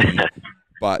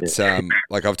 But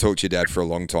like I've talked to your dad for a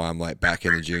long time. Like back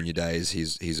in the junior days,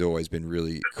 he's always been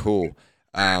really cool.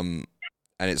 And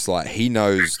it's like he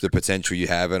knows the potential you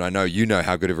have, and I know you know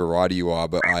how good of a rider you are.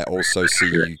 But I also see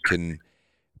you can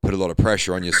put a lot of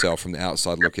pressure on yourself from the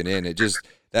outside looking in. It just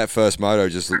that first moto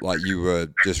just looked like you were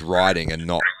just riding and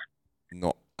not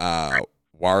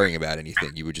worrying about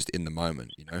anything. You were just in the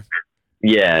moment,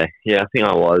 Yeah, I think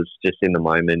I was just in the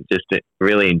moment, just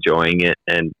really enjoying it,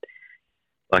 and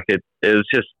like it was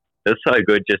so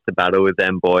good just to battle with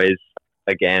them boys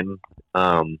again.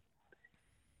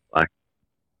 Like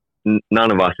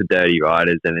none of us are dirty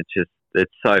riders, and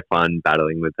it's so fun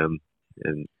battling with them,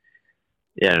 and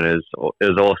yeah, and it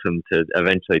was awesome to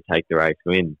eventually take the race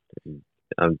win.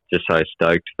 I'm just so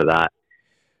stoked for that.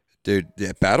 Dude,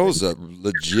 yeah, battles are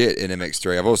legit in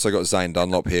MX3. I've also got Zane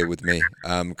Dunlop here with me,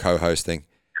 co-hosting.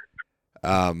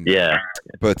 Yeah.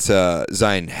 But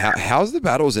Zane, how's the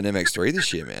battles in MX3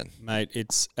 this year, man? Mate,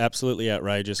 it's absolutely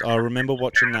outrageous. I remember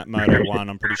watching that Moto 1.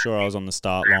 I'm pretty sure I was on the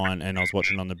start line and I was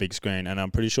watching on the big screen, and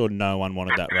I'm pretty sure no one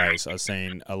wanted that race. I've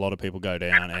seen a lot of people go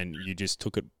down, and you just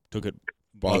took it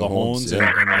by the horns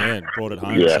and brought it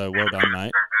home. Yeah. So well done,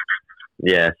 mate.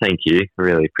 Yeah, thank you. I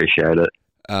really appreciate it.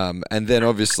 And then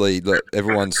obviously, look,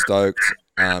 everyone's stoked.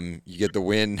 You get the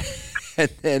win,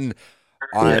 and then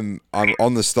I'm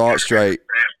on the start straight.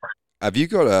 Have you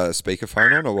got a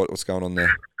speakerphone on, or what's going on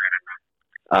there?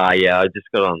 Yeah, I just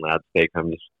got on loudspeaker.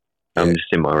 I'm just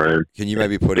in my room. Can you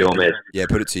maybe put it?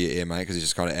 Put it to your ear, mate, because it's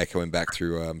just kind of echoing back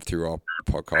through our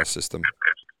podcast system.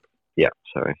 Yeah,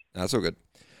 sorry. That's all good.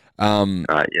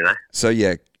 Right, So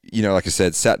yeah, like I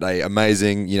said, Saturday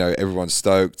amazing. Everyone's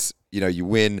stoked. You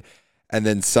win, and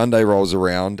then Sunday rolls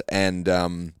around, and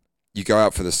you go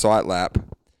out for the sight lap.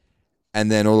 And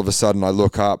then all of a sudden I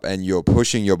look up and you're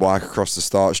pushing your bike across the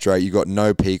start straight. You got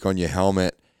no peak on your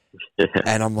helmet.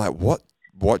 And I'm like, what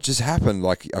just happened?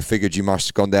 Like, I figured you must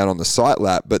have gone down on the sight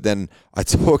lap. But then I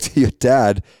talked to your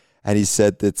dad and he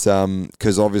said that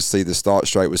because obviously the start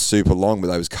straight was super long, but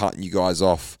they was cutting you guys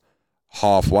off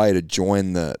halfway to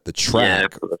join the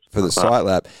track for the sight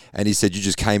lap. And he said you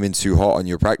just came in too hot on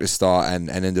your practice start and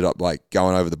ended up like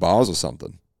going over the bars or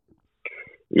something.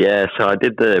 Yeah, so I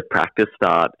did the practice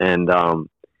start, and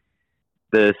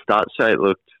the start straight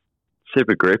looked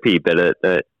super grippy, but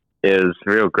it was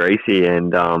real greasy,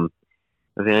 and I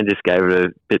think I just gave it a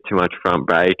bit too much front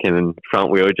brake, and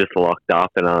front wheel just locked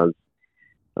up, and I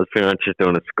was pretty much just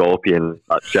doing a scorpion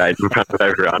straight in front of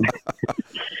everyone.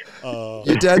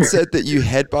 Your dad said that you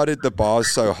headbutted the bars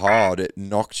so hard it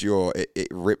knocked it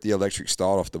ripped the electric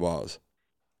start off the bars.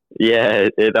 Yeah,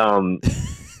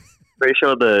 pretty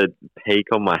sure the peak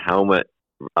on my helmet,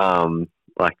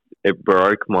 it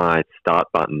broke my start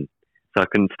button, so I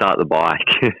couldn't start the bike.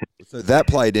 So that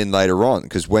played in later on,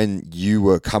 because when you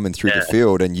were coming through the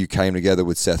field and you came together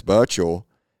with Seth Birchall,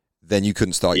 then you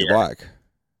couldn't start your bike.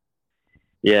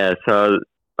 Yeah, so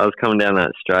I was coming down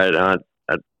that straight, and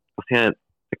I think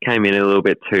I came in a little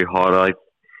bit too hot. I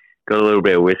got a little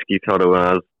bit of whiskey sort of when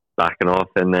I was backing off,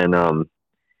 and then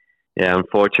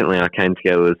unfortunately I came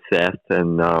together with Seth,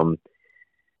 and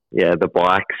the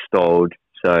bike stalled.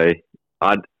 So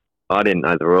I didn't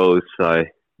know the rules, so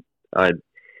I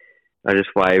just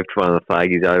waved one of the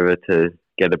flaggies over to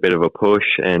get a bit of a push,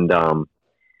 and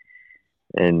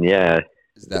yeah,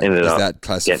 Is that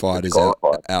classified as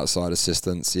outside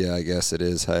assistance? Yeah, I guess it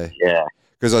is. Hey, yeah,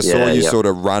 because I saw you sort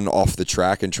of run off the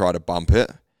track and try to bump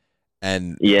it,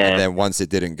 and then once it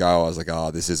didn't go, I was like,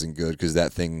 oh, this isn't good because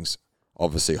that thing's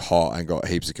obviously hot and got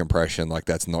heaps of compression. Like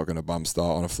that's not going to bump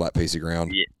start on a flat piece of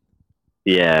ground.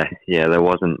 Yeah. There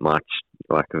wasn't much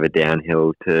like of a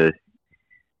downhill to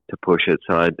push it,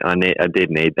 so I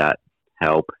did need that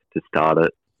help to start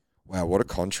it. Wow, what a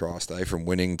contrast, From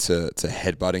winning to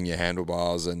headbutting your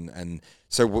handlebars. And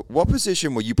so what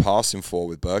position were you passing for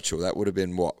with Birchall? That would have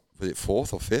been, what, was it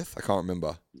 4th or 5th? I can't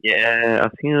remember. Yeah, I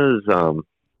think it was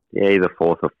either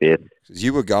 4th or 5th. Because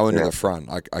you were going to the front.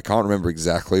 I can't remember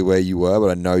exactly where you were, but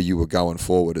I know you were going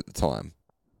forward at the time.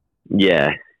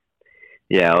 Yeah.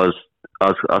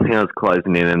 I think I was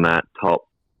closing in that top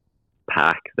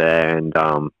pack there, and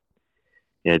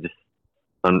just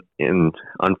an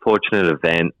unfortunate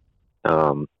event.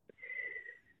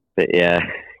 But yeah,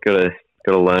 gotta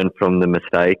learn from the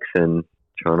mistakes and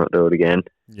try not to do it again.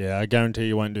 Yeah, I guarantee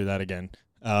you won't do that again.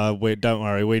 Don't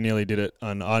worry, we nearly did it,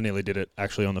 and I nearly did it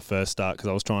actually on the first start because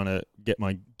I was trying to get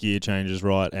my gear changes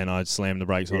right, and I slammed the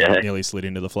brakes on and nearly slid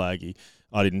into the flaggy.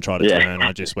 I didn't try to turn.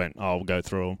 I just went, I'll go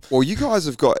through them. Well, you guys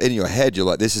have got in your head, you're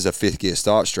like, this is a 5th gear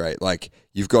start straight. Like,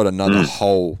 you've got another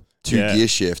whole 2 gear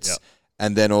shifts,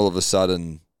 and then all of a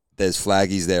sudden there's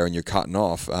flaggies there and you're cutting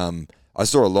off. I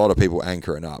saw a lot of people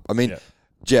anchoring up. I mean,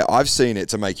 Jet, I've seen it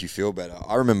to make you feel better.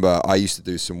 I remember I used to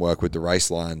do some work with the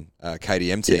Raceline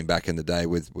KDM team back in the day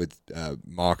with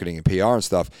marketing and PR and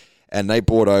stuff, and they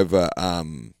brought over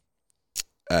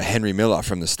Henry Miller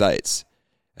from the States.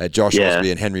 Josh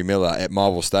Osby and Henry Miller at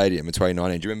Marvel Stadium in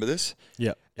 2019. Do you remember this?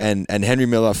 Yeah. And Henry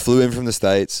Miller flew in from the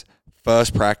States,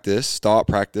 start practice,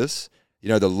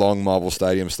 the long Marvel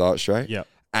Stadium start straight. Yeah.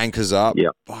 Anchors up,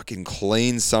 fucking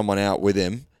cleans someone out with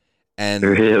him, and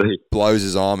really blows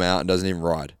his arm out and doesn't even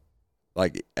ride.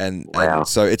 Like, and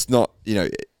so it's not,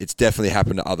 it's definitely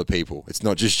happened to other people. It's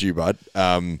not just you, bud.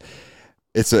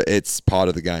 It's part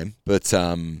of the game, but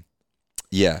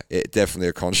it definitely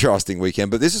a contrasting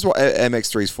weekend. But this is what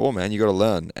MX3 is for, man. You got to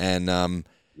learn, and that's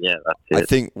it. I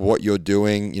think what you're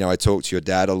doing. I talk to your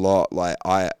dad a lot. Like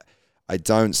I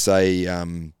don't say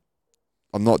I'm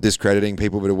not discrediting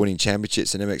people that are winning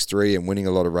championships in MX3 and winning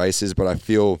a lot of races, but I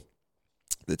feel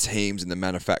the teams and the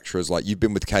manufacturers, like you've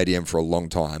been with KDM for a long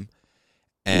time.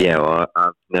 And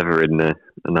I've never ridden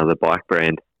another bike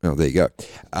brand. Oh, there you go.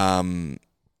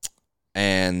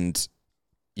 And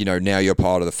now you're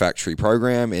part of the factory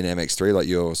program in MX3, like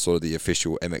you're sort of the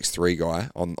official MX3 guy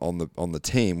on the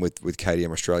team with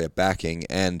KDM Australia backing.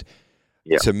 And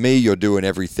to me, you're doing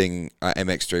everything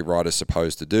MX3 rider's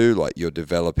supposed to do. Like you're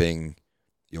developing,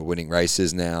 you're winning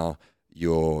races now.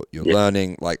 You're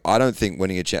learning. Like I don't think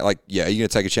winning a are you going to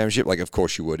take a championship? Like of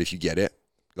course you would if you get it.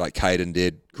 Like Caden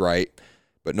did, great.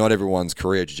 But not everyone's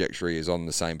career trajectory is on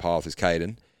the same path as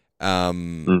Caden.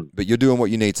 But you're doing what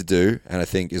you need to do, and I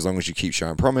think as long as you keep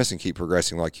showing promise and keep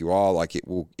progressing like you are, like it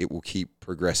will keep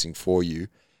progressing for you.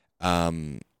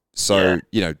 Don't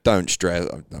stress.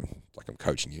 I'm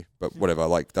coaching you, but whatever.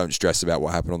 Like don't stress about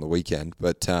what happened on the weekend.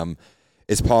 But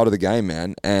it's part of the game,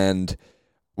 man. And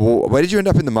where did you end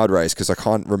up in the mud race? Because I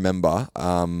can't remember.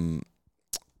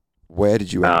 Where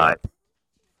did you end up?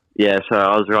 Yeah, so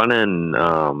I was running.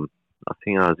 I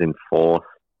think I was in 4th.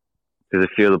 Because a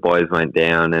few of the boys went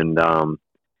down, and I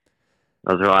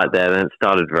was right there. Then it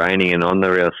started raining, and on the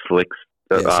real slicks.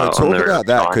 So talk about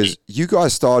that, because you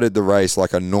guys started the race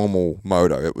like a normal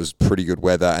moto. It was pretty good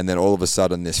weather, and then all of a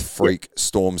sudden this freak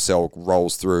storm cell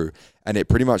rolls through, and it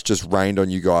pretty much just rained on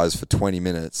you guys for 20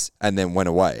 minutes and then went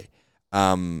away.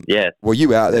 Were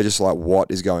you out there just like,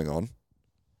 what is going on?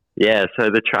 Yeah, so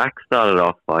the track started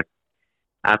off like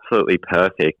absolutely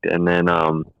perfect, and then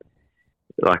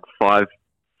like 5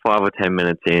 or 10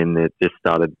 minutes in, it just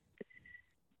started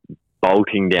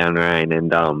bolting down rain,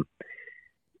 and I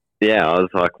was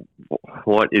like,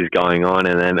 what is going on?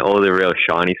 And then all the real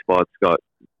shiny spots got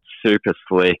super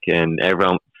slick, and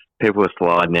people were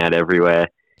sliding out everywhere.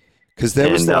 Because there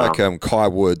was Kai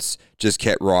Woods just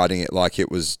kept riding it like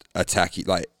it was a tacky,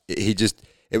 like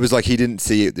it was like he didn't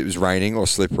see it was raining or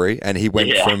slippery, and he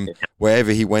went from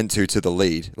wherever he went to the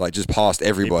lead, like just past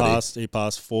everybody. He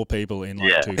passed 4 people in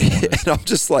like 2 corners. And I'm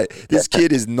just like, this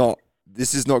kid is not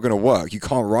going to work. You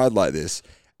can't ride like this.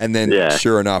 And then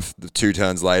sure enough, 2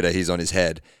 turns later, he's on his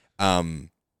head. But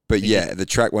the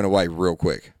track went away real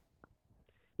quick.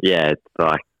 Yeah, it's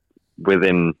like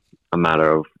within a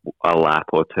matter of a lap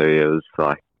or 2, it was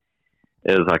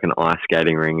like an ice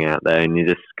skating ring out there, and you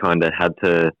just kind of had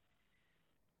to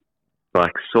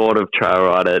like sort of trail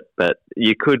ride it, but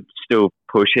you could still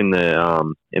push in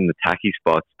the tacky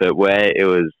spots. But where it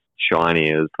was shiny,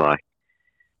 it was like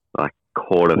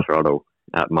quarter throttle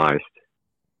at most.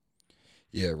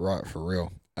 Yeah, right, for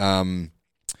real.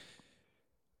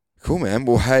 Cool, man.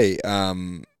 Well, hey,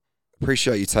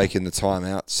 appreciate you taking the time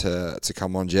out to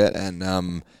come on, Jet, and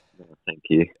thank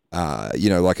you.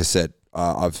 Like I said,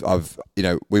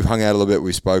 we've hung out a little bit,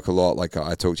 we spoke a lot. Like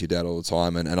I talk to your dad all the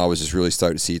time, and I was just really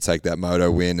stoked to see you take that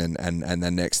moto win and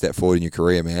then next step forward in your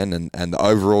career, man. And the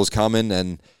overall's coming,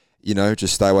 and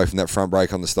just stay away from that front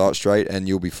brake on the start straight, and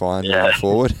you'll be fine moving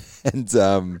forward.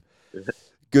 And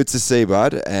good to see,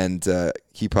 bud, and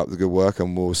keep up the good work,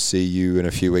 and we'll see you in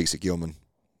a few weeks at Gilman.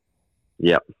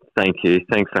 Yep. Thank you.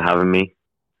 Thanks for having me.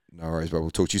 No worries, but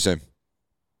we'll talk to you soon.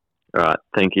 All right.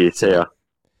 Thank you. See ya.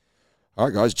 All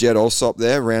right, guys. Jed Alsop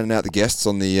there, rounding out the guests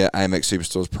on the AMX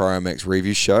Superstores ProMX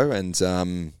review show. And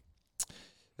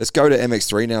let's go to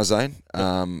MX3 now, Zane.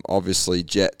 Obviously,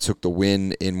 Jet took the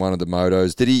win in one of the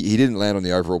motos. He didn't land on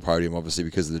the overall podium, obviously,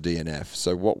 because of the DNF.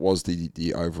 So what was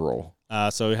the overall?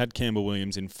 So we had Campbell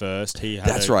Williams in first.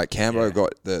 That's right. Cambo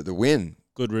got the win.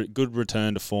 Good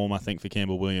return to form, I think, for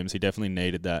Campbell Williams. He definitely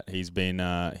needed that. He's been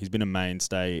a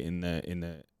mainstay in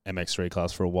the MX3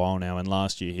 class for a while now, and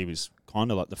last year he was kind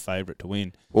of like the favourite to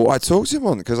win. Well, I talked to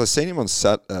him because I seen him on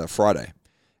Friday,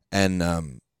 and I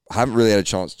haven't really had a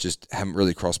chance, haven't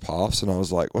really crossed paths, and I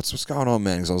was like, what's going on,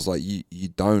 man? Because I was like,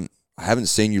 I haven't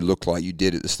seen you look like you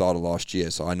did at the start of last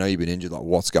year, so I know you've been injured. Like,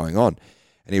 what's going on?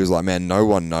 And he was like, man, no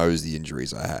one knows the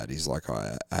injuries I had. He's like,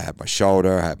 I had my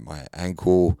shoulder, I had my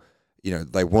ankle.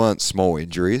 They weren't small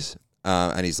injuries,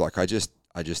 and he's like, I just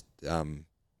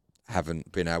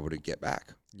haven't been able to get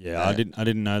back. Yeah, I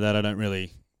didn't know that. I don't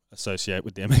really associate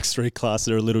with the MX3 class.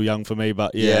 They're a little young for me,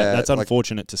 but that's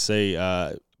unfortunate to see.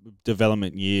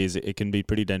 Development years, it can be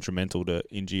pretty detrimental to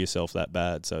injure yourself that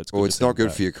bad. So it's not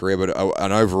good for your career, but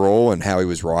an overall and how he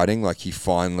was riding, like he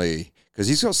finally, because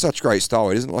he's got such great style.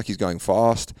 It isn't like he's going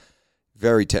fast,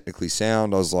 very technically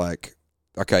sound. I was like,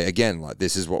 okay, again, like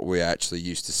this is what we're actually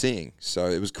used to seeing. So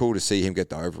it was cool to see him get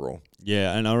the overall.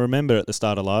 Yeah, and I remember at the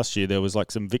start of last year, there was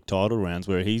like some Vic title rounds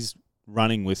where he's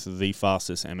running with the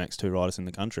fastest MX2 riders in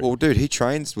the country. Well, dude, he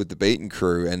trains with the Beaten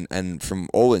crew, and from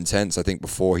all intents, I think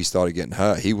before he started getting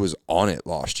hurt, he was on it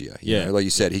last year. You know, like you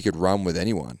said, he could run with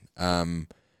anyone.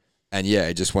 And yeah,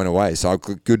 it just went away. So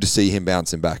good to see him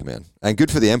bouncing back, man. And good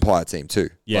for the Empire team too.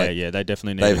 Yeah, they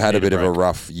definitely need. They've had a bit of a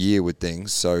rough year with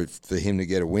things, so for him to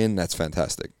get a win, that's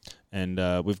fantastic. And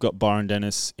we've got Byron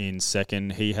Dennis in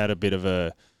second. He had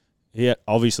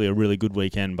obviously a really good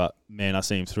weekend, but man, I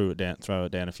see him throw it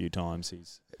down a few times.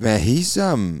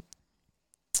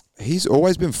 He's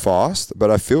always been fast,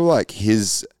 but I feel like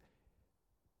his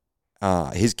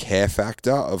care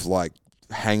factor of like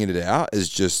hanging it out is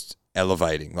just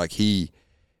elevating. Like he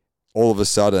all of a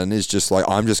sudden is just like,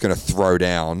 I'm just going to throw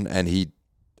down, and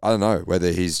I don't know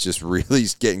whether he's just really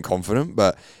getting confident,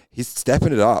 but he's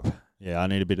stepping it up. Yeah, I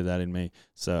need a bit of that in me.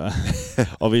 So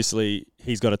obviously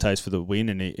he's got a taste for the win,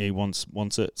 and he wants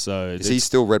it. So is he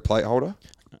still red plate holder?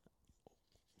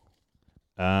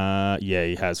 Yeah,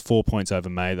 he has 4 points over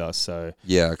Mather. So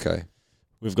yeah, okay.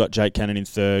 We've got Jake Cannon in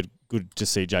third. Good to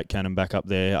see Jake Cannon back up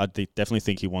there. I definitely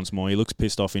think he wants more. He looks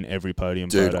pissed off in every podium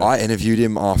Dude, photo. I interviewed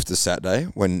him after Saturday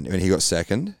when he got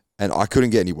second, and I couldn't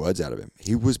get any words out of him.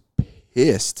 He was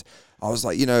pissed. I was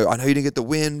like, I know you didn't get the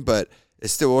win, but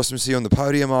it's still awesome to see you on the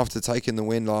podium after taking the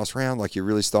win last round. Like, you're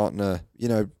really starting to,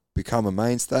 become a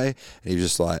mainstay. And he was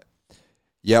just like,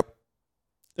 yep.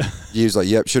 He was like,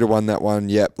 yep, should have won that one.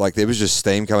 Yep. Like, there was just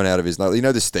steam coming out of his nose.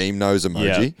 The steam nose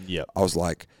emoji? Yeah. I was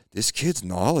like, this kid's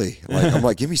gnarly. Like, I'm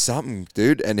like, give me something,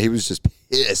 dude. And he was just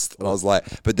pissed. And I was like,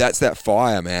 but that's that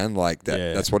fire, man. Like,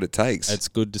 that's what it takes. It's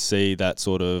good to see that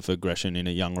sort of aggression in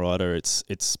a young rider.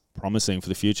 It's promising for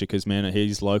the future because, man,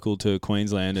 he's local to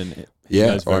Queensland and he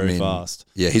goes very fast.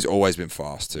 Yeah, he's always been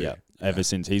fast too. Yeah. Ever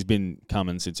since he's been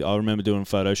coming since I remember doing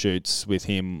photo shoots with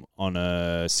him on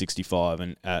a 65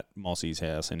 and at Mossy's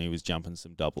house, and he was jumping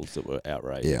some doubles that were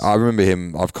outrageous. Yeah, I remember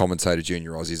him. I've commentated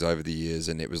junior Aussies over the years,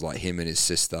 and it was like him and his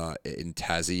sister in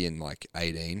Tassie in like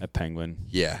 18 at Penguin.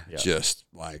 Yeah, just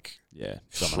like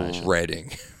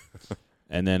shredding.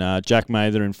 And then Jack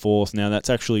Mather in fourth. Now that's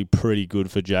actually pretty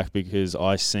good for Jack because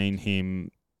I seen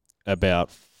him about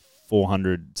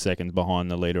 400 seconds behind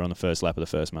the leader on the first lap of the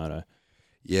first moto.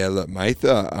 Yeah, look,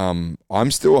 Mather,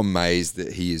 I'm still amazed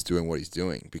that he is doing what he's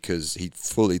doing because he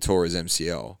fully tore his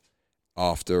MCL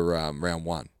after round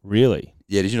one. Really?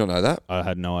 Yeah, did you not know that? I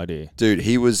had no idea. Dude,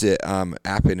 he was at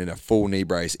Appin in a full knee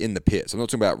brace in the pits. I'm not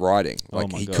talking about riding.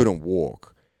 Like, he couldn't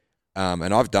walk.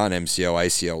 And I've done MCL,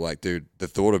 ACL. Like, dude, the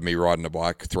thought of me riding a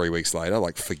bike 3 weeks later,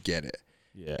 like, forget it.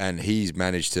 Yeah. And he's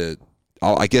managed to,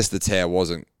 I guess the tear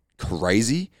wasn't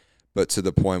crazy, but to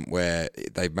the point where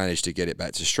they've managed to get it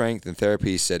back to strength. And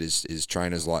therapy, he said his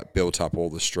trainers like built up all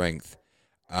the strength.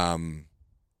 My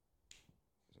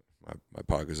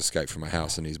parker's escaped from my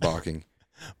house and he's barking.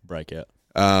 Breakout.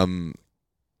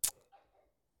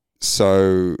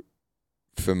 So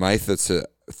for Maitland to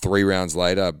 3 rounds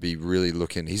later be really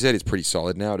looking, he said it's pretty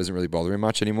solid now. It doesn't really bother him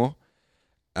much anymore.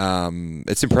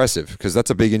 It's impressive because that's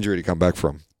a big injury to come back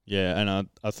from. Yeah, and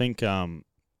I think to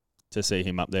see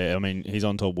him up there, I mean, he's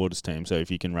on Todd Waters' team, so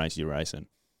if you can race, you're racing.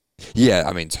 Yeah,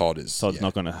 I mean, Todd's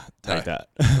not going to take that.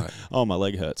 No. Oh, my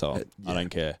leg hurts. I don't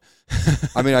care.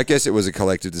 I mean, I guess it was a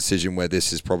collective decision where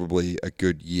this is probably a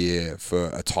good year for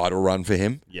a title run for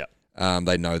him. Yeah.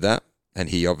 They know that. And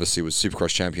he obviously was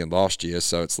Supercross champion last year,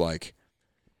 so it's like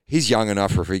he's young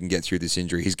enough where if he can get through this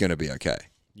injury, he's going to be okay.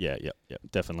 Yeah,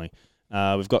 definitely.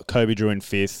 We've got Kobe Drew in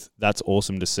 5th. That's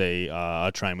awesome to see.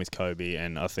 I train with Kobe,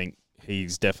 and I think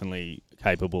he's definitely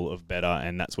capable of better,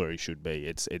 and that's where he should be.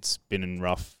 It's been a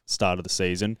rough start of the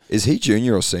season. Is he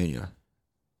junior or senior?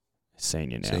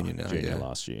 Senior now. Junior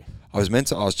last year. I was meant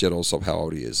to ask Jed Alsop how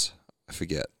old he is. I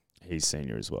forget. He's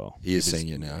senior as well. He is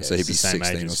senior now, so he'd be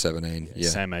 16 or 17. Yeah.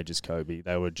 Same age as Kobe.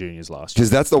 They were juniors last year.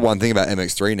 Because that's the one thing about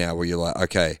MX3 now where you're like,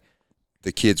 okay,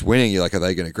 the kid's winning. You're like, are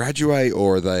they going to graduate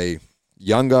or are they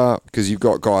younger? Because you've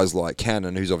got guys like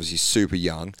Cannon, who's obviously super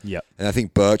young. Yep. And I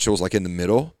think Birchall's like in the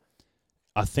middle.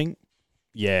 I think,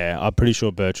 I'm pretty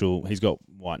sure Birchall, he's got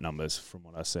white numbers from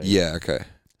what I see. Yeah, okay.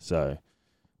 So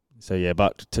yeah,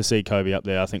 but to see Kobe up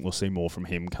there, I think we'll see more from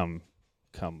him come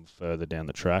further down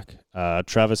the track.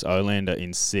 Travis Olander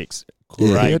in 6th.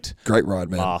 Great ride,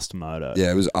 man. Last moto.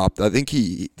 Yeah, it was up. I think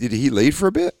he lead for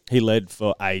a bit? He led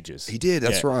for ages. He did,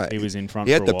 that's right. He was in front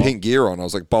He for had a the while. pink gear on. I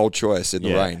was like, bold choice in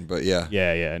the rain, but yeah.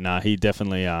 Yeah. No, he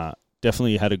definitely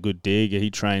had a good dig. He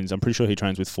trains, I'm pretty sure he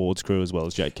trains with Ford's crew as well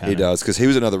as Jake Cannon. He does, because he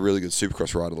was another really good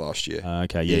Supercross rider last year.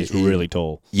 Okay, he's really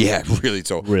tall. Yeah, really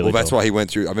tall. Really that's tall. why he went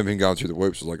through, I remember him going through the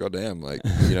whoops. I was like, oh, damn, like,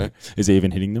 you know. Is he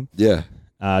even hitting them? Yeah.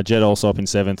 Jed Alsop in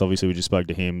 7th. Obviously, we just spoke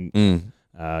to him.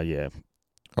 Yeah.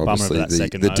 Obviously, Bummer of that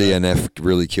second the moto. DNF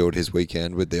really killed his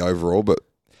weekend with the overall, but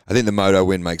I think the moto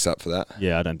win makes up for that.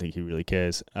 Yeah, I don't think he really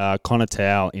cares. Connor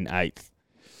Towle in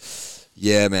 8th.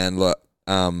 Yeah, man, look,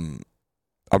 I'm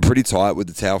pretty tight with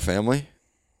the Tao family,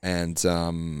 and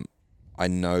I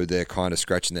know they're kind of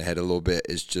scratching their head a little bit.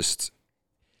 Is just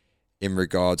in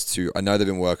regards to, I know they've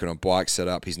been working on bike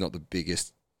setup. He's not the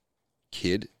biggest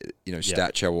kid,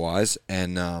 stature-wise,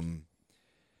 and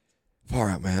far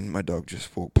out, man. My dog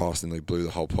just walked past and they blew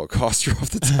the whole podcaster off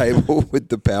the table with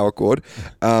the power cord.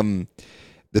 The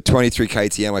 23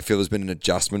 KTM, I feel, has been an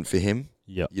adjustment for him.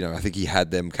 Yeah. You know, I think he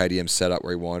had them KTM set up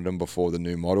where he wanted them before the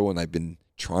new model, and they've been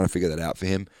trying to figure that out for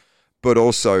him. But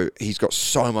also, he's got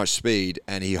so much speed,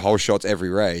 and he whole shots every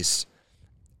race.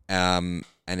 And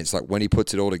it's like when he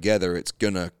puts it all together, it's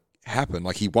going to happen.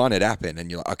 Like, he won at Appen, and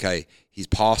you're like, okay, he's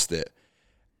past it.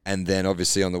 And then,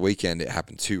 obviously, on the weekend, it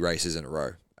happened 2 races in a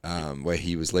row where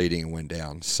he was leading and went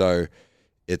down. So,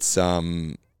 it's, I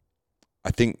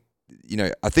think he's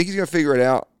going to figure it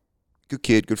out. Good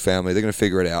kid, good family. They're going to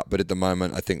figure it out. But at the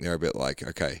moment, I think they're a bit like,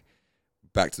 okay,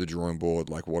 back to the drawing board.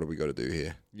 Like, what do we got to do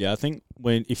here? Yeah, I think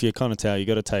if you're kind of Tao, you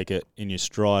got to take it in your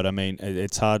stride. I mean,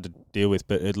 it's hard to deal with,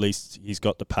 but at least he's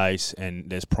got the pace and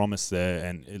there's promise there.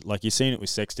 And like you've seen it with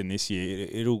Sexton this year,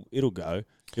 it'll go.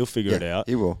 He'll figure it out.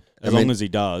 He will. As long as he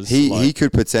does. He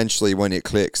could potentially, when it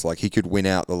clicks, like he could win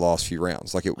out the last few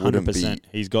rounds. Like it wouldn't 100%. be.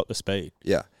 He's got the speed.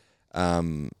 Yeah.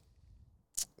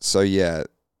 So yeah.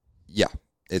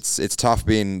 It's tough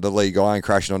being the lead guy and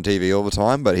crashing on TV all the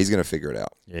time, but he's going to figure it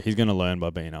out. Yeah, he's going to learn by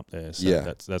being up there. So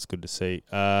yeah. That's good to see.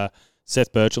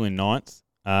 Seth Birchall in 9th,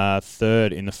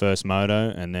 3rd in the first moto,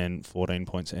 and then 14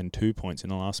 points and 2 points in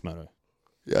the last moto.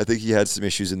 Yeah, I think he had some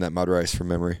issues in that mud race from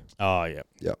memory. Oh, yeah.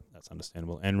 Yep. That's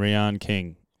understandable. And Ryan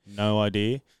King, no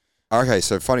idea. Okay,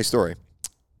 so funny story.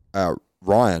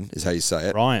 Ryan is how you say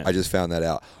it. Ryan. I just found that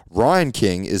out. Ryan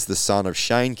King is the son of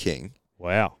Shane King.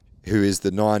 Wow. Who is the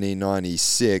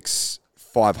 1996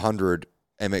 500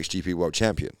 MXGP World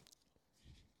Champion.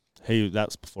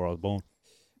 That's before I was born.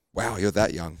 Wow, you're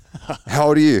that young. How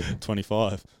old are you?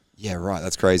 25. Yeah, right.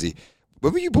 That's crazy.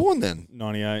 When were you born then?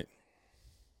 98.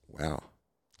 Wow.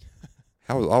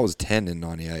 I was 10 in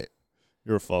 98.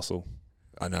 You're a fossil.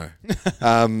 I know.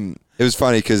 It was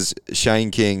funny because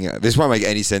Shane King, this won't make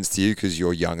any sense to you because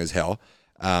you're young as hell.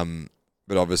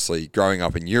 But obviously, growing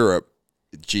up in Europe,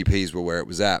 GPs were where it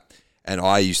was at. And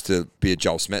I used to be a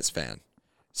Joel Smets fan.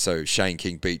 So Shane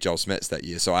King beat Joel Smets that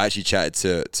year. So I actually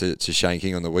chatted to Shane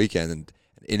King on the weekend and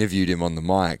interviewed him on the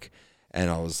mic. And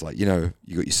I was like, you know,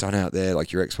 you got your son out there,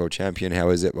 like your ex-world champion. How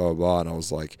is it? Blah, blah, blah. And I was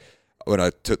like, when I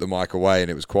took the mic away and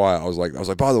it was quiet, I was like,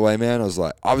 by the way, man,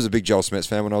 I was a big Joel Smets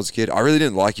fan when I was a kid. I really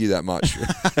didn't like you that much.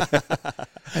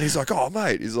 And he's like, oh,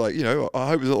 mate. He's like, you know, I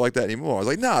hope it's not like that anymore. I was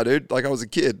like, nah, dude. Like, I was a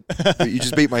kid. You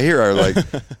just beat my hero. Like,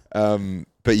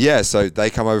 but yeah, so they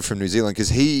come over from New Zealand because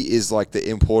he is like the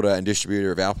importer and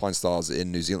distributor of Alpine styles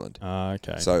in New Zealand.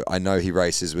 Okay. So I know he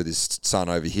races with his son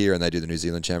over here and they do the New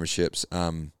Zealand Championships.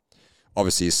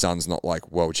 Obviously, his son's not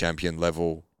like world champion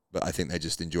level, but I think they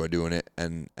just enjoy doing it.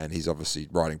 And he's obviously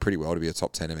riding pretty well to be a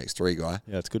top 10 MX3 guy.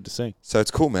 Yeah, it's good to see. So it's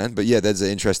cool, man. But yeah, there's an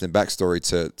interesting backstory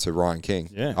to Ryan King.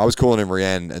 Yeah. I was calling him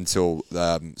Rianne until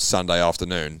Sunday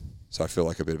afternoon. So I feel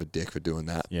like a bit of a dick for doing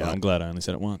that. Yeah, I'm glad I only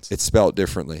said it once. It's spelled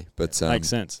differently. But Makes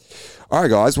sense. All right,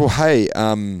 guys. Well, hey,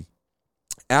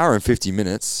 hour and 50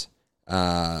 minutes.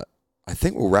 I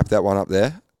think we'll wrap that one up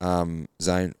there.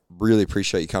 Zane, really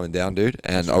appreciate you coming down, dude.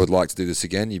 And I would like to do this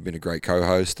again. You've been a great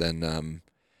co-host, and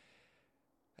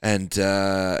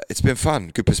it's been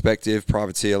fun. Good perspective,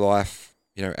 privateer life,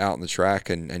 you know, out on the track,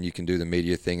 and you can do the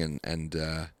media thing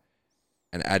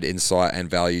and add insight and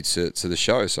value to the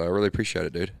show. So I really appreciate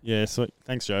it, dude. Yeah, sweet.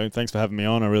 Thanks, Joe. Thanks for having me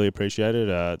on. I really appreciate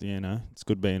it. You know, it's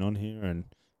good being on here and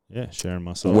sharing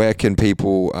my soul. Where can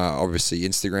people, obviously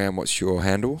Instagram, what's your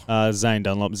handle? Zane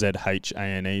Dunlop,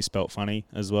 ZHANE, spelt funny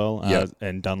as well.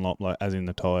 And Dunlop, like as in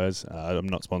the tyres. I'm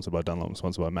not sponsored by Dunlop, I'm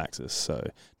sponsored by Maxxis, so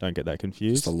don't get that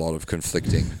confused. Just a lot of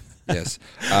conflicting. Yes.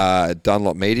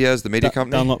 Dunlop Media is the media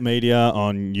company? Dunlop Media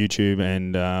on YouTube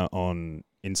and on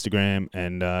Instagram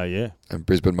and And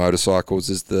Brisbane Motorcycles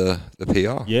is the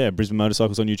PR. Yeah, Brisbane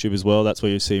Motorcycles on YouTube as well. That's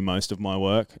where you see most of my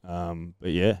work.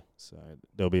 But yeah, so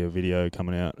there'll be a video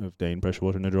coming out of Dean pressure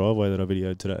water in the driveway that I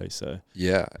videoed today. So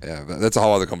yeah, that's a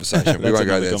whole other conversation. We won't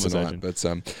go there tonight. But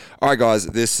all right, guys,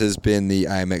 this has been the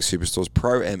AMX Superstores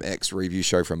ProMX review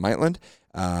show from Maitland.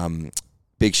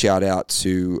 Big shout out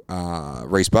to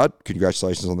Reese Budd.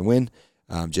 Congratulations on the win.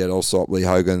 Jed Alsop, Lee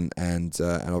Hogan, and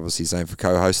obviously Zane for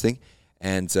co-hosting.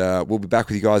 And we'll be back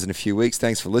with you guys in a few weeks.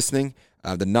 Thanks for listening.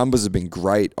 The numbers have been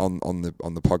great on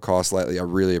the podcast lately. I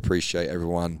really appreciate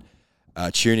everyone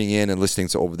tuning in and listening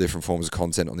to all the different forms of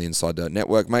content on the Inside Dirt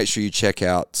Network. Make sure you check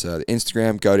out the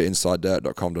Instagram. Go to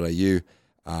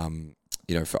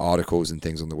insidedirt.com.au, for articles and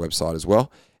things on the website as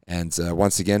well. And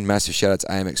once again, massive shout out to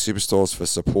AMX Superstores for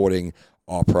supporting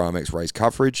our ProMX race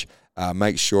coverage.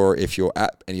 Make sure if you're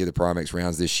at any of the ProMX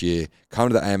rounds this year, come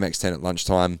to the AMX 10 at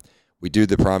lunchtime. We do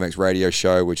the ProMX radio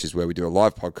show, which is where we do a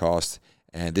live podcast.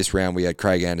 And this round we had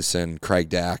Craig Anderson, Craig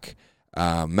Dack,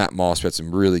 Matt Moss. We had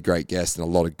some really great guests and a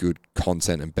lot of good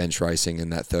content and bench racing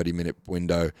in that 30-minute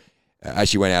window.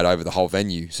 Actually went out over the whole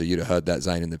venue, so you'd have heard that,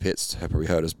 Zane, in the pits. Have probably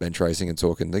heard us bench racing and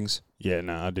talking things. Yeah,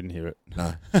 no, I didn't hear it.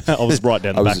 No. I was right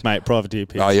down the back, mate. Privateer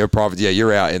pits. Oh, you're private. Yeah,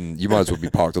 you're out in. You might as well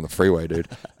be parked on the freeway, dude.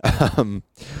 But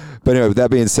anyway, with that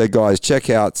being said, guys,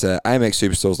 check out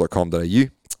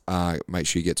amxsuperstores.com.au. Make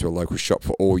sure you get to a local shop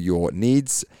for all your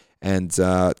needs. And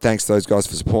thanks to those guys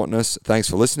for supporting us. Thanks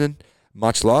for listening.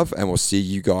 Much love, and we'll see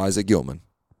you guys at Gilman.